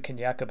games. We can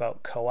yak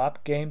about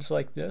co-op games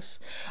like this,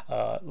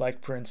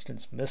 like for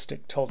instance,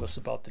 Mystic told us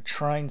about the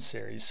Trine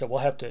series. So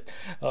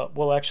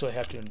we'll actually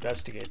have to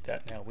investigate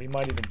that now. We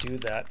might even do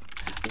that.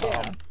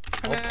 Yeah,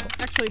 I'm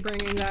actually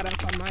bringing that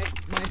up on my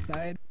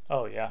side.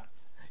 Oh yeah,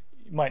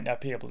 you might not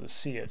be able to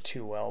see it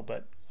too well,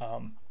 but.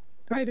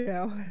 I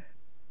do.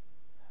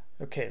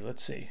 Okay,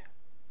 let's see.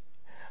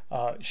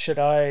 Should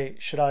I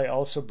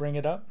also bring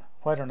it up?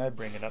 Why don't I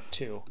bring it up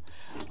too?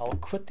 I'll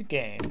quit the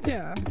game.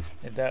 Yeah.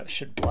 And that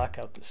should black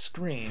out the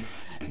screen.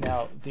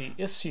 Now the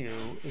issue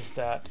is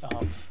that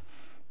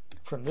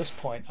from this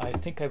point, I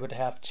think I would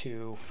have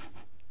to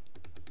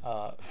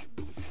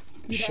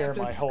share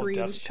my whole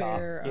desktop.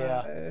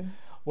 Yeah.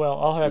 Well,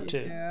 I'll have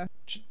to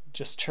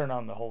just turn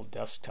on the whole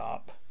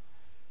desktop.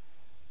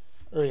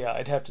 Or yeah,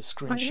 I'd have to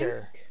screen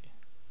share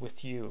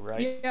with you,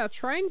 right? Yeah,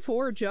 Trine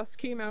 4 just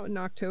came out in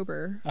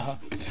October.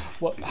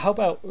 Well, how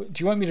about,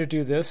 do you want me to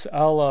do this?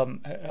 I'll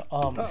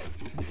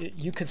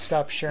you could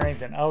stop sharing,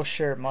 then I'll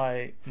share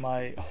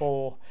my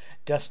whole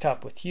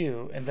desktop with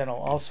you, and then I'll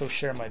also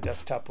share my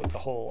desktop with the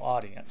whole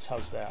audience.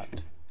 How's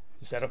that?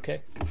 Is that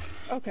okay?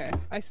 Okay,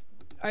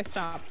 I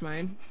stopped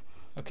mine.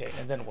 Okay,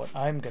 and then what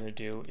I'm going to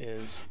do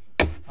is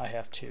I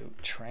have to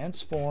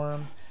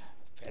transform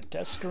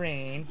that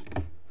screen,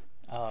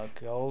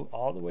 go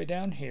all the way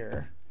down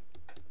here,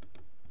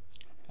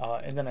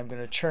 and then I'm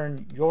going to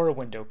turn your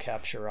window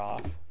capture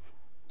off.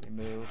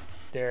 Remove.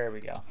 There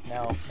we go.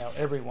 Now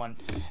everyone,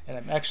 and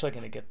I'm actually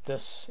going to get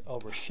this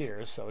over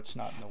here so it's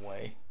not in the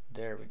way.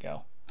 There we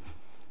go.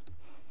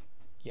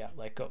 Yeah,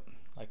 like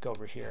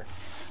over here.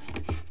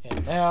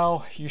 And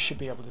now you should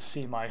be able to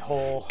see my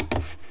whole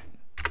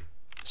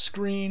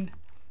screen,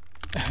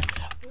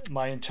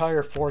 my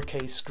entire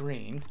 4K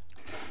screen.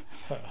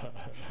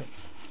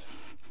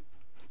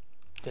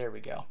 There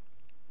we go.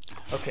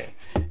 Okay,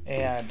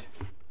 and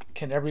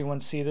can everyone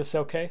see this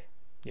okay?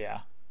 Yeah.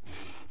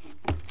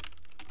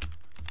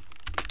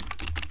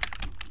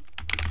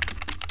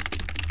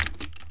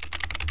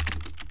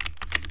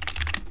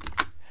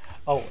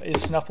 Oh,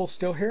 is Snuffle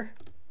still here?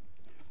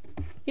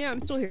 Yeah,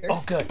 I'm still here.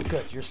 Oh, good.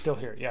 You're still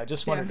here. Yeah, I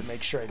just wanted to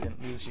make sure I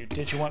didn't lose you.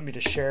 Did you want me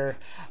to share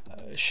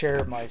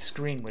my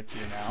screen with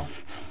you now,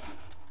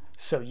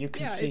 so you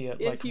can see it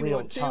like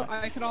real time?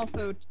 I could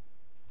also.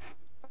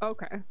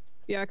 Okay.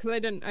 Yeah, because I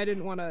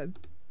didn't want to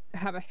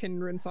have a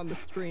hindrance on the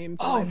stream.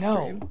 Oh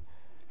no,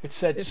 it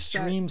said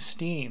stream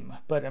Steam,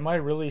 but am I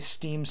really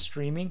Steam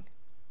streaming?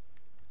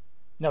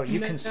 No,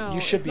 you can. You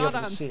should be able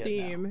to see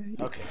it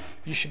now. Okay,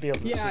 you should be able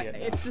to see it now.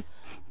 Yeah, it's just.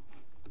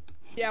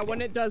 Yeah,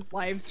 when it does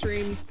live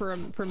stream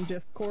from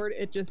Discord,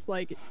 it just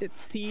it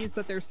sees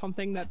that there's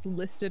something that's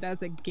listed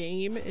as a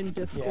game in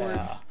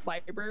Discord's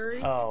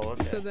library. Oh,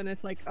 okay. So then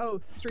it's like,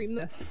 oh, stream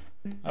this.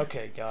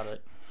 Okay, got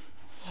it.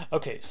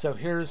 Okay, so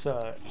here's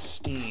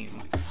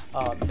Steam.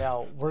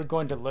 Now we're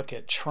going to look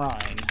at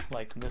Trine,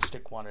 like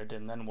Mystic wanted,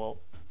 and then we'll.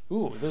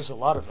 Ooh, there's a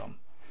lot of them.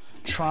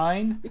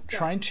 Trine,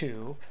 Trine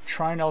 2,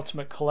 Trine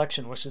Ultimate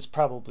Collection, which is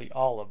probably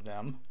all of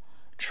them.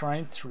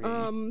 Trine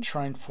 3,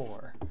 Trine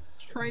 4.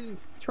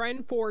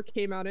 Trine 4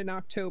 came out in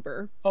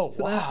October. Oh,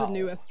 so wow. That's the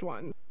newest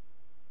one.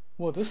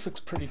 Well, this looks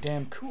pretty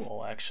damn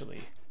cool,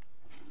 actually.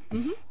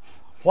 Mm-hmm.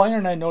 Why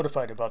aren't I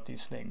notified about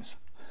these things?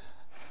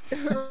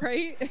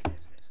 Right?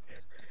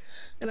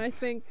 And I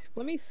think,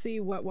 let me see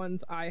what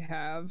ones I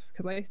have,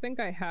 because I think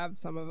I have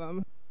some of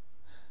them.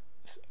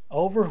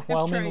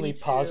 Overwhelmingly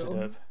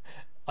positive.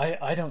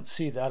 I don't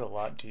see that a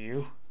lot, do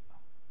you?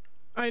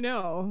 I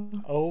know.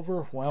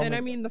 Overwhelming. And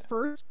I mean, the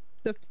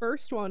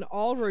first one,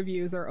 all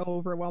reviews are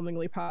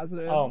overwhelmingly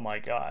positive. Oh my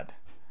god.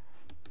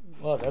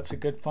 Well, that's a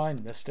good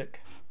find,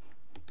 Mystic.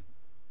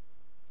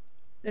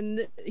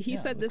 And he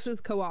said this is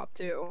co-op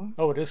too.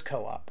 Oh, it is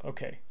co-op.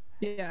 Okay.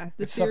 Yeah,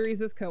 the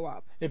series is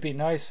co-op. It'd be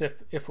nice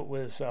if it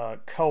was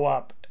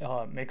co-op,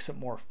 makes it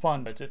more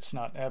fun, but it's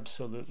not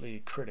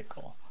absolutely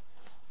critical.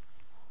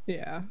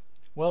 Yeah.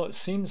 Well, it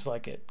seems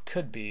like it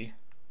could be.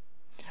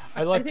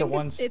 I like I think the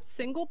ones. It's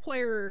single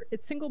player.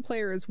 It's single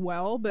player as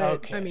well, but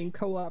Okay. I mean,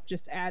 co-op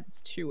just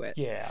adds to it.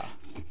 Yeah.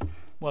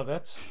 Well,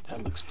 that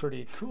looks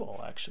pretty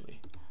cool,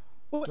 actually.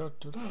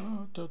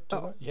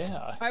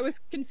 Yeah. I was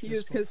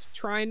confused because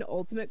Trine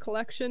Ultimate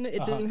Collection,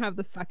 it didn't have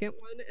the second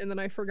one, and then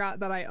I forgot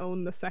that I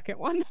own the second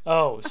one.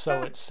 Oh,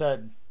 so it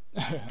said.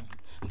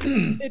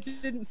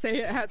 It didn't say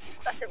it had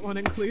the second one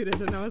included,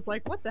 and I was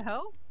like, what the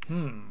hell?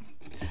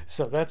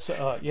 So that's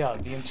yeah,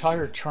 the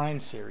entire Trine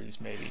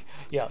series, maybe.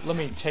 Yeah, let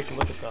me take a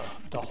look at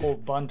the whole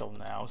bundle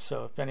now.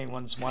 So if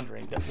anyone's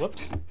wondering that,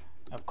 whoops,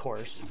 of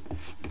course,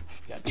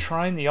 yeah,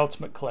 Trine the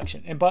Ultimate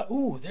Collection, and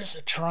ooh, there's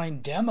a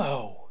Trine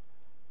demo.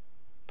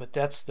 But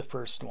that's the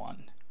first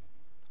one.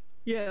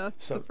 Yeah,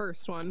 that's the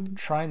first one.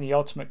 Trine the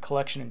Ultimate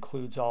Collection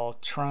includes all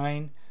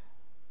Trine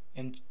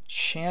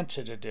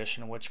Enchanted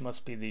Edition, which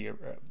must be the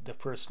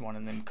first one,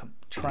 and then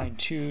Trine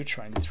 2,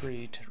 Trine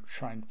 3,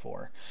 Trine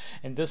 4.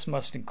 And this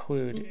must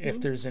include if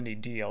there's any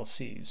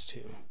DLCs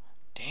too.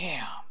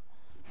 Damn.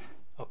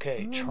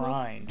 Okay,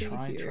 Trine.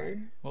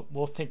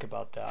 We'll think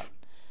about that.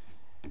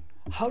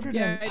 How did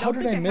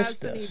I miss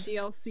this? Any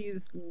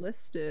DLCs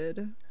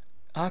listed.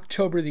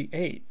 October the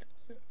 8th.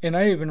 And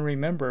I even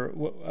remember,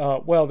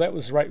 well, that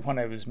was right when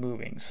I was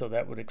moving, so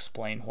that would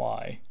explain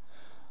why.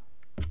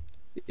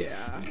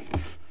 Yeah.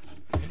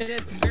 And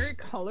it's very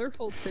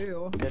colorful,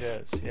 too. It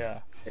is, yeah.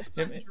 It's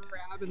not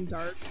drab and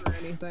dark or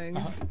anything.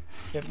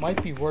 It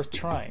might be worth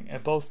trying.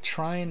 And both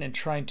Trine and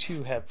Trine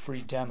 2 have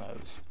free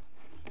demos.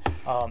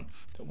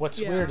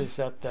 What's weird is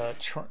that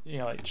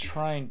like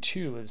Trine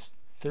 2 is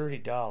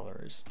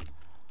 $30.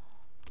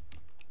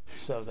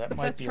 So that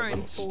might be a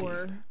little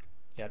steep.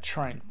 Yeah,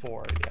 Trine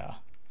 4, yeah.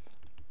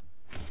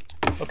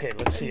 Okay,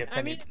 let's see if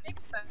I mean, it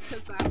makes sense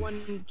because that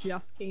one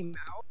just came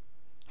out.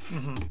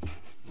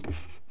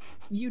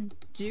 You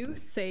do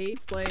save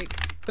like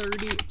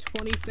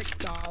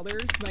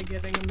 $26 by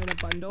getting them in a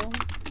bundle.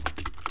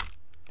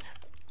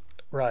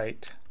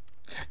 Right.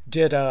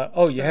 Did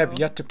you have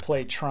yet to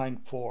play Trine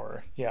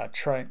 4. Yeah,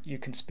 you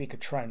can speak of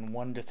Trine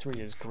 1 to 3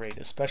 is great,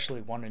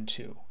 especially 1 and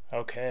 2.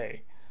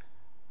 Okay.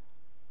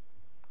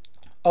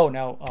 Oh,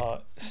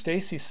 now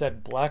Stacy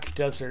said Black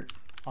Desert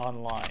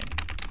Online.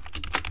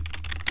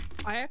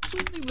 I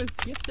actually was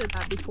gifted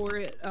that before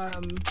it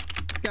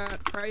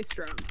got price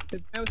dropped.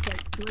 Because now it's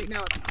like right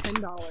now it's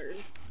 $10.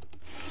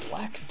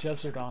 Black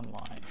Desert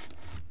Online.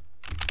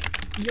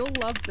 You'll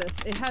love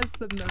this. It has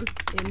the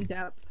most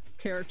in-depth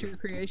character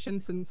creation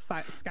since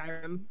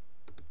Skyrim.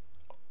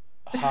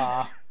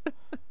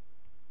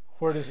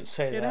 Where does it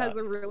say that? It has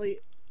a really.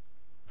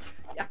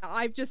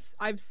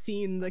 I've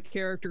seen the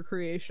character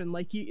creation.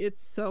 Like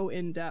it's so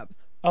in-depth.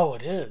 Oh,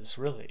 it is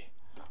really.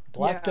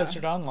 Black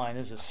Desert Online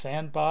is a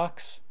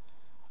sandbox.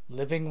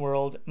 Living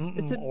world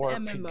it's an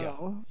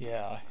MMO.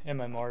 Yeah,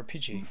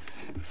 MMORPG.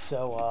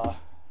 So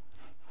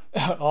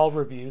all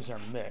reviews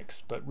are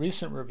mixed, but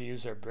recent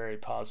reviews are very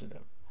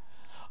positive.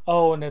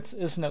 Oh, and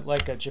isn't it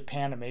like a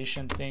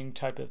Japanimation thing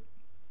type of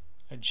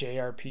a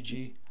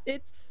JRPG?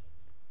 It's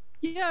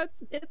kind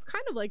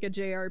of like a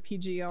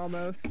JRPG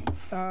almost.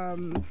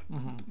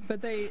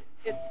 But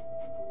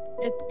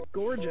it's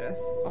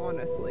gorgeous,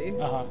 honestly.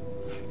 La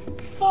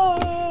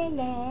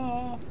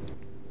la.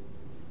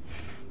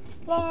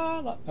 La,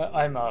 la.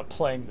 I'm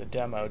playing the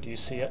demo. Do you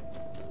see it?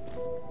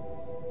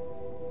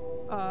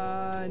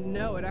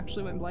 No, it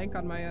actually went blank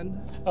on my end.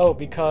 Oh,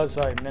 because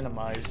I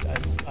minimized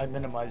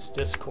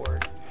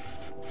Discord.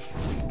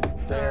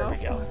 There we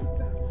go.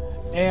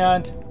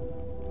 And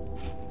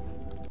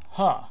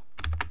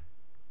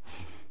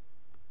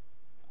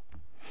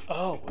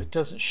oh, it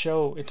doesn't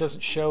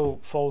show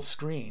full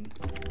screen.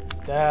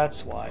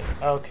 That's why.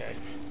 Okay.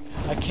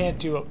 I can't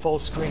do it full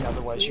screen,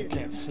 otherwise you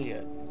can't see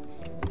it.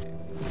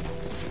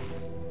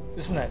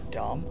 Isn't that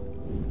dumb?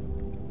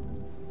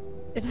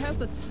 It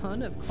has a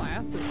ton of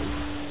classes.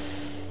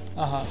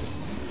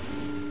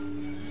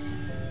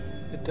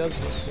 It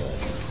does look good.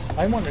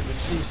 I wanted to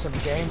see some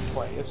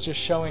gameplay. It's just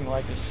showing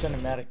like a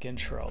cinematic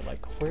intro.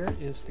 Like, where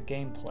is the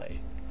gameplay?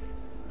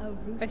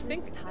 I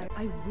think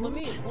let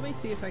me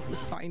see if I can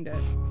find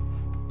it.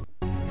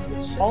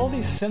 All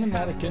these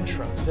cinematic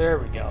intros. There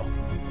we go.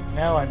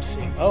 Now I'm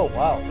seeing. Oh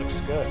wow,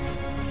 looks good.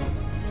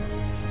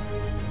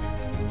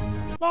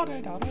 La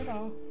da da da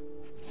da.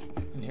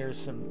 And here's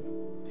some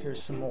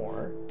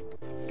more.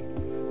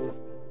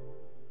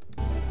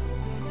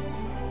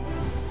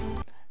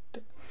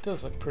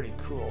 Does look pretty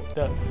cool.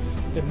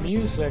 The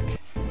music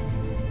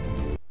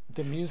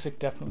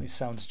definitely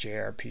sounds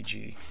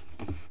JRPG.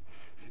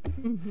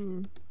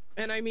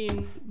 And I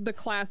mean, the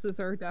classes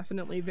are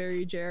definitely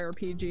very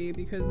JRPG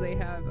because they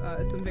have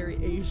some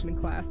very Asian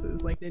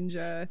classes like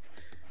Ninja,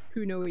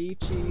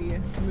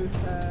 Kunoichi,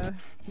 Musa,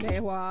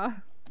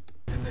 Newa.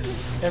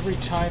 Every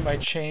time I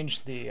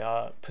change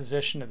the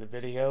position of the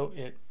video,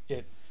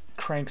 it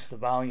cranks the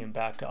volume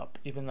back up,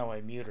 even though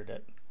I muted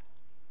it.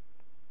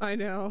 I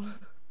know.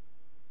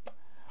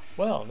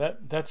 Well,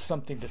 that's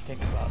something to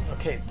think about.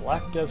 Okay,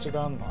 Black Desert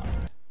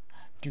Online.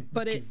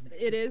 But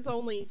it is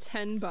only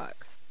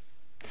 $10.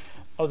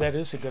 Oh, that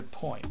is a good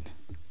point.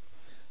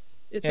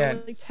 It's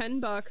only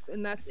 $10,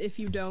 and that's if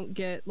you don't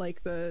get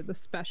like the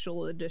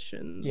special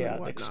editions. Yeah,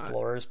 the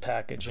Explorers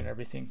package and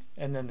everything.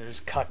 And then there's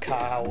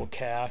Cacao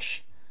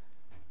Cash.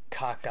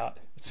 Caca.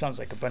 It sounds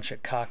like a bunch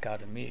of caca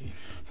to me.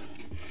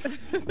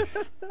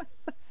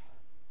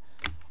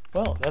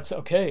 Well, that's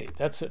okay.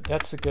 That's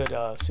a good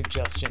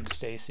suggestion,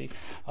 Stacy.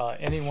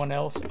 Anyone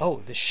else?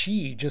 Oh, the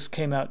She just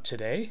came out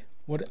today.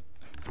 What?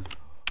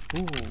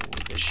 Ooh,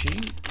 the She.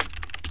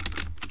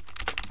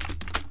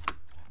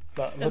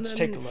 Let's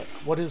take a look.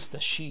 What is the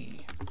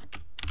She?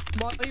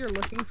 While you're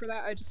looking for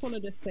that, I just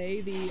wanted to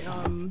say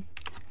the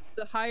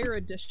higher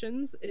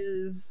editions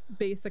is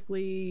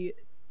basically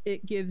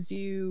it gives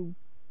you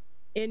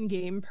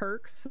in-game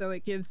perks, so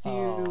it gives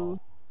you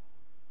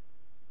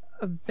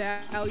a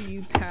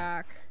value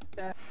pack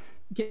that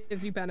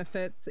gives you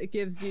benefits. It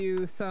gives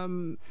you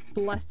some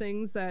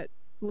blessings that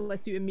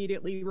lets you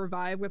immediately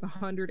revive with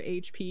 100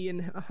 HP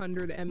and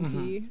 100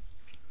 MP.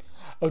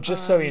 Oh,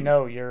 just so you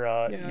know, your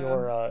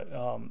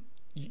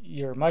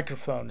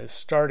microphone is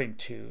starting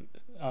to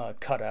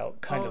cut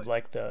out, kind of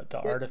like the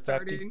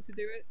artifact. Starting to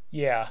do it?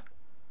 Yeah.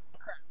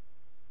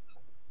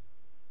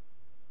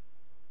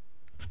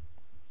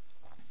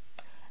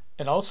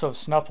 And also,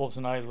 Snuffles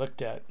and I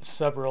looked at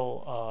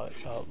several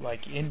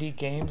like indie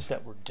games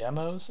that were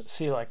demos.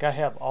 See, like I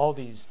have all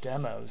these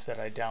demos that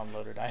I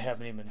downloaded. I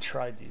haven't even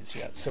tried these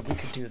yet, so we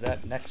could do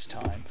that next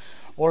time.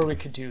 Or we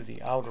could do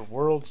the Outer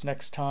Worlds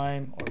next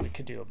time, or we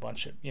could do a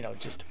bunch of,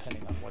 just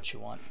depending on what you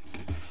want.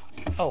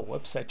 Oh,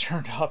 whoops, I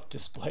turned off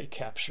display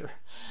capture.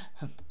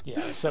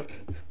 Yeah, so,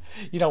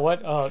 you know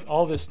what?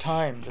 All this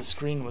time, the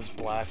screen was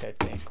black, I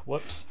think.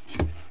 Whoops.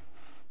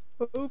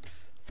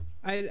 Oops.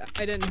 I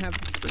didn't have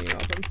the screen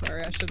open,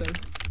 sorry. I should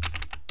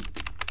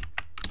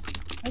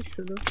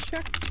have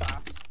checked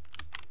that.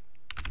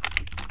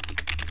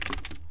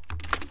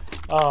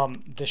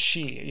 The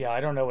She, yeah, I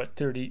don't know what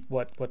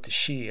the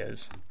She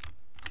is.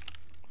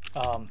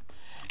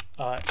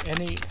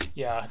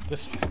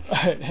 This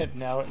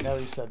now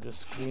he said the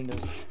screen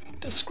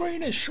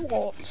is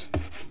Schwartz.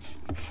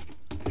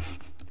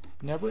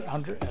 Never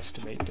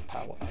underestimate the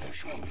power of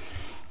Schwartz.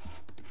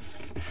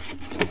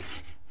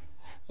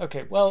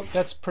 Okay, well,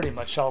 that's pretty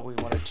much all we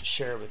wanted to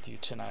share with you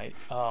tonight.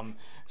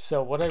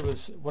 So what I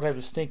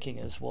was thinking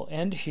is we'll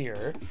end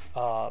here,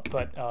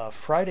 but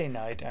Friday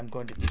night I'm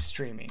going to be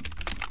streaming.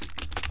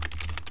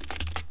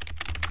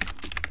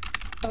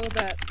 Oh,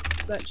 that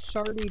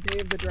shardy Day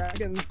of the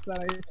Dragons that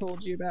I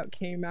told you about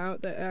came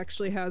out that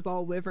actually has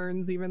all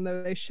wyverns, even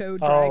though they show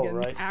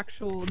dragons,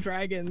 actual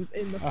dragons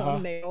in the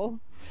thumbnail.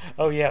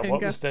 Oh yeah,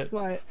 what was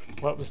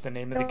the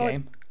name of the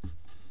game?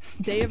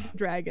 Day of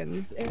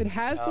Dragons. It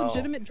has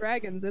legitimate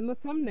dragons in the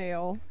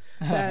thumbnail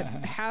that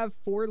have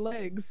 4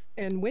 legs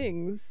and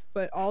wings,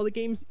 but all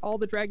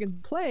the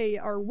dragons play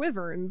are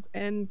wyverns,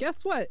 and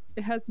guess what?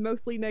 It has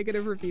mostly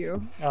negative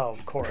review. Oh,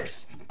 of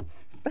course.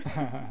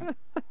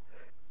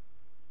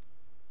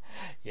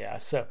 Yeah,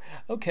 so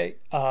okay,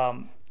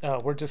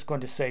 we're just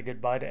going to say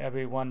goodbye to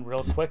everyone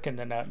real quick, and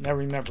then now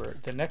remember,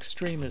 the next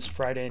stream is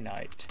Friday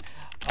night.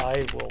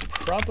 I will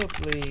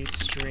probably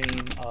stream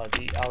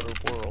the Outer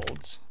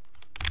Worlds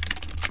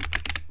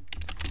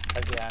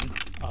again.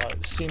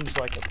 Seems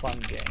like a fun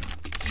game.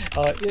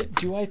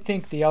 Do I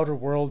think the Outer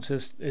Worlds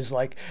is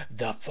like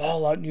the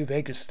Fallout New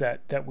Vegas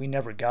that we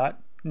never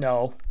got?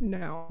 No,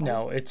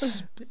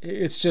 it's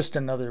just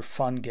another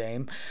fun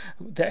game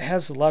that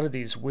has a lot of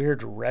these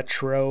weird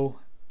retro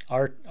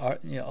art,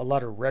 a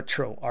lot of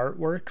retro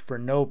artwork for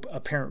no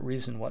apparent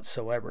reason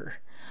whatsoever.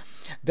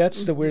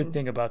 That's the weird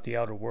thing about the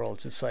Outer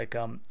Worlds. It's like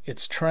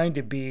it's trying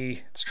to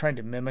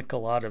mimic a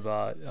lot of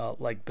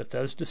like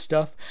Bethesda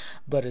stuff,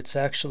 but it's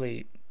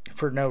actually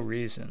for no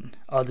reason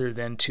other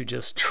than to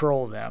just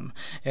troll them.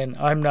 And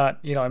I'm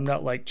not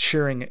like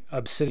cheering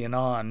Obsidian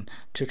on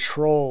to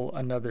troll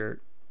another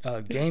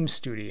game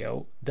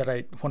studio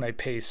that when I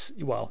pay,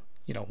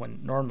 when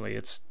normally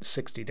it's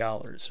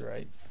 $60,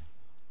 right?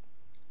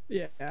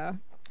 Yeah.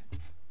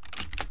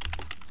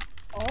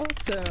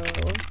 Also,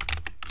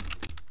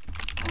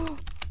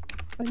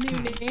 a new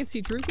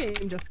Nancy Drew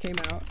game just came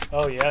out.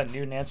 Oh yeah,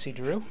 new Nancy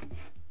Drew?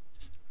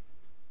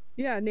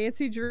 Yeah,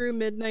 Nancy Drew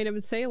Midnight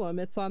in Salem.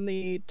 It's on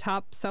the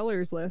top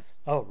sellers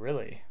list. Oh,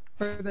 really?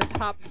 Or the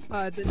top,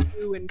 the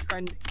new and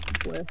trending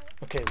list.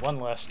 Okay, one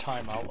last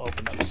time I'll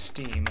open up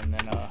Steam and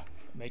then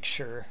make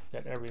sure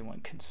that everyone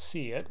can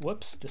see it.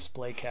 Whoops,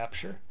 display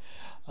capture.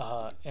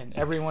 And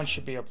everyone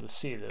should be able to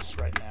see this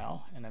right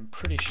now, and I'm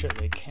pretty sure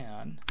they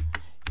can.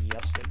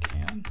 Yes, they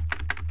can.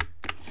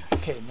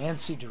 Okay,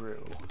 Nancy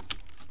Drew.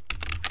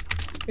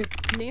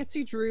 It's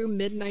Nancy Drew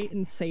Midnight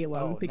in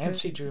Salem. Oh, because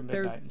Nancy Drew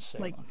Midnight in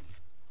Salem.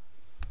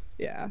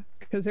 Yeah,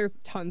 because there's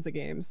tons of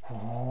games.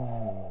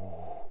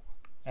 Oh,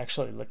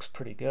 actually it looks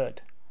pretty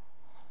good.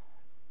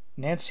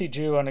 Nancy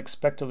Drew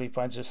unexpectedly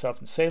finds herself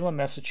in Salem,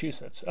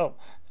 Massachusetts. Oh.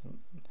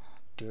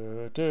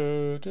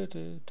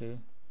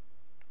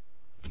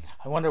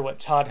 I wonder what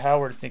Todd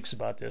Howard thinks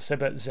about this. I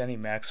bet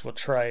ZeniMax will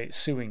try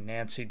suing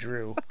Nancy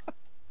Drew.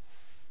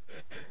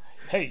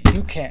 Hey,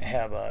 you can't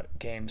have a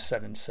game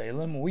set in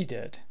Salem. We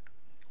did.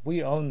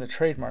 We own the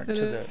trademark to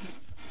the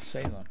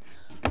Salem.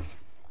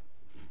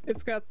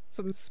 It's got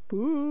some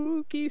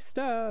spooky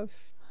stuff.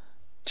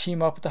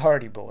 Team up with the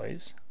Hardy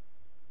Boys.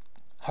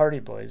 Hardy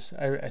Boys,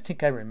 I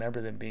think I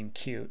remember them being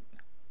cute.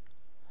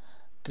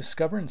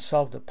 Discover and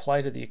solve the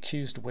plight of the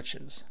accused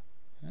witches.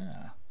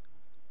 Yeah.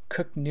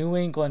 Cook New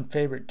England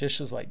favorite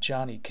dishes like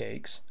Johnny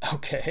cakes.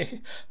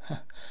 Okay.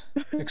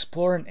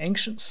 Explore an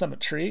ancient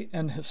cemetery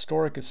and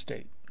historic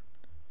estate.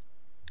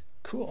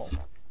 Cool.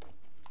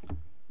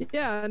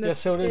 Yeah, and yeah.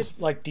 So it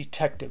is like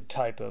detective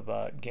type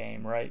of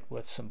game, right?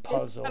 With some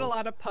puzzles. It's got a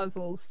lot of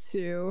puzzles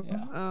too.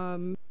 Yeah.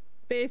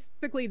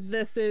 Basically,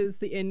 this is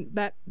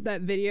that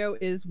video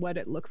is what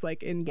it looks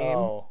like in game.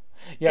 Oh,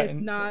 yeah.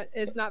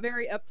 It's not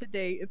very up to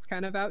date. It's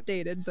kind of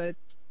outdated, but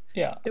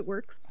yeah, it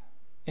works.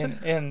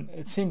 And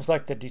it seems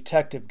like the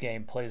detective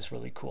game plays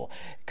really cool.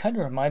 It kind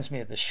of reminds me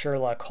of the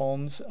Sherlock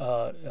Holmes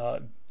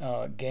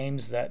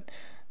games that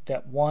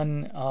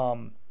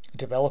one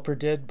developer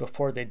did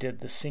before they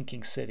did the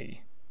Sinking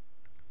City.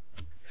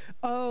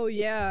 Oh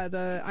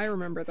yeah, I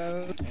remember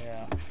those.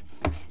 Yeah.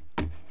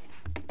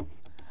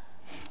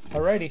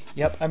 Alrighty.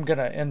 Yep, I'm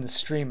gonna end the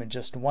stream in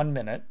just 1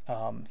 minute.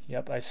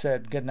 Yep, I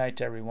said good night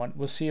to everyone.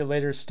 We'll see you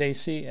later,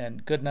 Stacy,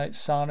 and good night,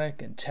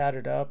 Sonic, and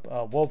Tatted Up,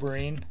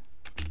 Wolverine.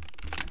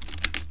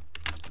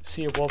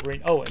 See you,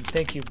 Wolverine. Oh, and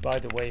thank you, by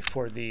the way,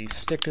 for the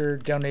sticker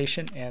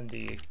donation and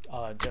the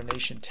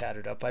donation,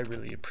 Tatted Up. I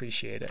really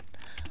appreciate it.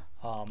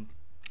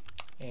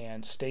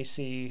 And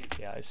Stacy,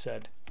 yeah, I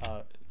said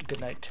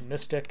good night to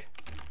Mystic.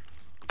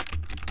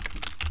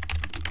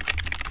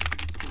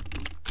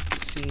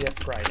 See you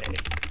Friday.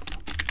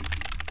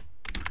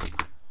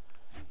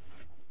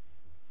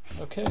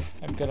 Okay,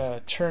 I'm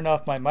gonna turn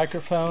off my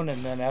microphone,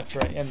 and then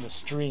after I end the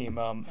stream,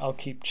 I'll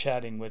keep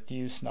chatting with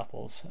you,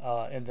 Snuffles,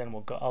 and then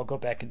I'll go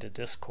back into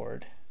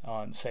Discord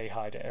and say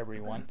hi to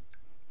everyone.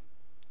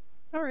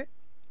 All right.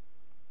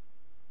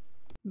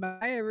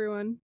 Bye,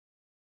 everyone.